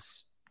does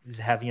is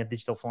having a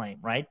digital flame,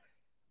 right?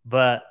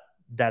 But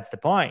that's the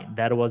point.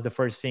 That was the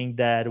first thing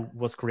that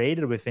was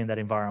created within that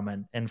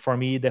environment. And for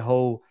me, the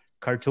whole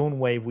cartoon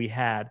wave we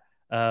had,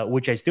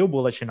 which I still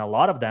bullish in a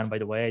lot of them, by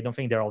the way, I don't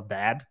think they're all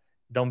bad.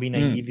 Don't be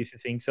naive if you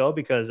think so,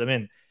 because I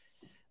mean,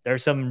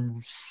 there's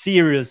some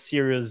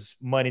serious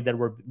money that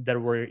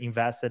were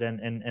invested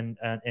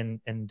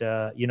and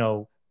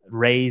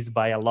raised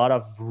by a lot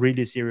of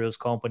really serious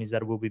companies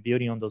that will be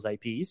building on those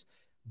IPs,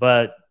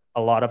 but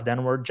a lot of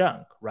them were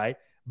junk, right?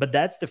 But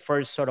that's the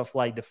first sort of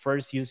like the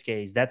first use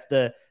case. That's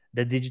the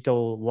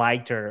digital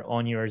lighter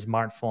on your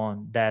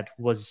smartphone that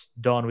was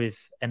done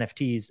with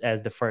NFTs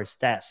as the first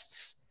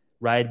tests,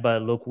 right?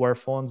 But look where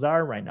phones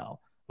are right now.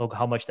 Look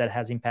how much that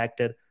has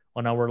impacted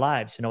on our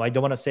lives. I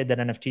don't want to say that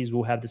NFTs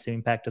will have the same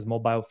impact as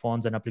mobile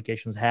phones and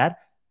applications had.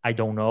 I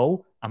don't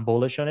know. I'm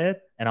bullish on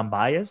it and I'm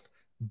biased,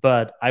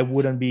 but I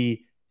wouldn't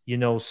be,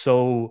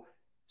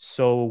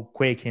 so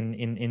quick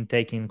in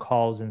taking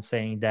calls and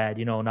saying that,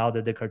 now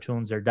that the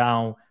cartoons are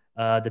down,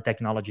 the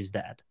technology is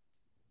dead.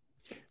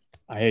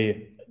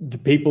 The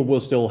people will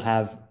still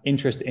have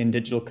interest in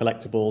digital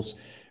collectibles.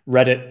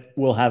 Reddit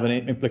will have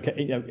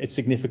a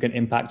significant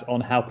impact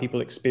on how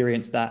people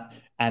experience that,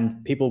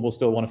 and people will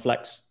still want to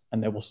flex,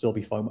 and there will still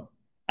be FOMO.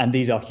 And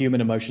these are human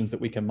emotions that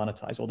we can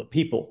monetize, or that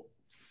people,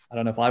 I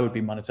don't know if I would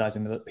be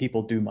monetizing, that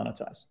people do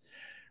monetize.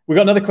 We've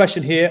got another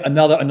question here,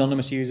 another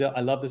anonymous user.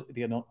 I love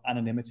the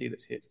anonymity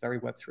that's here. It's very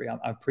Web3.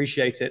 I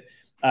appreciate it.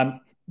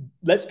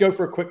 Let's go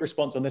for a quick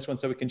response on this one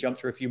so we can jump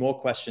through a few more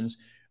questions.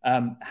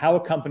 How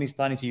are companies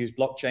planning to use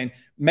blockchain?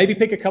 Maybe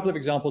pick a couple of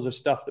examples of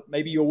stuff that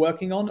maybe you're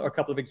working on, or a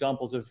couple of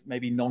examples of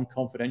maybe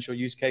non-confidential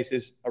use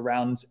cases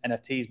around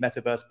NFTs,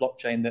 metaverse,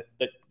 blockchain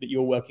that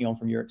you're working on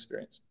from your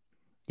experience.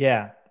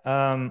 Yeah,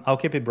 I'll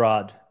keep it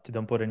broad to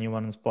don't put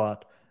anyone on the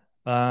spot.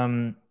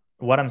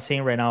 What I'm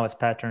seeing right now as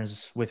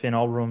patterns within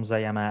all rooms I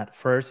am at.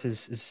 First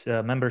is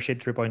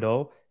membership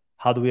 3.0.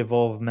 How do we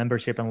evolve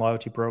membership and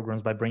loyalty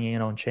programs by bringing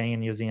it on chain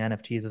and using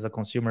NFTs as a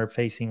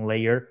consumer-facing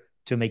layer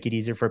to make it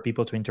easier for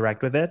people to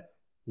interact with it?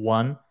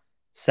 One.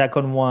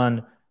 Second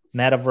one,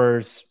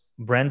 metaverse.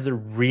 Brands are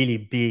really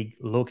big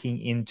looking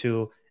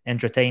into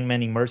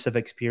entertainment, immersive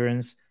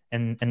experience,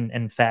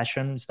 and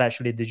fashion,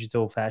 especially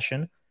digital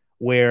fashion,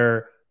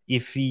 where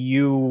if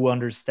you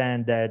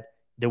understand that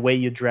the way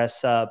you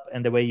dress up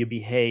and the way you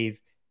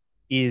behave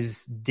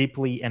is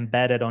deeply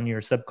embedded on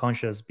your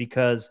subconscious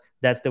because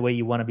that's the way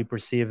you want to be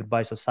perceived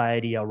by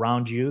society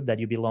around you, that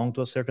you belong to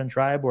a certain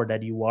tribe or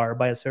that you are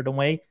by a certain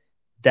way,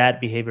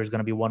 that behavior is going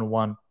to be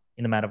one-on-one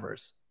in the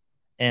metaverse.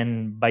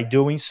 And by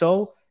doing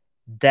so,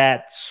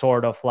 that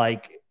sort of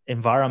like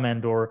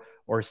environment or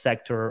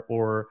sector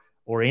or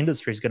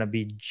industry is going to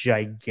be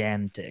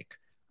gigantic,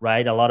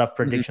 right? A lot of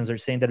predictions are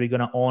saying that we're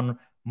going to own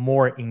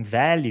more in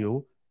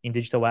value in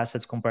digital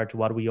assets compared to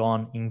what we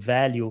own in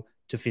value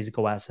to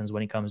physical assets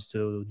when it comes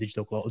to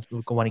digital clothes,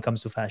 when it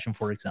comes to fashion,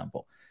 for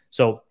example.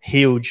 So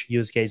huge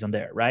use case on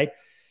there, right?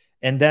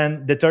 And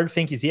then the third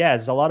thing is,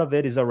 yes, a lot of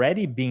it is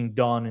already being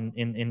done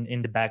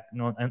in the back,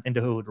 in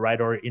the hood,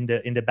 right, or in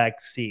the back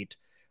seat,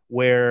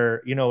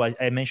 where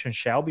I mentioned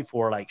Shell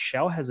before. Like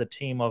Shell has a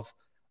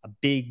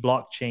big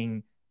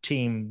blockchain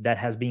team that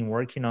has been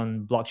working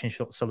on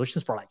blockchain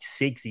solutions for like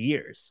 6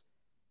 years,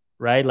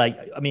 right? Like,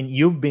 I mean,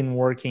 you've been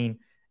working,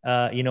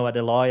 at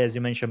Eloy, as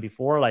you mentioned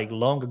before, like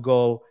long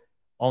ago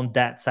on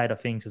that side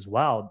of things as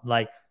well.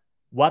 Like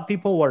what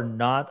people were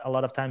not a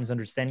lot of times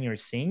understanding or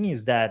seeing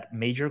is that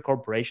major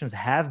corporations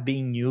have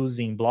been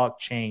using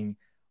blockchain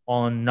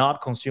on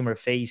not consumer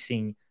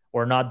facing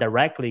or not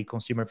directly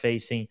consumer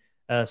facing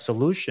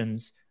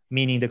solutions,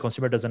 meaning the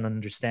consumer doesn't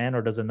understand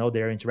or doesn't know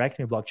they're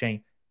interacting with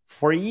blockchain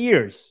for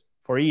years.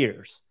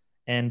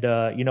 And,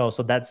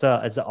 so that's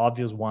an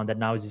obvious one that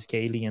now is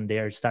scaling, and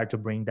they start to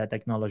bring that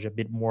technology a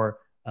bit more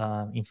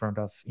in front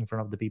of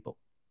the people.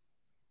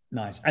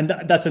 Nice. And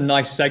that's a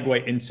nice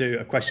segue into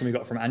a question we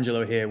got from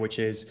Angelo here, which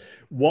is,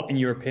 what, in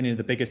your opinion, are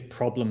the biggest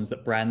problems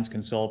that brands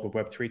can solve with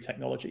Web3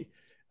 technology?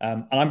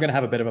 And I'm going to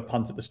have a bit of a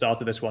punt at the start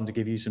of this one to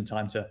give you some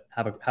time to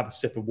have a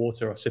sip of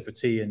water or a sip of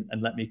tea,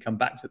 and let me come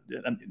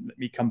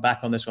back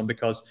on this one,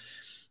 because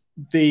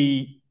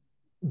the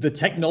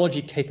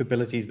technology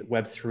capabilities that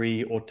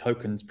Web3 or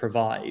tokens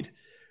provide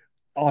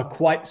are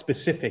quite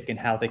specific in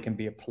how they can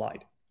be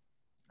applied,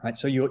 right?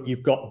 So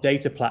you've got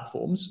data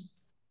platforms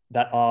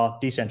that are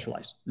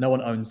decentralized. No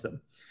one owns them.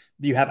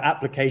 You have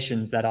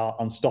applications that are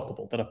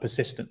unstoppable, that are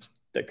persistent,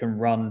 that can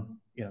run,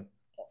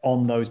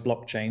 on those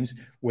blockchains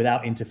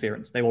without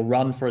interference. They will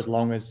run for as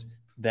long as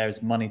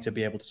there's money to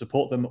be able to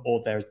support them,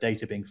 or there's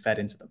data being fed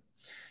into them,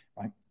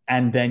 right?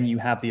 And then you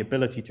have the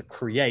ability to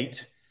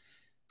create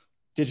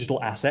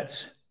digital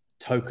assets,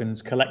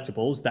 tokens,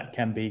 collectibles that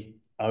can be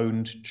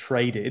owned,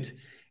 traded,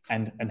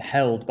 and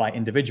held by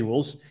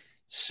individuals,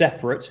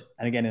 separate,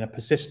 and again, in a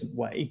persistent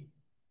way,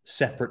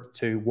 separate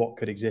to what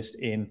could exist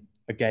in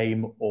a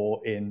game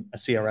or in a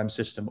CRM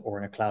system or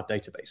in a cloud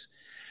database.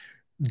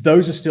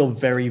 Those are still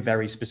very,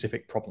 very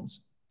specific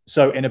problems.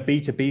 So in a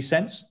B2B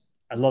sense,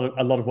 a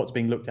lot of what's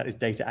being looked at is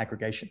data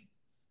aggregation.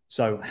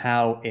 So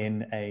how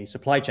in a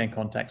supply chain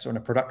context or in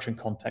a production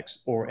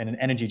context or in an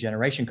energy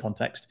generation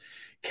context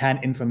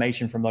can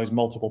information from those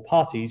multiple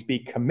parties be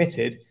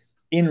committed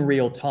in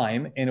real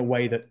time in a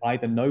way that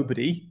either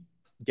nobody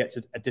gets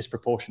a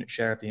disproportionate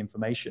share of the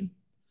information.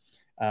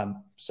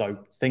 So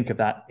think of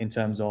that in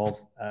terms of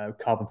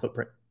carbon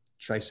footprint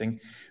tracing,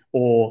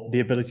 or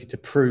the ability to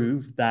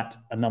prove that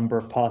a number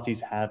of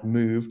parties have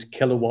moved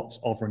kilowatts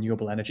of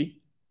renewable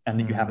energy and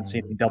that you haven't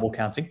seen any double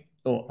counting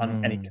or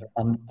any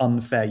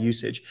unfair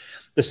usage.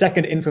 The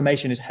second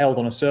information is held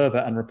on a server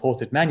and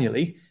reported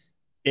manually,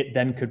 it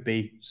then could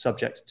be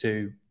subject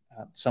to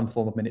some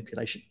form of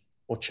manipulation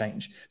or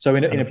change. So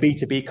in a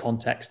B2B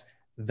context,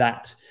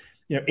 that,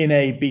 in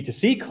a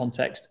B2C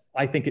context,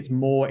 I think it's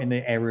more in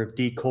the area of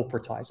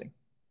decorporatizing.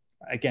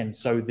 Again,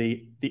 so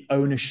the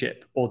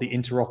ownership or the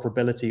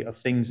interoperability of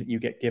things that you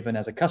get given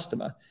as a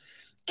customer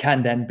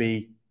can then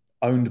be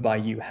owned by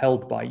you,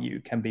 held by you,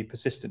 can be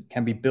persistent,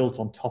 can be built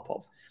on top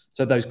of.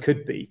 So those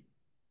could be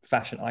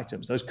fashion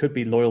items, those could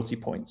be loyalty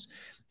points,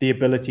 the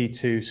ability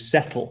to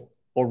settle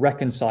or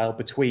reconcile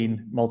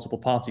between multiple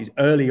parties.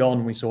 Early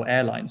on, we saw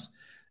airlines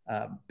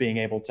being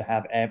able to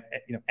have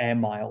air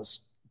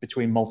miles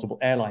between multiple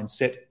airlines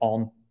sit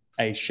on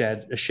a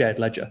shared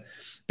ledger,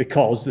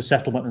 because the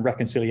settlement and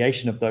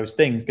reconciliation of those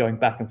things going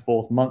back and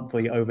forth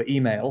monthly over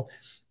email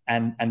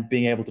and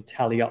being able to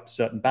tally up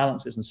certain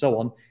balances and so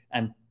on,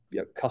 and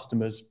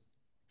customers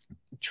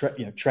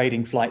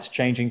trading flights,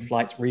 changing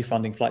flights,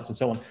 refunding flights, and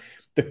so on.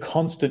 The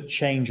constant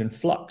change and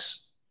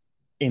flux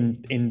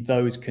in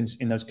those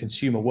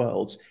consumer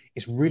worlds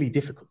is really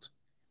difficult.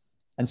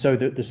 And so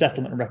the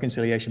settlement and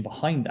reconciliation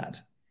behind that,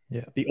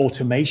 the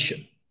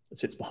automation that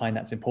sits behind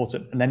that's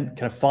important. And then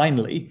kind of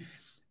finally,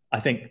 I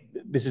think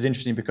this is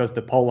interesting because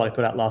the poll that I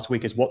put out last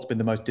week is what's been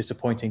the most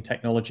disappointing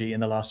technology in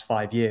the last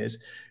 5 years.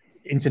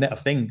 Internet of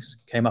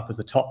Things came up as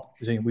the top.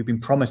 We've been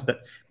promised that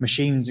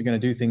machines are going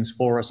to do things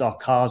for us. Our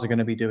cars are going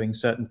to be doing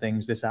certain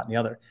things, this, that, and the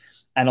other.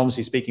 And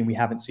honestly speaking, we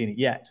haven't seen it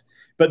yet.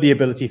 But the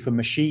ability for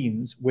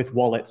machines with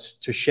wallets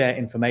to share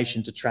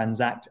information, to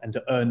transact, and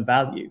to earn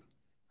value.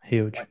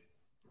 Huge. Right?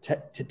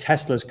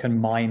 Teslas can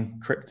mine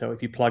crypto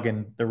if you plug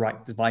in the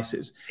right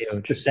devices.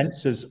 Huge. The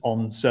sensors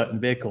on certain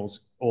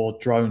vehicles or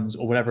drones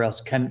or whatever else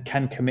can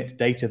commit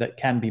data that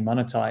can be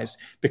monetized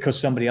because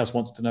somebody else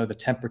wants to know the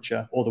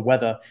temperature or the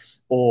weather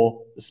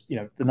or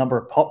the number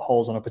of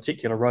potholes on a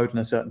particular road in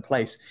a certain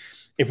place.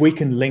 if we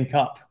can link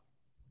up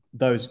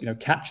those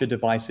capture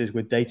devices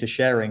with data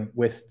sharing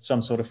with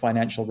some sort of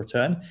financial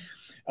return,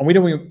 and we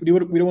don't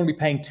want to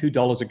be paying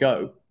 $2 a go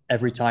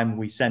every time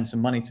we send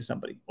some money to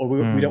somebody, or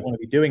we don't want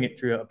to be doing it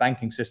through a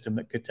banking system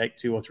that could take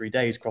 2 or 3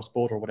 days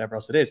cross-border or whatever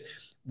else it is.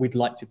 We'd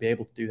like to be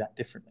able to do that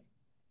differently.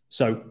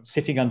 So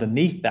sitting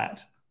underneath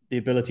that, the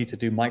ability to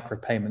do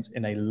micropayments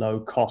in a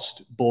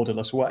low-cost,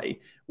 borderless way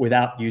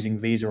without using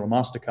Visa or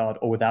MasterCard,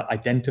 or without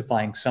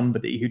identifying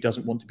somebody who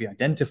doesn't want to be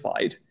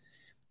identified,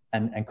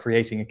 and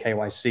creating a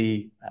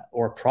KYC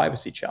or a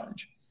privacy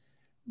challenge.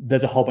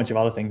 There's a whole bunch of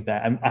other things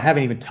there. And I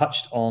haven't even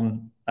touched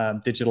on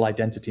digital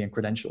identity and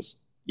credentials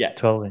yet.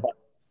 Totally.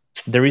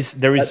 There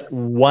is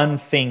one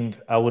thing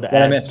I would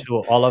add to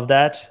all of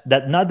that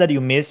not that you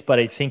missed, but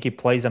I think it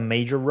plays a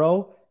major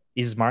role,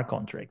 is smart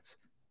contracts,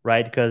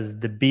 right? Because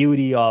the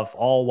beauty of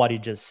all what you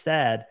just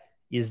said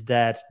is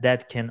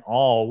that can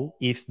all,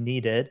 if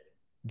needed,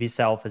 be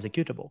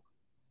self-executable.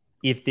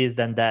 If this,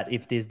 then that,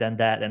 if this, then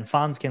that. And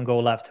funds can go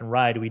left and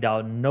right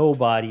without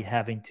nobody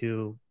having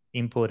to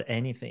input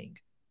anything,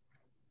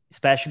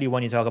 especially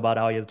when you talk about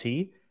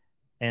IoT.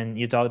 And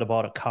you talked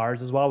about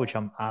cars as well, which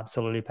I'm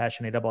absolutely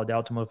passionate about, the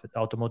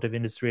automotive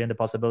industry and the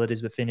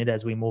possibilities within it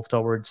as we move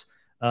towards,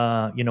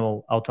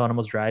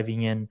 autonomous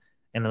driving and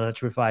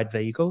electrified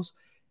vehicles.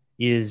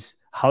 Is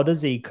how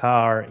does a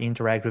car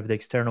interact with the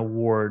external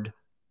world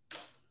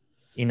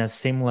in a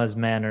seamless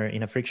manner,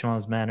 in a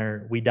frictionless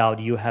manner, without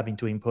you having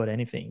to input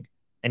anything?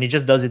 And it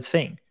just does its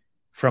thing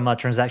from a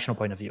transactional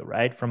point of view,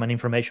 right? From an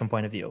information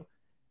point of view.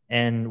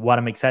 And what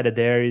I'm excited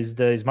there is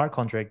the smart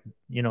contract,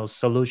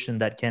 solution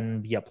that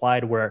can be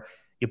applied, where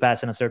you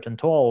pass in a certain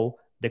toll,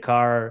 the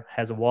car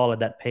has a wallet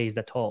that pays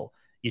the toll.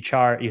 You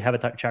have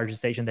a charging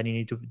station that you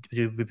need to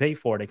be paid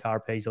for. The car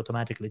pays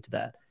automatically to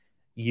that.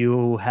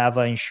 You have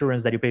an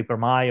insurance that you pay per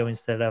mile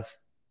instead of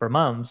per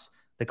month.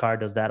 The car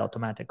does that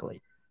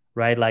automatically,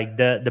 right? Like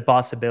the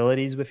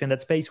possibilities within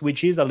that space,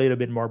 which is a little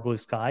bit more blue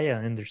sky, I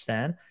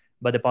understand,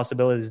 but the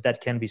possibilities that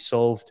can be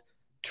solved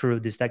through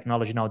this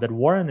technology now that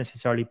weren't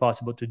necessarily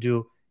possible to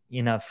do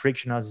in a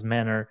frictionless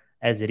manner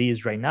as it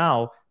is right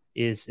now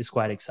is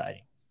quite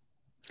exciting.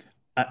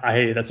 I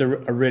hear you. That's a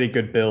really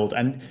good build.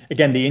 And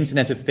again, the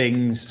Internet of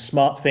Things,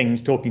 smart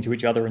things talking to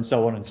each other and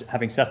so on, and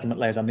having settlement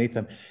layers underneath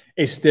them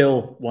is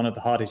still one of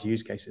the hardest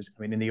use cases.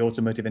 I mean, in the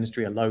automotive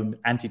industry alone,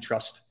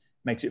 antitrust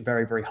makes it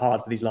very, very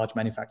hard for these large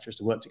manufacturers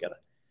to work together.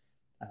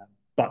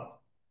 But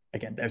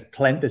again, there's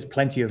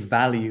plenty of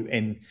value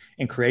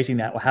in creating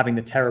that, or having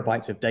the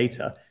terabytes of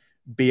data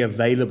be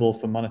available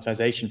for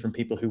monetization from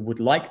people who would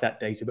like that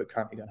data but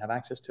currently don't have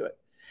access to it.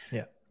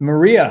 Yeah.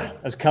 Maria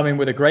has come in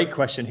with a great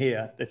question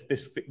here.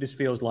 This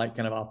feels like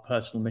kind of our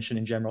personal mission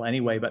in general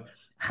anyway, but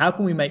how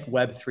can we make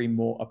Web3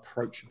 more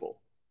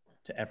approachable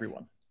to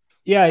everyone?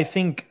 Yeah, I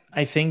think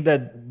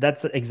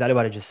that's exactly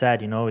what I just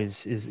said,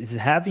 is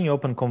having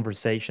open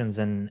conversations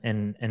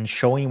and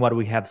showing what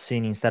we have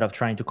seen, instead of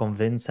trying to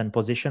convince, and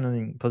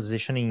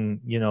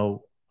positioning,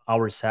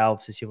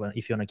 ourselves, if you want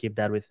to keep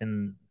that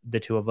within the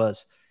two of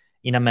us,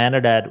 in a manner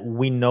that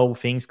we know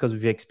things because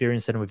we've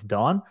experienced it and we've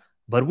done,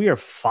 but we are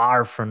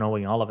far from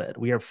knowing all of it.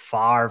 We are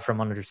far from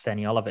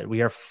understanding all of it.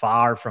 We are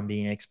far from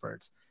being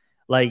experts.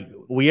 Like,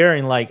 we are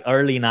in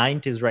early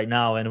 90s right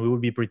now, and we would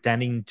be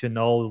pretending to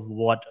know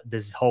what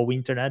this whole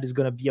internet is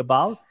going to be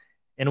about.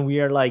 And we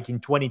are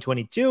in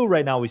 2022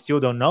 right now, we still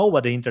don't know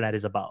what the internet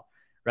is about,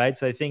 right?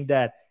 So I think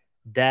that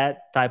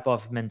type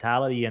of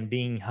mentality, and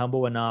being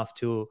humble enough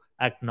to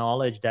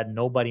acknowledge that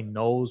nobody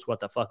knows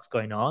what the fuck's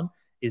going on,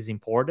 is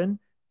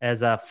important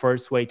as a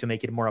first way to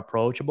make it more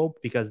approachable,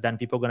 because then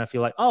people are going to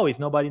feel like, oh, if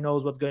nobody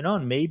knows what's going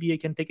on, maybe I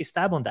can take a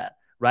stab on that,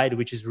 right?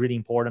 Which is really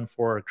important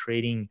for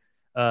creating,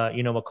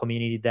 a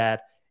community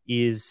that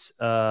is,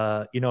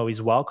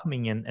 is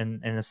welcoming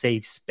and a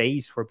safe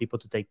space for people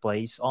to take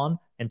place on,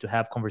 and to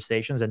have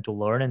conversations, and to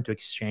learn, and to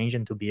exchange,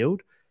 and to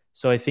build.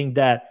 So I think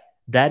that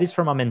is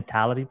from a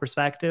mentality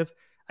perspective.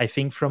 I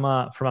think from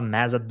a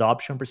mass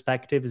adoption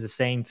perspective is the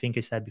same thing I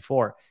said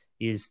before,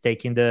 is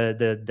taking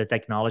the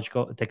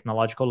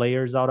technological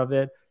layers out of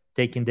it,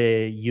 taking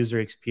the user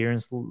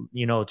experience,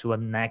 to a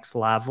next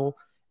level,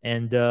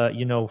 and,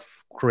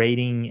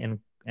 creating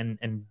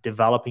and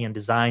developing and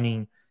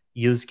designing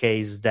use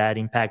cases that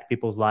impact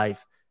people's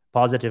life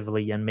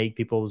positively and make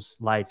people's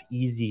life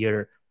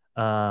easier,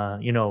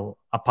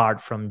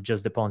 apart from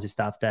just the Ponzi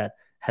stuff that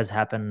has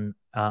happened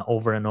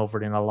over and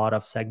over in a lot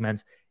of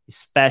segments,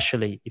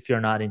 especially if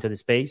you're not into the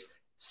space,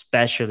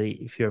 especially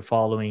if you're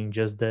following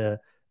just the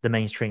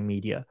mainstream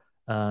media.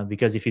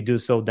 Because if you do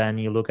so, then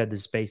you look at the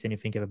space and you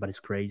think everybody's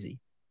crazy.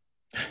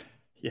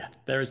 Yeah,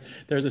 there's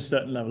a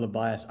certain level of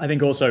bias. I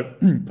think also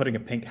putting a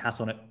pink hat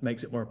on it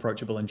makes it more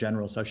approachable in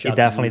general. So it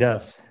definitely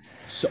does.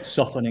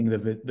 Softening the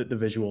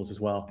visuals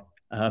as well.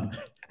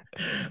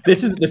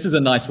 This is a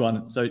nice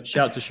one. So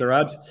shout out to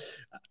Sharad.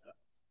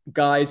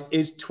 Guys,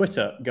 is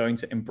Twitter going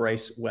to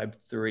embrace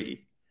Web3?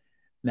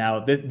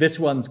 Now, this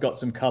one's got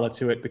some color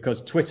to it,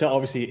 because Twitter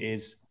obviously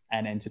is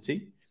an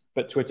entity,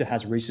 but Twitter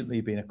has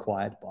recently been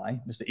acquired by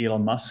Mr.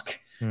 Elon Musk.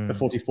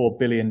 for $44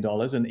 billion.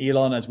 And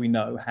Elon, as we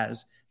know,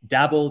 has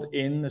dabbled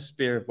in the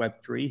sphere of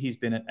Web3. He's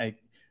been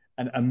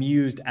an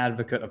amused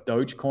advocate of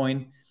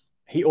Dogecoin.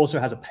 He also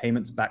has a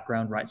payments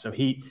background, right? So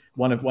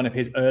one of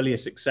his earlier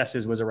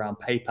successes was around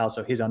PayPal.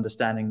 So his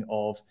understanding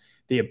of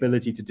the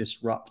ability to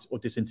disrupt or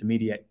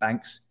disintermediate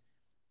banks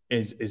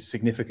is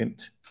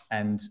significant.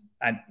 And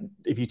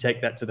if you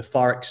take that to the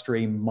far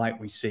extreme, might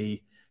we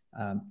see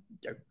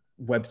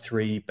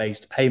Web3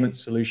 based payment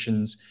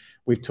solutions?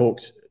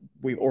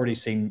 We've already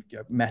seen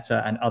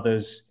Meta and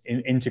others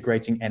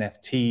integrating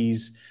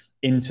NFTs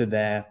into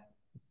their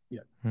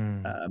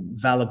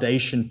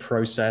validation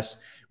process,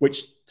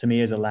 which to me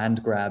is a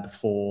land grab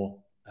for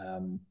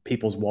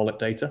people's wallet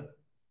data.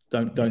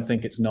 Don't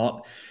think it's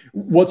not.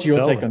 What's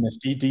your take on this?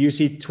 Do you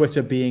see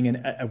Twitter being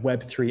a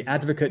Web3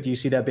 advocate? Do you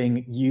see there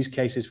being use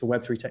cases for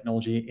Web3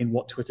 technology in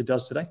what Twitter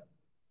does today?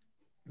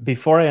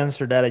 Before I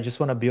answer that, I just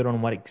want to build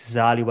on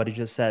exactly what you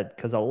just said,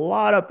 because a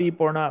lot of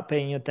people are not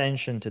paying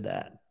attention to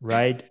that,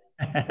 right?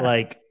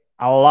 Like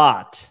a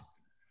lot.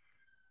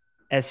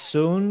 As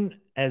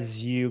soon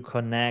as you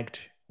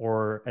connect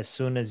or as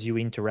soon as you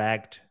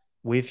interact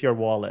with your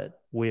wallet,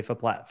 with a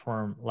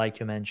platform, like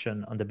you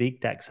mentioned, on the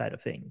big tech side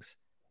of things,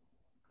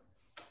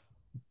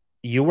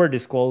 you are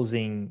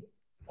disclosing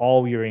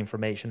all your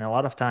information. A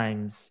lot of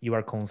times you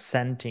are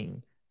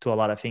consenting to a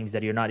lot of things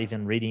that you're not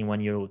even reading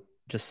when you're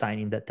just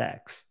signing the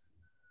text,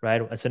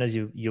 right? As soon as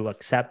you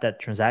accept that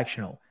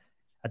transaction,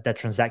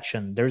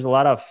 there's a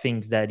lot of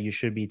things that you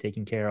should be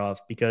taking care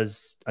of,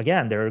 because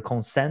again, there are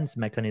consent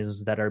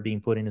mechanisms that are being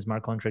put in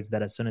smart contracts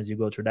that as soon as you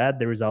go through that,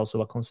 there is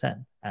also a consent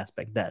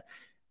aspect that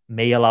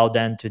may allow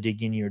them to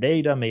dig in your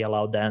data, may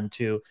allow them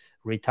to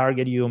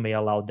retarget you, may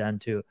allow them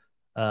to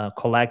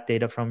collect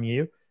data from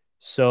you.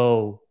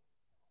 So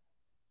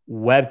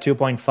Web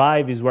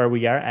 2.5 is where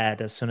we are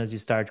at as soon as you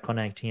start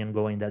connecting and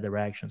going that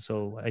direction.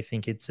 So I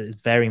think it's a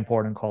very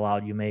important call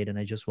out you made, and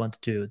I just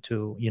wanted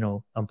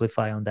to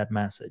amplify on that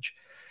message.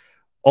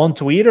 On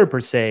Twitter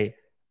per se,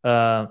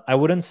 I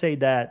wouldn't say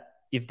that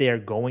if they are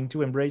going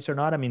to embrace or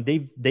not. I mean,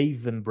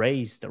 they've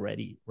embraced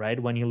already,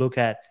 right? When you look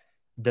at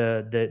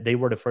they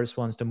were the first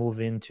ones to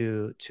move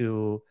into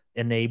to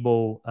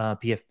enable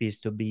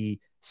PFPs to be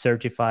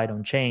certified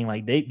on chain.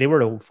 Like they were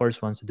the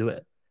first ones to do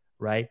it,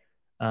 right?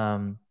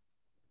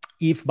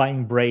 If by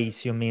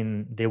embrace you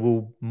mean they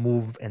will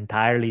move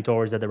entirely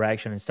towards that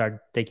direction and start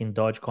taking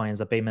Dogecoin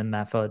as a payment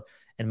method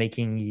and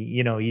making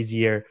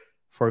easier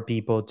for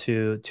people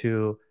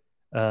to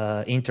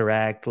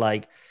interact,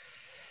 like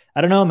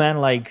I don't know, man.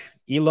 Like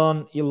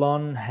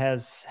Elon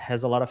has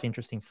a lot of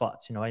interesting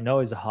thoughts. I know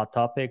it's a hot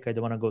topic. I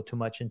don't want to go too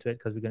much into it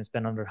because we're going to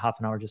spend under half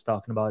an hour just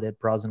talking about it,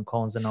 pros and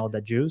cons and all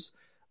that juice.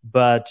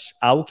 But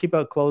I will keep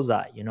a close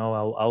eye.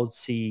 I would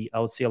see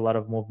a lot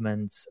of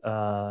movements,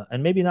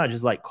 and maybe not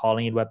just like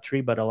calling it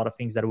Web3, but a lot of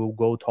things that will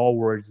go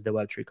towards the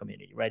Web3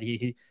 community, right?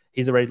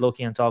 He's already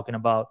looking and talking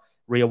about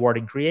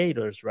rewarding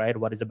creators, right?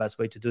 What is the best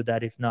way to do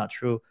that if not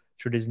through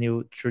this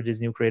new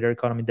creator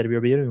economy that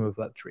we're building with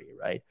Web3,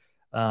 right?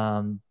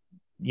 I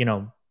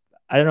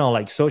don't know.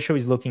 Like social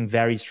is looking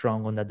very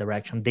strong on that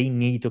direction. They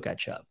need to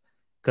catch up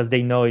because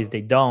they know if they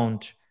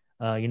don't,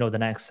 the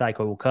next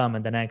cycle will come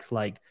and the next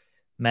like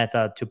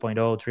Meta 2.0,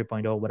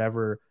 3.0,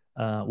 whatever,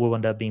 will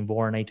end up being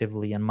born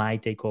natively and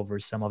might take over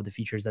some of the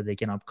features that they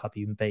cannot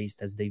copy and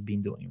paste as they've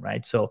been doing,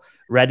 right? So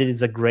Reddit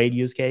is a great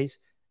use case.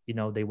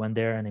 They went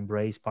there and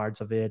embraced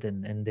parts of it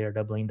and they're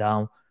doubling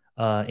down.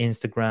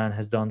 Instagram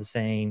has done the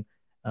same.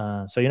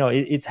 So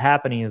it's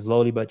happening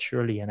slowly but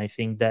surely. And I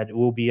think that it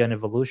will be an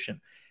evolution.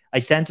 I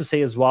tend to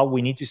say as well,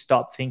 we need to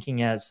stop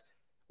thinking as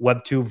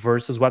Web 2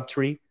 versus Web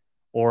 3,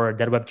 or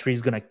that Web 3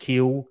 is going to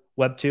kill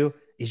Web 2.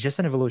 It's just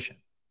an evolution.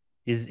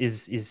 Is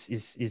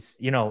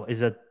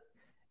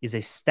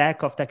a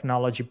stack of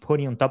technology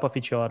putting on top of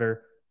each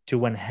other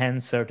to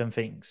enhance certain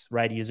things,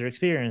 right? User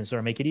experience,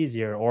 or make it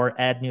easier, or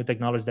add new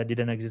technologies that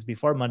didn't exist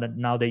before, but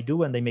now they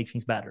do, and they make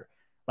things better.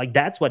 Like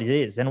that's what it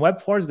is. And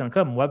Web 4 is going to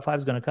come, Web 5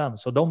 is going to come.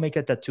 So don't make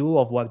it a tool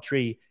of Web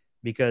 3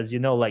 because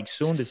like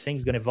soon this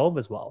thing's going to evolve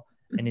as well.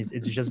 And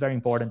it's just very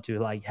important to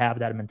like have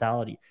that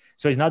mentality.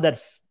 So it's not that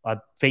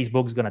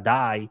Facebook's going to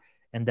die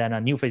and then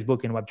a new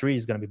Facebook in Web 3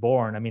 is going to be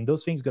born. I mean,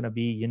 those things are going to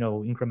be,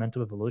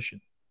 incremental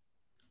evolution.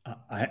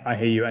 I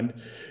hear you. And,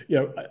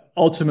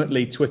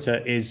 ultimately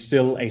Twitter is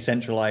still a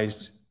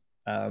centralized,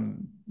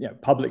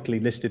 publicly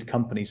listed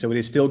company. So it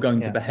is still going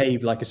to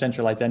behave like a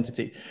centralized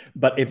entity.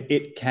 But if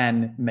it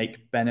can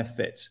make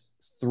benefit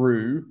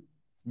through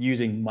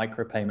using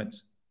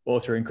micropayments or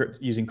through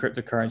using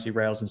cryptocurrency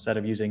rails instead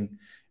of using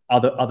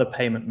other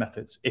payment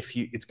methods,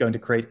 it's going to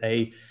create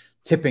a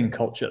tipping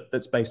culture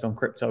that's based on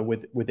crypto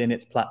within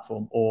its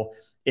platform, or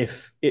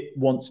if it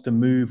wants to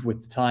move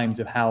with the times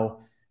of how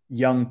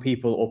young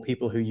people or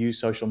people who use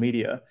social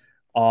media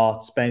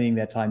are spending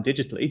their time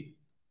digitally,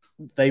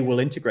 they will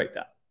integrate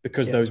that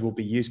because those will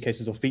be use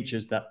cases or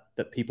features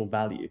that people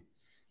value.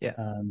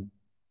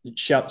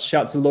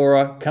 Shout to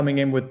Laura coming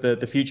in with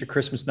the future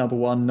Christmas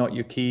 #1, not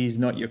your keys,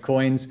 not your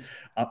coins.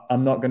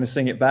 I'm not going to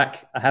sing it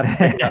back. I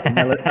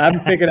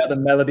haven't figured out the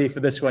melody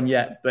for this one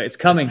yet, but it's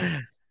coming.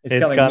 It's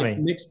It's coming.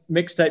 coming.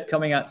 Mixtape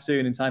coming out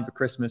soon in time for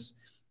Christmas.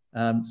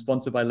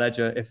 Sponsored by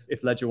Ledger.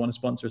 If Ledger want to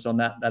sponsor us on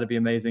that, that'd be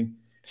amazing.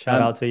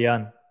 Shout out to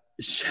Jan.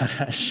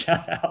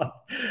 Shout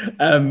out.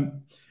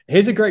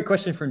 Here's a great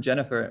question from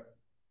Jennifer.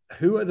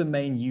 Who are the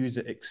main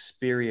user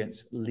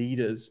experience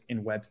leaders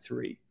in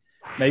Web3?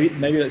 Maybe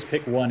let's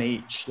pick one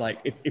each. Like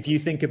if you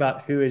think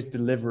about who is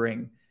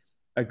delivering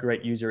a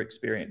great user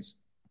experience,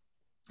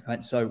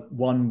 right? So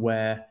one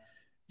where,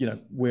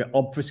 we're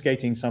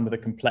obfuscating some of the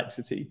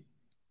complexity,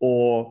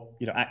 or,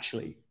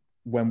 actually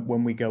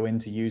when we go in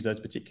to use those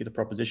particular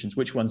propositions,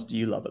 which ones do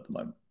you love at the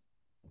moment?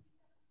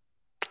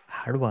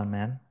 Hard one,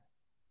 man.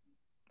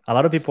 A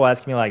lot of people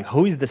ask me like,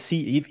 who is the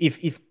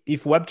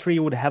if Web3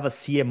 would have a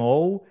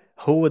CMO,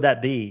 who would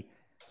that be?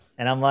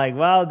 And I'm like,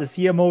 well, the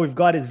CMO we've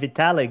got is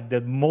Vitalik,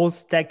 the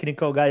most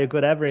technical guy you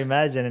could ever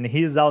imagine. And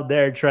he's out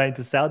there trying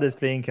to sell this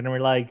thing. And we're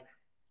like,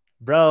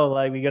 bro,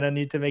 like we're going to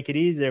need to make it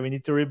easier. We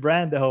need to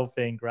rebrand the whole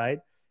thing, right?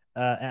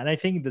 And I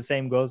think the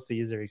same goes to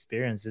user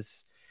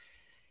experience.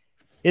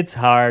 It's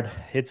hard.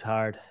 It's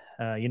hard.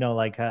 I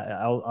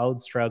would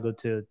struggle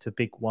to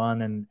pick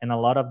one, and a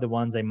lot of the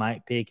ones I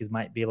might pick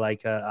might be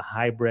like a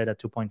hybrid, a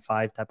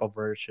 2.5 type of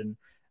version.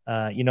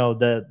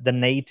 The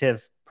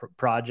native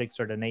projects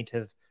or the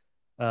native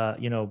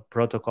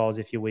protocols,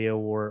 if you will,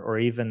 or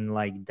even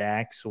like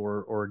DEX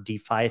or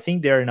DeFi. I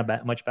think they're in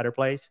a much better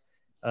place.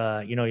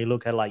 You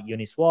look at like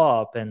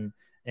Uniswap and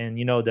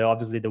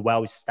obviously the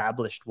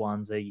well-established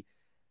ones.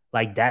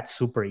 Like that's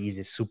super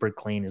easy, super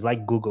clean. It's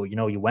like Google,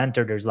 you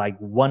enter, there's like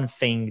one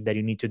thing that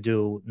you need to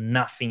do,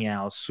 nothing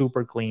else,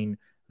 super clean,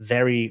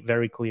 very,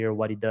 very clear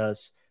what it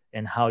does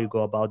and how you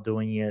go about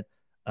doing it.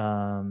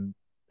 I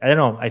don't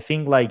know. I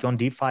think like on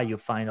DeFi, you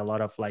find a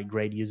lot of like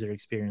great user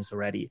experience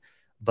already,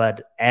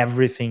 but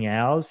everything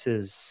else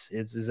is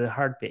a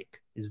hard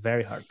pick. It's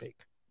very hard pick.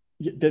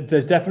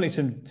 There's definitely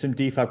some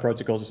DeFi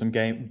protocols or some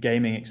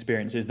gaming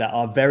experiences that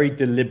are very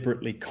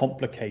deliberately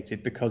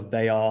complicated because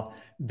they are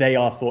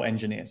for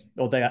engineers,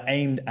 or they are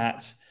aimed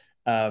at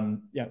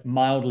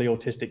mildly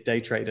autistic day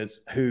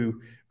traders who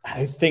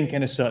think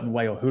in a certain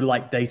way, or who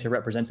like data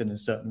represented in a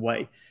certain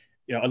way.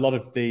 A lot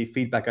of the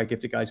feedback I give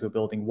to guys who are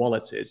building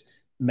wallets is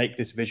make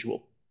this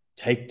visual,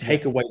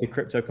 take away the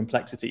crypto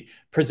complexity,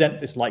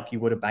 present this like you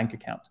would a bank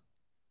account,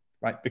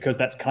 right? Because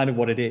that's kind of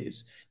what it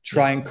is.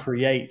 Try and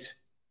create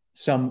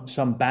some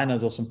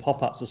banners or some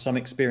pop-ups or some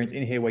experience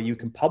in here where you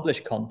can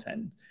publish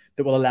content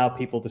that will allow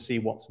people to see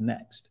what's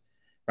next,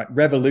 right?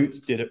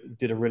 Revolut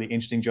did a really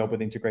interesting job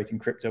with integrating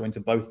crypto into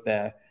both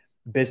their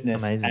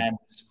business Amazing.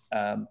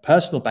 and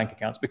personal bank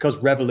accounts, because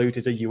Revolut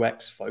is a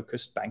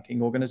UX-focused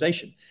banking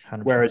organization.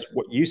 100%. Whereas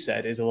what you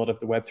said is a lot of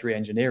the Web3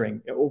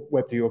 engineering, or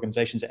Web3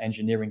 organizations are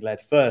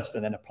engineering-led first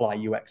and then apply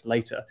UX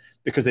later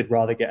because they'd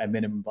rather get a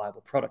minimum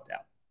viable product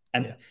out.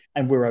 And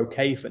we're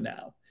okay for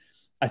now.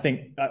 I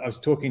think I was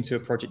talking to a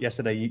project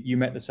yesterday. You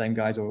met the same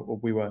guys, or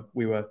we were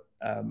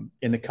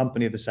in the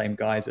company of the same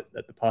guys at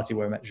the party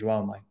where I met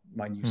Joao,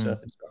 my new surf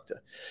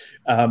instructor.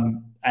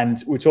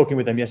 And we're talking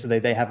with them yesterday.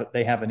 They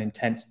have an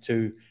intent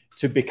to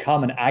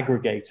become an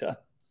aggregator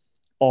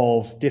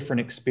of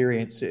different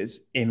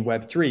experiences in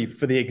Web3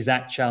 for the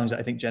exact challenge that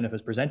I think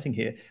Jennifer's presenting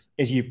here.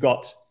 Is you've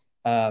got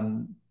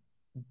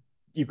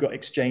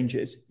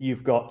exchanges,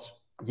 you've got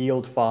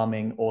yield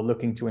farming or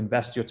looking to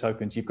invest your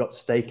tokens, you've got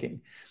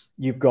staking,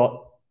 you've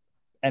got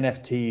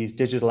NFTs,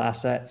 digital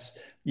assets,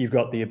 you've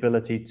got the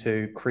ability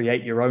to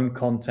create your own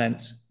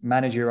content,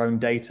 manage your own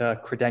data,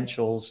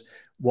 credentials,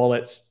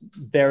 wallets.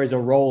 There is a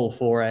role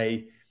for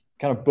a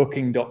kind of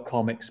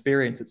booking.com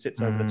experience that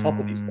sits over the top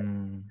of these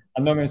things.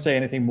 I'm not going to say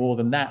anything more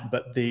than that,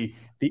 but the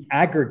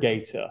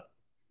aggregator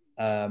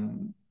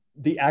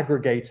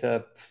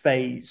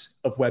phase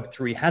of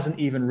Web3 hasn't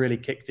even really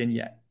kicked in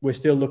yet. We're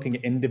still looking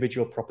at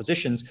individual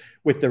propositions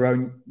with their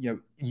own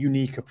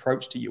unique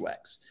approach to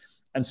UX.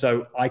 And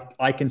so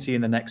I can see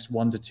in the next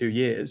 1 to 2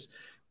 years,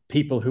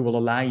 people who will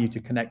allow you to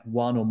connect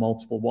one or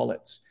multiple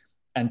wallets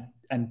and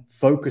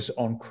focus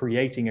on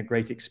creating a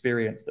great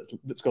experience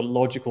that's got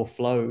logical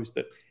flows,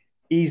 that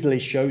easily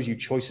shows you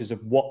choices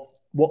of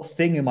what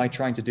thing am I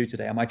trying to do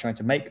today? Am I trying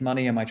to make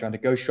money? Am I trying to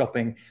go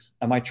shopping?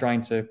 Am I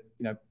trying to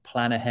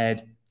plan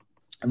ahead?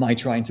 Am I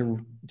trying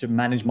to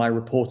manage my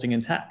reporting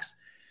and tax?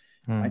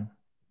 Right?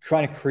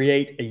 Trying to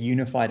create a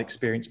unified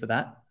experience for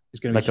that is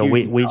going to be like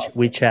a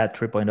WeChat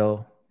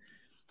 3.0.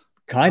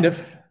 Kind of,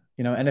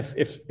 and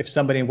if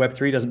somebody in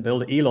Web3 doesn't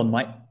build it, Elon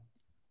might.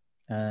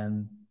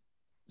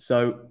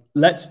 So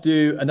let's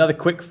do another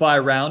quick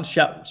fire round.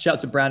 Shout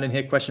to Brandon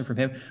here. Question from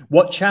him: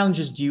 what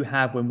challenges do you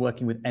have when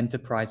working with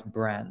enterprise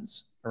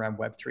brands around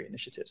Web3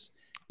 initiatives?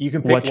 You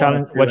can pick what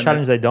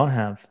challenge I don't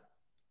have.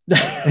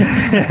 Come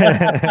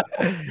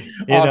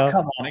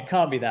on, it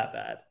can't be that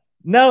bad.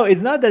 No,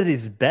 it's not that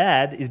it's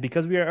bad. It's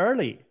because we are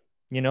early.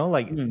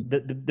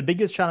 The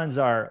biggest challenges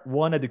are,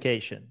 one,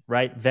 education,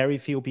 right? Very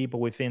few people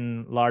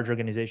within large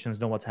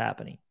organizations know what's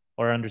happening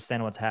or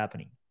understand what's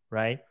happening,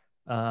 right?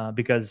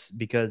 Because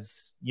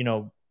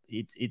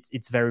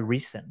it's very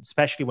recent,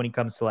 especially when it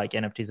comes to like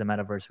NFTs and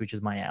metaverse, which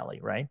is my alley,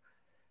 right?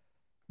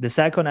 The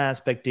second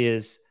aspect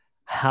is,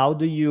 how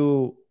do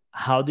you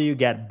how do you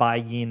get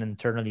buy-in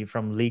internally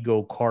from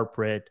legal,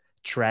 corporate,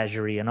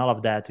 treasury, and all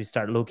of that to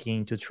start looking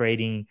into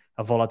trading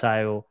a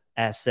volatile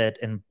asset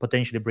and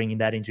potentially bringing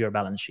that into your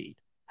balance sheet?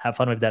 Have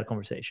fun with that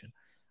conversation.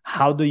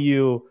 How do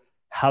you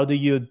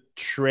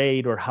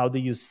trade, or how do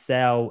you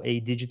sell a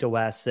digital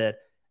asset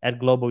at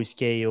global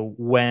scale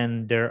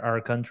when there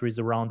are countries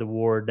around the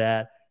world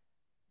that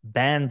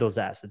ban those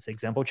assets?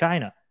 Example,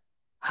 China.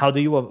 How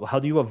do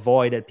you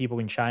avoid that people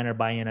in China are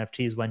buying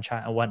NFTs when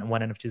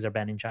NFTs are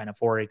banned in China,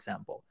 for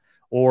example?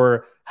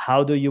 Or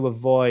how do you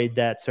avoid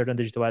that certain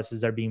digital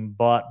assets are being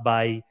bought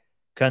by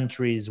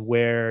countries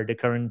where the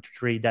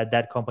country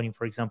that company,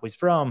 for example, is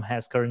from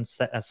has current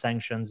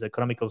sanctions,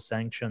 economical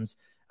sanctions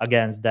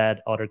against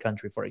that other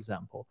country, for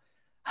example?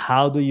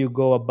 How do you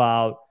go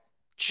about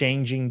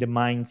changing the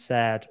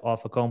mindset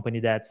of a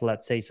company that's,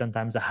 let's say,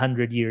 sometimes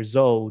 100 years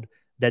old,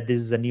 that this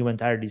is a new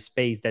entirely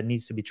space that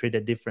needs to be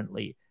treated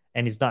differently?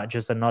 And it's not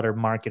just another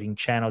marketing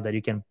channel that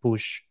you can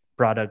push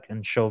product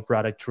and show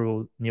product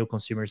through new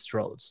consumers'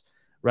 throats,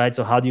 right?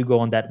 So how do you go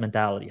on that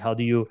mentality? How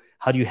do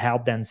you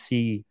help them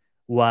see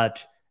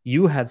what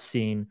you have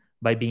seen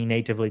by being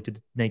native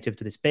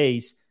to the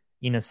space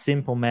in a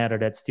simple manner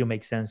that still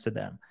makes sense to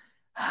them?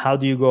 How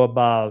do you go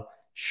about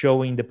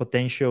showing the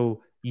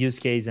potential use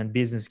case and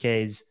business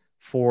case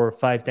for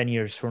 5-10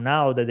 years from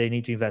now that they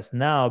need to invest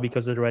now,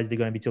 because otherwise they're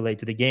going to be too late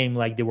to the game,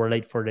 like they were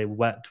late for the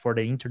web, for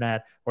the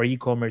internet or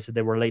e-commerce, that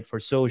they were late for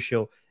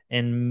social,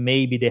 and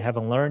maybe they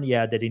haven't learned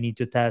yet that they need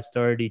to test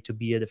early to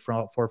be at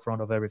the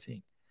forefront of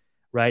everything,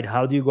 right?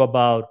 How do you go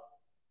about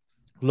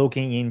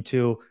looking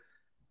into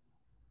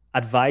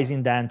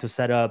advising them to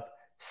set up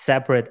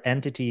separate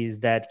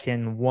entities that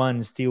can,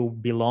 one, still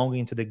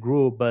belonging to the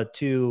group, but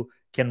two,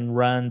 can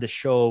run the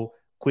show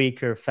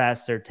quicker,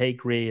 faster,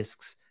 take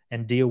risks,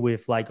 and deal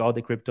with like all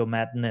the crypto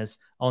madness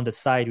on the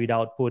side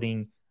without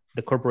putting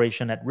the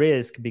corporation at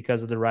risk,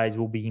 because otherwise it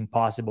will be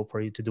impossible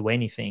for you to do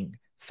anything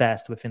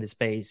fast within the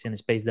space, in a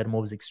space that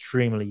moves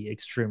extremely,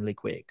 extremely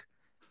quick?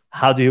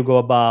 How do you go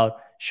about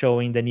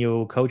showing the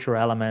new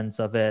cultural elements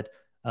of it,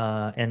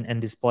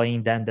 and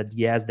displaying then that,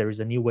 yes, there is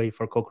a new way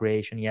for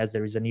co-creation. Yes,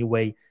 there is a new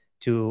way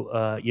to,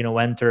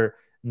 enter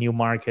new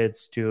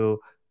markets, to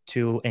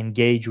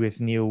engage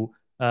with new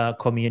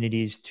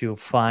communities, to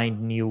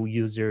find new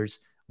users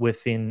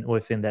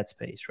within that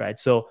space, right?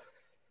 So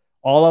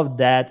all of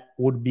that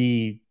would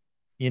be,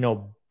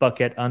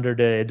 bucket under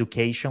the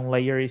education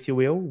layer, if you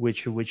will,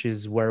 which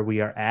is where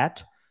we are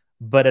at.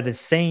 But at the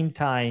same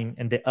time,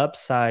 and the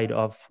upside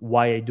of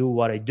why I do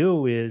what I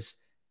do is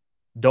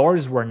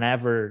doors were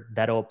never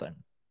that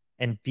open,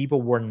 and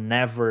people were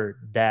never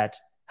that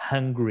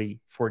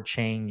hungry for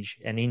change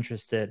and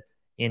interested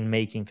in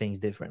making things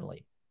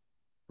differently,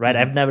 right?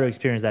 I've never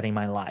experienced that in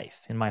my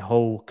life, in my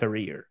whole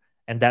career.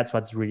 And that's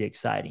what's really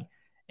exciting.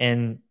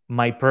 And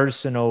my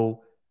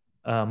personal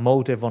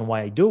motive on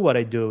why I do what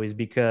I do is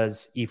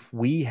because if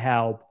we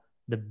help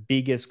the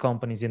biggest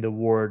companies in the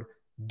world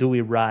do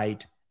it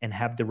right and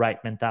have the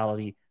right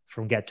mentality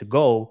from get to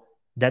go,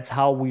 that's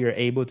how we are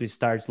able to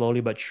start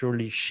slowly but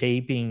surely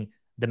shaping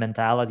the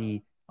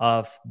mentality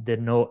of the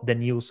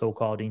new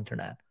so-called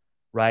internet,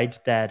 right?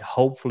 That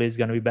hopefully is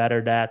going to be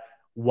better than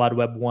what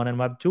Web 1 and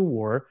Web 2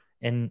 were,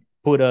 and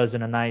put us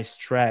in a nice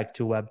track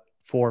to Web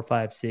 4,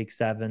 5, 6,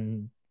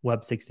 7,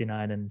 Web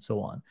 69, and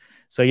so on.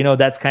 So,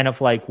 that's kind of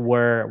like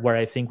where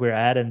I think we're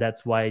at, and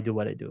that's why I do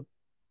what I do.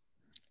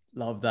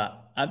 Love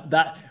that. And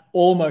that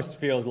almost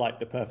feels like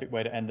the perfect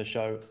way to end the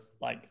show.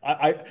 Like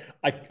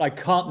I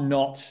can't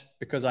not,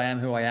 because I am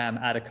who I am,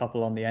 add a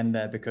couple on the end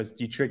there, because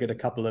you triggered a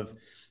couple of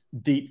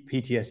deep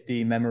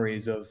PTSD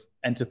memories of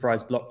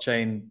enterprise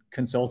blockchain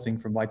consulting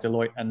from my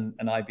Deloitte and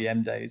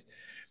IBM days.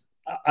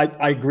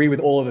 I agree with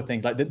all of the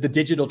things, like the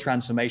digital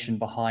transformation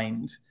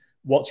behind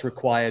what's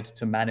required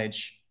to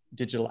manage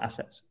digital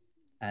assets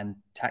and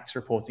tax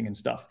reporting and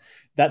stuff.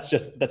 That's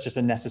just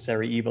a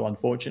necessary evil,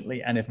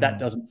 unfortunately. And if that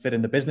doesn't fit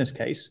in the business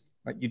case,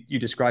 right, you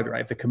described it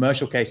right. If the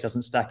commercial case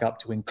doesn't stack up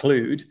to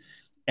include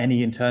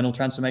any internal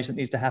transformation that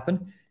needs to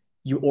happen,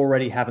 you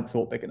already haven't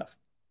thought big enough.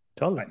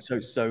 Totally. Right?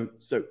 So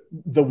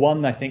the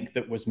one I think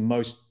that was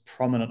most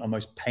prominent or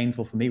most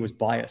painful for me was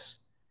bias.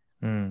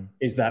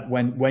 Is that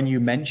when you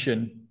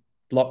mention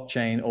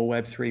blockchain or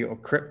Web3 or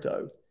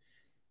crypto,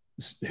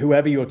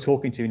 whoever you're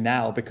talking to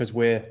now, because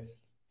we're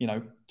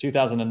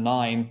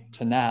 2009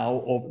 to now,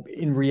 or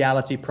in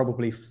reality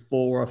probably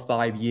 4 or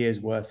 5 years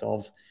worth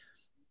of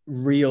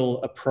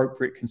real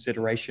appropriate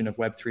consideration of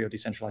Web3 or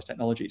decentralized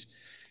technologies,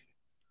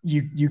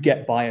 you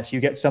get bias. You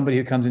get somebody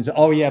who comes in and says,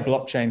 oh yeah,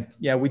 blockchain,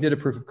 yeah, we did a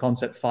proof of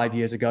concept 5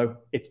 years ago,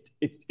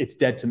 it's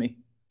dead to me,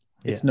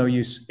 it's no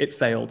use, it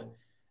failed.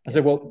 I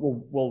say,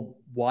 well,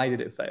 why did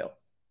it fail?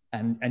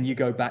 And you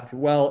go back to,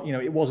 well,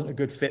 it wasn't a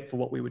good fit for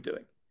what we were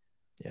doing.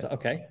 So,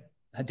 okay,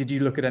 did you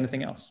look at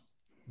anything else?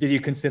 Did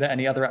you consider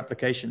any other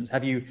applications?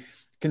 Have you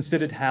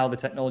considered how the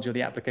technology or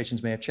the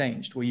applications may have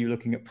changed? Were you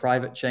looking at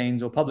private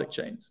chains or public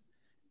chains?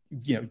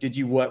 Did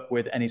you work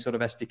with any sort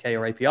of SDK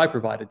or API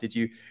provider?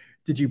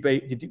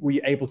 Were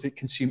you able to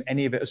consume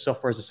any of it as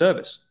software as a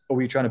service, or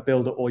were you trying to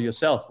build it all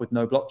yourself with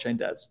no blockchain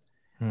devs?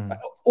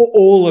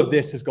 All of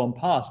this has gone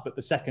past, but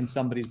the second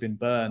somebody's been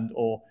burned,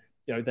 or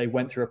they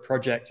went through a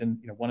project and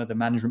one of the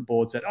management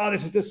board said, "Oh,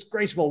 this is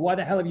disgraceful. Why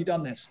the hell have you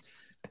done this?"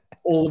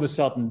 All of a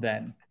sudden,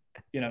 then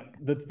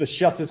the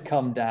shutters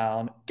come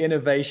down.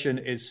 Innovation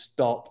is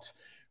stopped.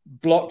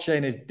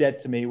 Blockchain is dead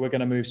to me. We're going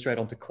to move straight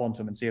on to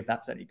quantum and see if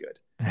that's any good.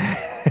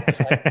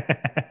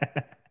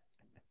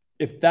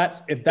 If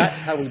that's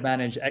how we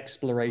manage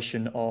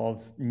exploration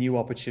of new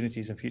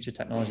opportunities and future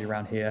technology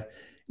around here,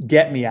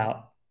 get me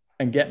out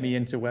and get me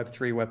into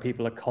Web3, where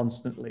people are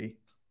constantly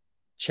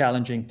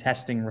challenging,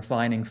 testing,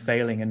 refining,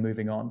 failing, and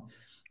moving on.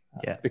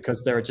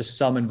 Because there are just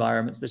some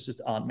environments that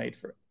just aren't made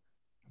for it.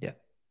 Yeah,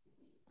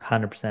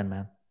 100%,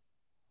 man.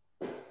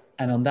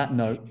 And on that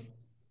note,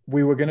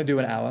 we were going to do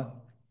an hour.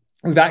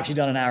 We've actually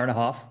done an hour and a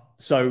half.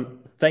 So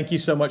thank you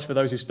so much for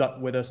those who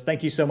stuck with us.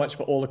 Thank you so much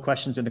for all the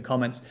questions in the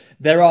comments.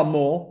 There are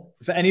more.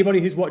 For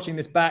anybody who's watching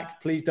this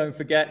back, please don't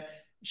forget,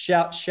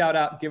 shout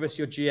out, give us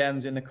your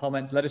GMs in the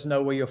comments. Let us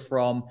know where you're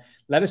from.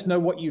 Let us know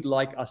what you'd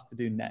like us to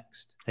do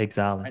next.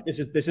 Exactly. Right? This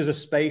is a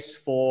space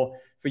for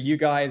you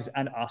guys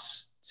and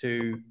us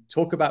to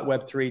talk about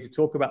Web3, to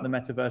talk about the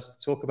metaverse,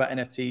 to talk about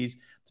NFTs,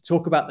 to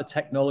talk about the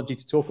technology,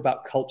 to talk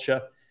about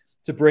culture,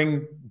 to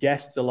bring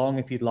guests along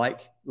if you'd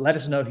like. Let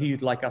us know who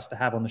you'd like us to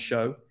have on the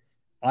show,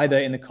 either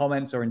in the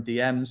comments or in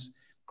DMs,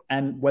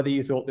 and whether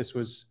you thought this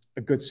was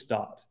a good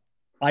start.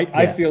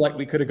 I feel like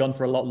we could have gone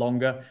for a lot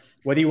longer.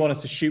 Whether you want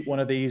us to shoot one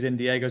of these in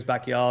Diego's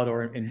backyard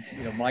or in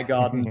my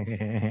garden,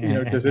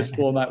 does this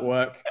format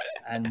work?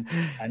 And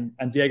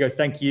Diego,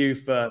 thank you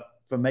for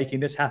making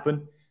this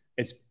happen.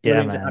 It's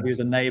brilliant to have you as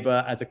a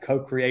neighbor, as a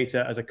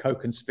co-creator, as a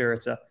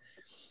co-conspirator.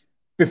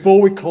 Before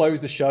we close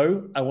the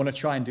show, I want to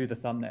try and do the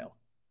thumbnail,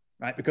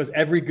 right? Because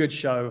every good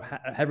show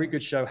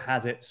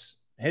has its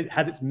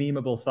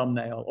memeable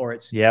thumbnail or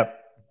its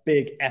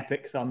big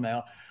epic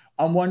thumbnail.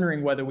 I'm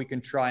wondering whether we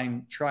can try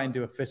and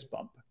do a fist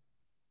bump.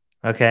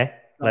 Okay,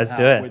 let's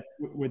do it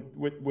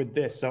with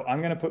this. So I'm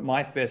going to put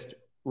my fist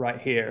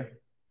right here.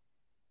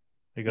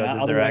 We go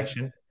this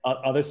direction.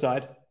 Other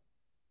side.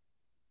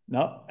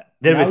 No.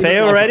 Did we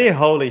fail already?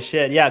 Holy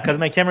shit! Yeah, because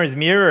my camera is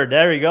mirrored.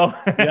 There we go.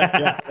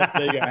 yeah.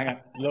 There you go. Hang on,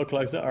 a little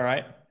closer. All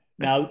right.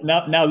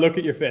 Now look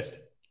at your fist.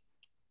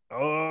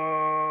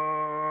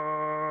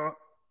 Oh.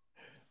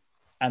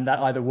 And that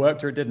either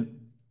worked or it didn't.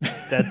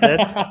 That's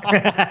it.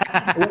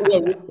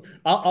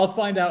 I'll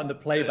find out in the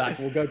playback.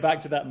 We'll go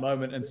back to that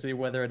moment and see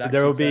whether it actually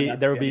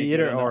there will be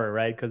either or,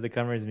 right? Because the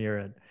camera is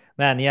mirrored.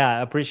 Man, yeah,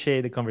 I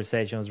appreciate the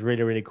conversation. It was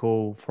really, really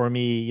cool. For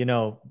me,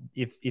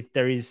 if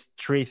there is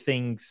 3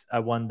 things I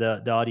want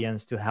the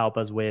audience to help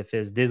us with,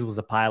 is this was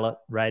a pilot,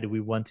 right? We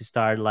want to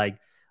start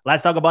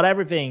let's talk about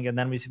everything, and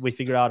then we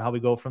figure out how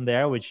we go from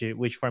there, which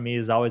for me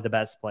is always the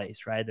best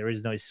place, right? There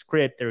is no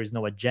script, there is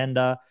no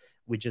agenda.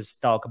 We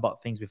just talk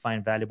about things we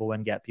find valuable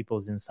and get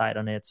people's insight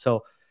on it.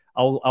 So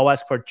I'll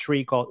ask for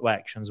 3 call to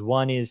actions.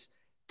 One is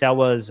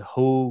tell us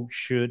who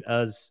should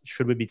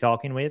we be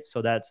talking with.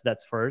 So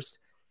that's first.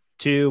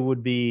 2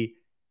 would be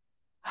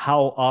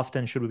how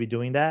often should we be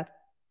doing that?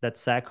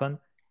 That's second.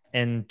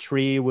 And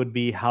 3 would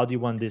be how do you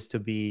want this to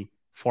be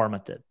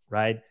formatted,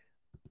 right?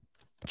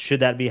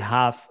 Should that be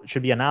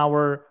should be an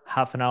hour,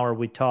 half an hour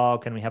we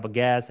talk and we have a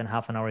guest, and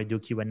half an hour we do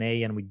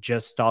Q&A and we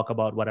just talk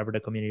about whatever the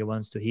community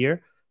wants to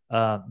hear.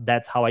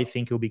 That's how I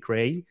think it would be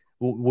great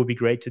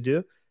to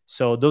do.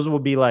 So those will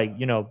be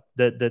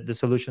the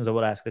solutions I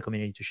would ask the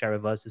community to share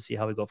with us to see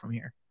how we go from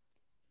here.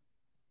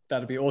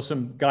 That'd be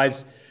awesome.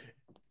 Guys,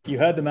 you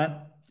heard the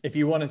man. If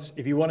you want us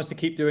to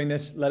keep doing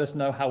this, let us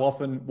know how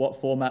often, what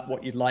format,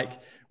 what you'd like.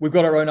 We've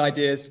got our own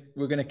ideas.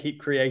 We're going to keep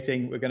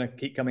creating. We're going to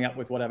keep coming up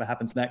with whatever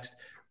happens next.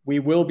 We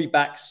will be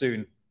back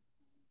soon.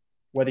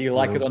 Whether you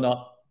like it or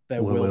not, we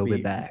will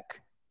be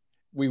back.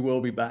 We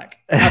will be back.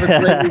 Have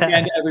a great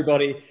weekend,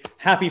 everybody.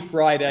 Happy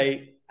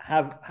Friday.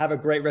 Have a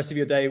great rest of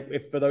your day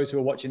for those who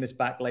are watching this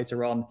back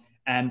later on.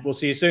 And we'll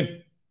see you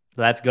soon.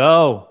 Let's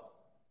go.